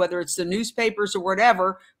day, whether it's the newspapers or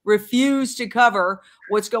whatever, refuse to cover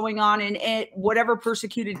what's going on in whatever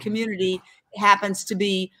persecuted community happens to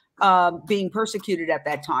be being persecuted at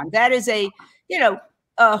that time. That is a, you know,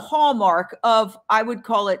 a hallmark of, I would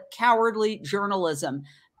call it, cowardly journalism.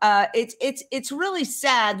 It's really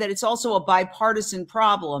sad that it's also a bipartisan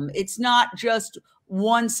problem. It's not just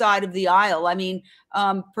one side of the aisle. I mean,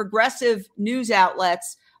 progressive news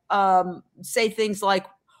outlets say things like,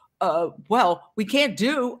 well, we can't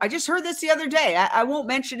do, I just heard this the other day. I won't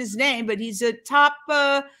mention his name, but he's a top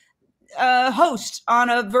host on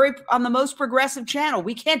the most progressive channel.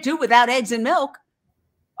 We can't do without eggs and milk.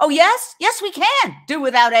 Oh, yes? Yes, we can do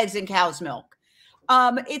without eggs and cow's milk.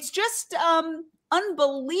 It's just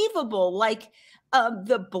unbelievable, like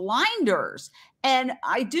the blinders. And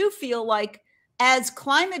I do feel like as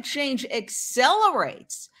climate change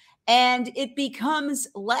accelerates and it becomes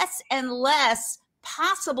less and less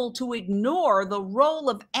possible to ignore the role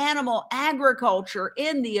of animal agriculture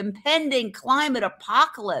in the impending climate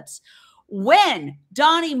apocalypse, when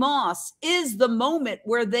Donny Moss is the moment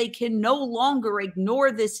where they can no longer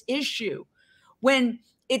ignore this issue, when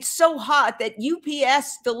it's so hot that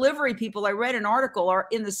UPS delivery people, I read an article, are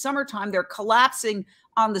in the summertime, they're collapsing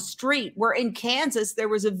on the street, where in Kansas, there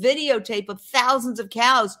was a videotape of thousands of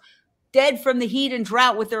cows dead from the heat and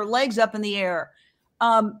drought with their legs up in the air.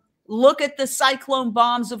 Look at the cyclone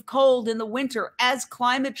bombs of cold in the winter. As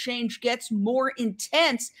climate change gets more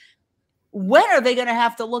intense, when are they going to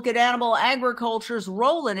have to look at animal agriculture's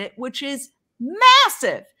role in it, which is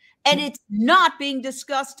massive? And it's not being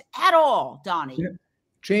discussed at all, Donny. Yeah.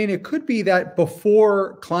 Jane, it could be that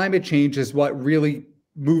before climate change is what really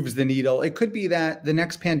moves the needle. It could be that the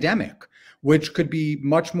next pandemic, which could be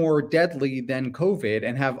much more deadly than COVID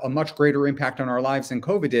and have a much greater impact on our lives than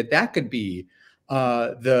COVID did, that could be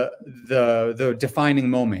the defining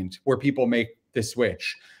moment where people make the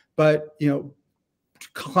switch. But, you know,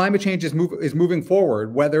 climate change is moving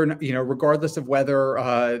forward, whether, you know, regardless of whether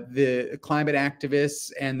the climate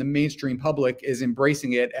activists and the mainstream public is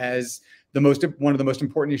embracing it as one of the most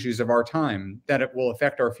important issues of our time, that it will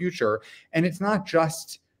affect our future. And it's not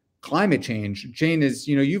just climate change. Jane, is,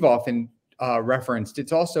 you know, you've often referenced,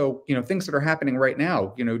 it's also, you know, things that are happening right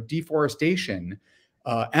now, you know, deforestation.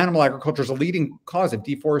 Animal agriculture is a leading cause of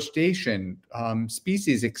deforestation,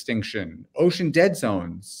 species extinction, ocean dead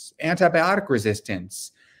zones, antibiotic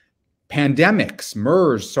resistance, pandemics,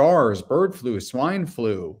 MERS, SARS, bird flu, swine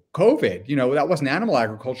flu, COVID. You know, that wasn't animal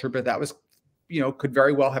agriculture, but that was, you know, could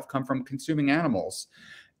very well have come from consuming animals.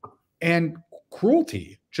 And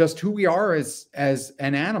cruelty, just who we are as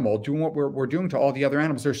an animal, doing what we're doing to all the other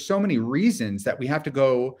animals. There's so many reasons that we have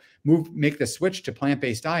to make the switch to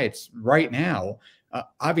plant-based diets right now.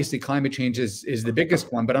 Obviously, climate change is the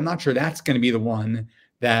biggest one, but I'm not sure that's going to be the one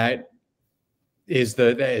that is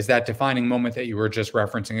that defining moment that you were just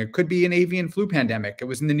referencing. It could be an avian flu pandemic. It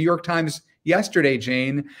was in the New York Times yesterday,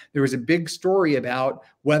 Jane. There was a big story about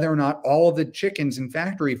whether or not all of the chickens in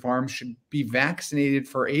factory farms should be vaccinated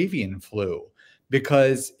for avian flu.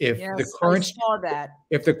 Because if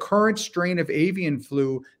the current strain of avian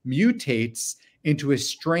flu mutates into a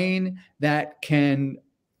strain that can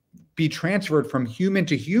be transferred from human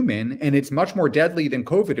to human, and it's much more deadly than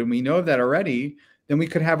COVID, and we know that already, then we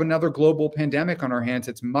could have another global pandemic on our hands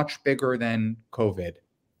that's much bigger than COVID.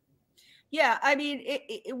 Yeah, I mean,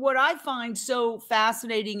 what I find so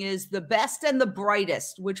fascinating is The Best and the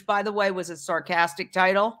Brightest, which, by the way, was a sarcastic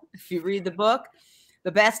title. If you read the book,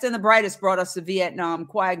 The Best and the Brightest brought us the Vietnam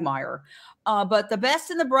quagmire. But the best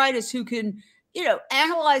and the brightest who can, you know,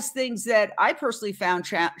 analyze things that I personally found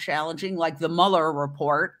challenging, like the Mueller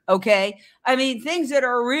report. Okay. I mean, things that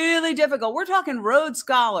are really difficult. We're talking Rhodes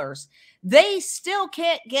Scholars. They still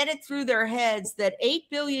can't get it through their heads that 8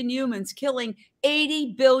 billion humans killing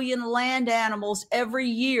 80 billion land animals every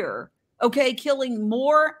year. Okay. Killing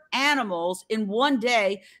more animals in one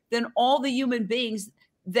day than all the human beings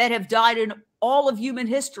that have died in all of human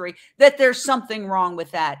history, that there's something wrong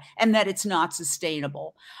with that and that it's not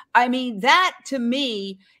sustainable. I mean, that to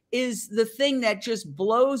me is the thing that just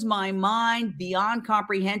blows my mind beyond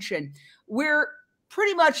comprehension. We're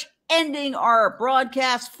pretty much ending our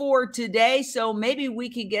broadcast for today, so maybe we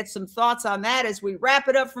can get some thoughts on that as we wrap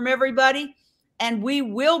it up from everybody. And we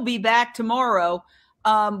will be back tomorrow.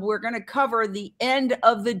 We're going to cover the end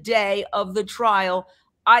of the day of the trial.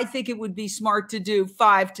 I think it would be smart to do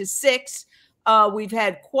 5 to 6. We've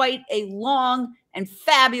had quite a long and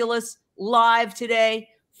fabulous live today,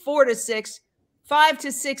 4 to 6, 5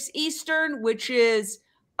 to 6 Eastern, which is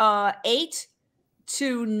 8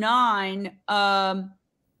 to 9.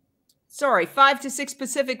 Sorry, 5 to 6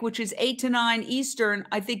 Pacific, which is 8 to 9 Eastern.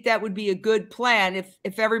 I think that would be a good plan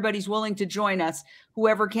if everybody's willing to join us,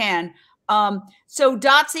 whoever can. So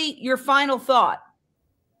Dotsie, your final thought.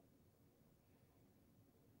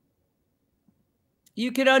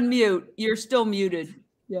 You can unmute. You're still muted.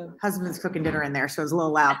 Yeah. Husband's cooking dinner in there, so it's a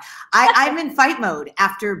little loud. I'm in fight mode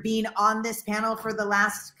after being on this panel for the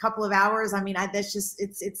last couple of hours. I mean, that's just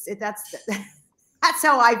that's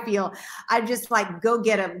how I feel. I'm just like, go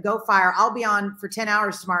get him, go fire. I'll be on for 10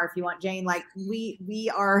 hours tomorrow if you want, Jane. Like we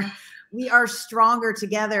are stronger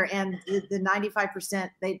together, and the 95%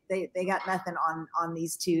 they got nothing on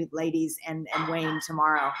these two ladies and Wayne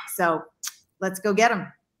tomorrow. So let's go get them.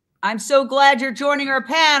 I'm so glad you're joining our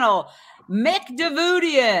panel. Mick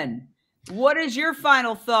Davoudian, what is your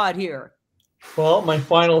final thought here? Well, my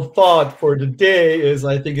final thought for today is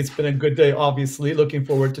I think it's been a good day, obviously. Looking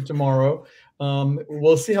forward to tomorrow.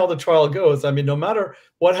 We'll see how the trial goes. I mean, no matter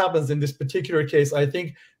what happens in this particular case, I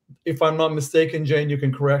think, if I'm not mistaken, Jane, you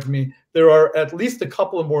can correct me, there are at least a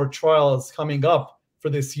couple of more trials coming up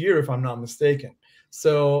for this year, if I'm not mistaken.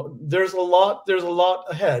 So there's a lot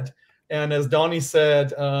ahead. And as Donny said,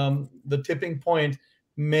 the tipping point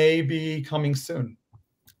may be coming soon.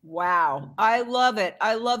 Wow. I love it.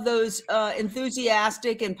 I love those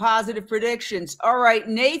enthusiastic and positive predictions. All right,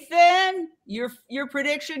 Nathan, your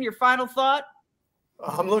prediction, your final thought?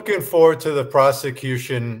 I'm looking forward to the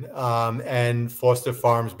prosecution and Foster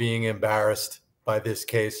Farms being embarrassed by this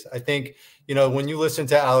case. I think, when you listen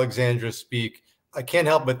to Alexandra speak, I can't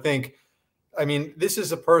help but think, I mean, this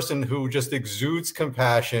is a person who just exudes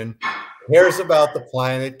compassion, cares about the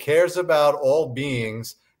planet, cares about all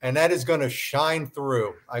beings, and that is going to shine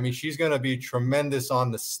through. I mean, she's going to be tremendous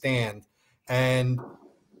on the stand. And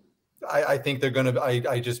I think they're going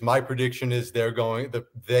to, my prediction is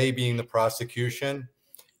they being the prosecution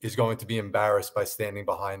is going to be embarrassed by standing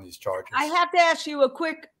behind these charges. I have to ask you a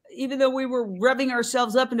quick, even though we were revving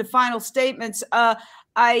ourselves up into final statements, I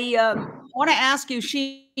want to ask you,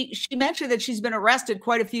 she mentioned that she's been arrested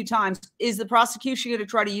quite a few times. Is the prosecution going to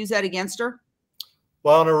try to use that against her?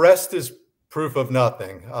 Well, an arrest is proof of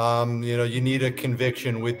nothing. You need a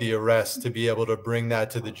conviction with the arrest to be able to bring that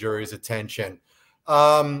to the jury's attention.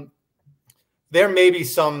 There may be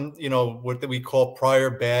some, what we call prior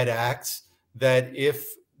bad acts that if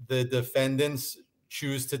the defendants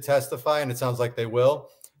choose to testify, and it sounds like they will,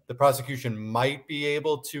 the prosecution might be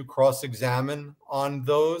able to cross-examine on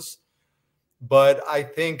those. But I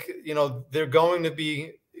think, they're going to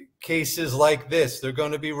be cases like this. They're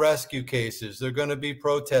going to be rescue cases. They're going to be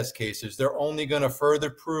protest cases. They're only going to further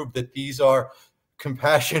prove that these are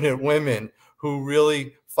compassionate women who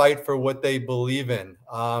really fight for what they believe in.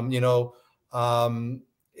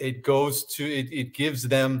 It gives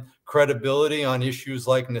them credibility on issues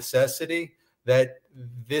like necessity, that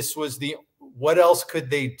this was what else could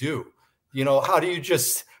they do? How do you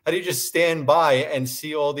just stand by and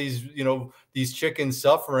see all these, these chickens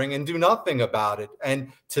suffering and do nothing about it?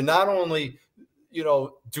 And to not only,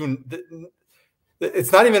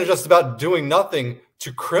 it's not even just about doing nothing,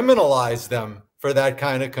 to criminalize them for that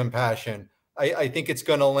kind of compassion. I think it's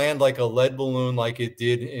going to land like a lead balloon, like it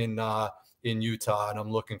did in Utah, and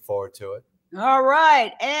I'm looking forward to it. All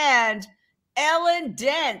right. And Ellen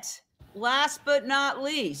Dent, last but not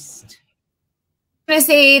least. I'm going to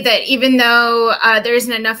say that even though there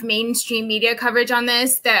isn't enough mainstream media coverage on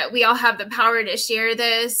this, that we all have the power to share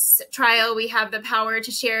this trial. We have the power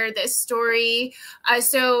to share this story.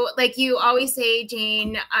 So like you always say,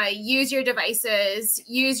 Jane, use your devices,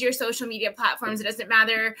 use your social media platforms. It doesn't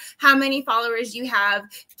matter how many followers you have,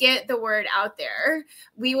 get the word out there.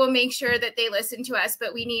 We will make sure that they listen to us,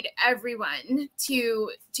 but we need everyone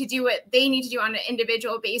to do what they need to do on an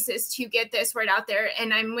individual basis to get this word out there.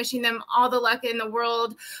 And I'm wishing them all the luck in the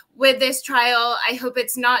world with this trial. I hope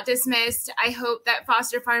it's not dismissed. I hope that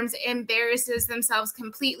Foster Farms embarrasses themselves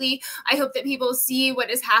completely. I hope that people see what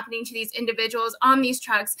is happening to these individuals on these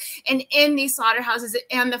trucks and in these slaughterhouses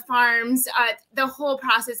and the farms. The whole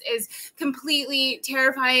process is completely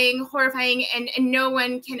terrifying, horrifying, and no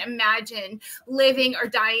one can imagine living or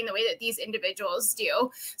dying the way that these individuals do.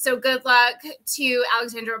 So good luck to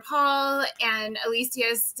Alexandra Paul and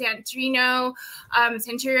Alicia Santurio.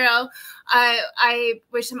 I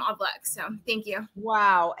wish them all luck. So thank you.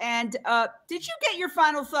 Wow. And did you get your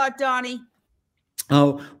final thought, Donny?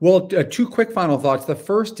 Oh, well, two quick final thoughts. The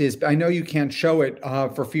first is, I know you can't show it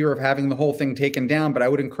for fear of having the whole thing taken down, but I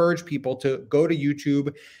would encourage people to go to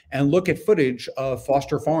YouTube and look at footage of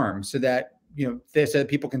Foster Farms so that, so that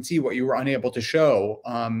people can see what you were unable to show.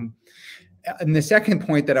 And the second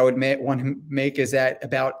point that I would want to make is that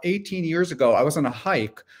about 18 years ago, I was on a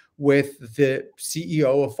hike with the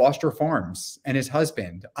CEO of Foster Farms and his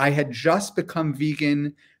husband. I had just become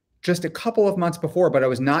vegan just a couple of months before, but I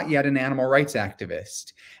was not yet an animal rights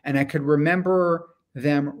activist. And I could remember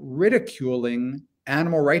them ridiculing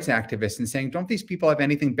animal rights activists and saying, don't these people have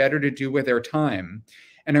anything better to do with their time?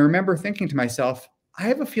 And I remember thinking to myself, I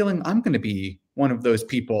have a feeling I'm going to be one of those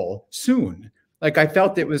people soon. Like I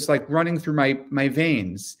felt it was like running through my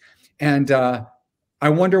veins. And I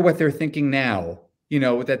wonder what they're thinking now,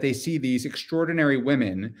 that they see these extraordinary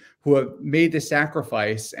women who have made the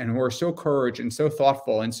sacrifice and who are so courageous and so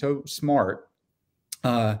thoughtful and so smart.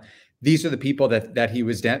 These are the people that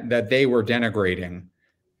they were denigrating.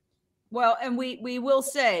 Well, and we will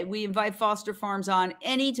say we invite Foster Farms on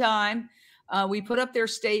anytime. We put up their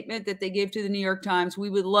statement that they gave to the New York Times. We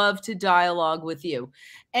would love to dialogue with you.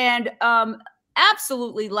 And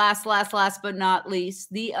absolutely last but not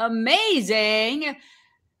least, the amazing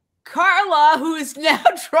Carla, who is now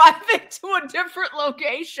driving to a different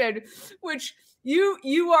location, which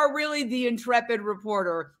you are really the intrepid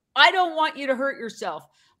reporter. I don't want you to hurt yourself.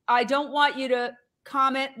 I don't want you to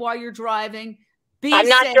comment while you're driving. I'm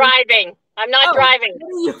not driving. I'm not driving.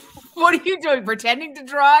 What are you doing? Pretending to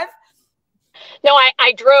drive? No,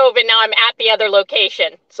 I drove and now I'm at the other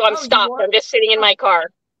location. So I'm stopped. I'm just sitting in my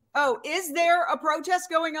car. Oh, is there a protest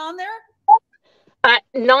going on there?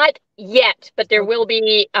 Not yet, but there will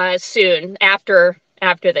be soon after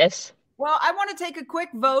this. Well, I want to take a quick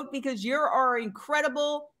vote because you're our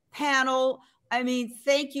incredible panel. I mean,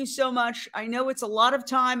 thank you so much. I know it's a lot of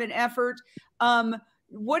time and effort.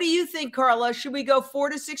 What do you think, Carla? Should we go 4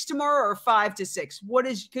 to 6 tomorrow or 5 to 6?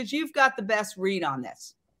 Because you've got the best read on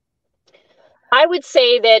this. I would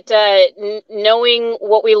say that knowing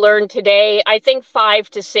what we learned today, I think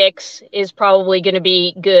 5 to 6 is probably going to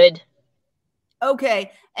be good.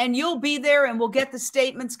 Okay. And you'll be there and we'll get the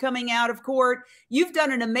statements coming out of court. You've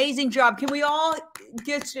done an amazing job. Can we all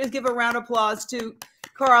just give a round of applause to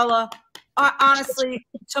Carla? Honestly,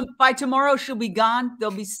 by tomorrow, she'll be gone.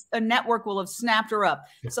 A network will have snapped her up.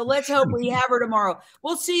 So let's hope we have her tomorrow.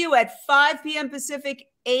 We'll see you at 5 p.m. Pacific,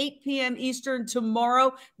 8 p.m. Eastern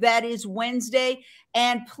tomorrow. That is Wednesday.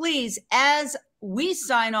 And please, as we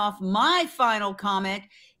sign off, my final comment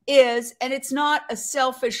is, and it's not a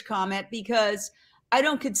selfish comment because I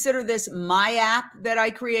don't consider this my app that I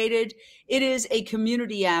created. It is a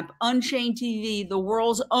community app, Unchained TV, the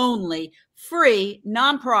world's only free,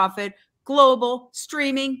 nonprofit, global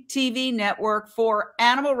streaming TV network for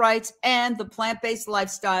animal rights and the plant-based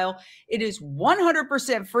lifestyle. It is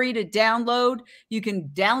 100% free to download. You can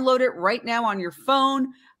download it right now on your phone.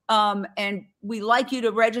 And we like you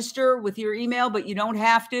to register with your email, but you don't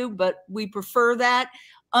have to, but we prefer that.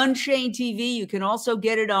 Unchained TV, you can also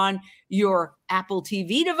get it on your Apple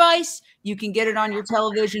TV device. You can get it on your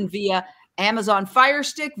television via Amazon Fire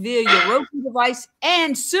Stick, via your Roku device,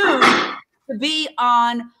 and soon to be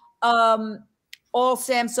on all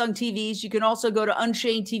Samsung TVs. You can also go to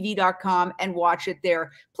UnchainedTV.com and watch it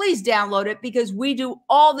there. Please download it because we do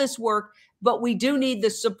all this work, but we do need the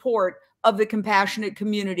support of the compassionate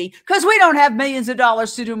community because we don't have millions of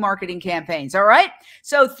dollars to do marketing campaigns. All right.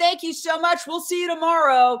 So thank you so much. We'll see you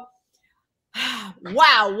tomorrow.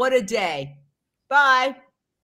 Wow. What a day. Bye.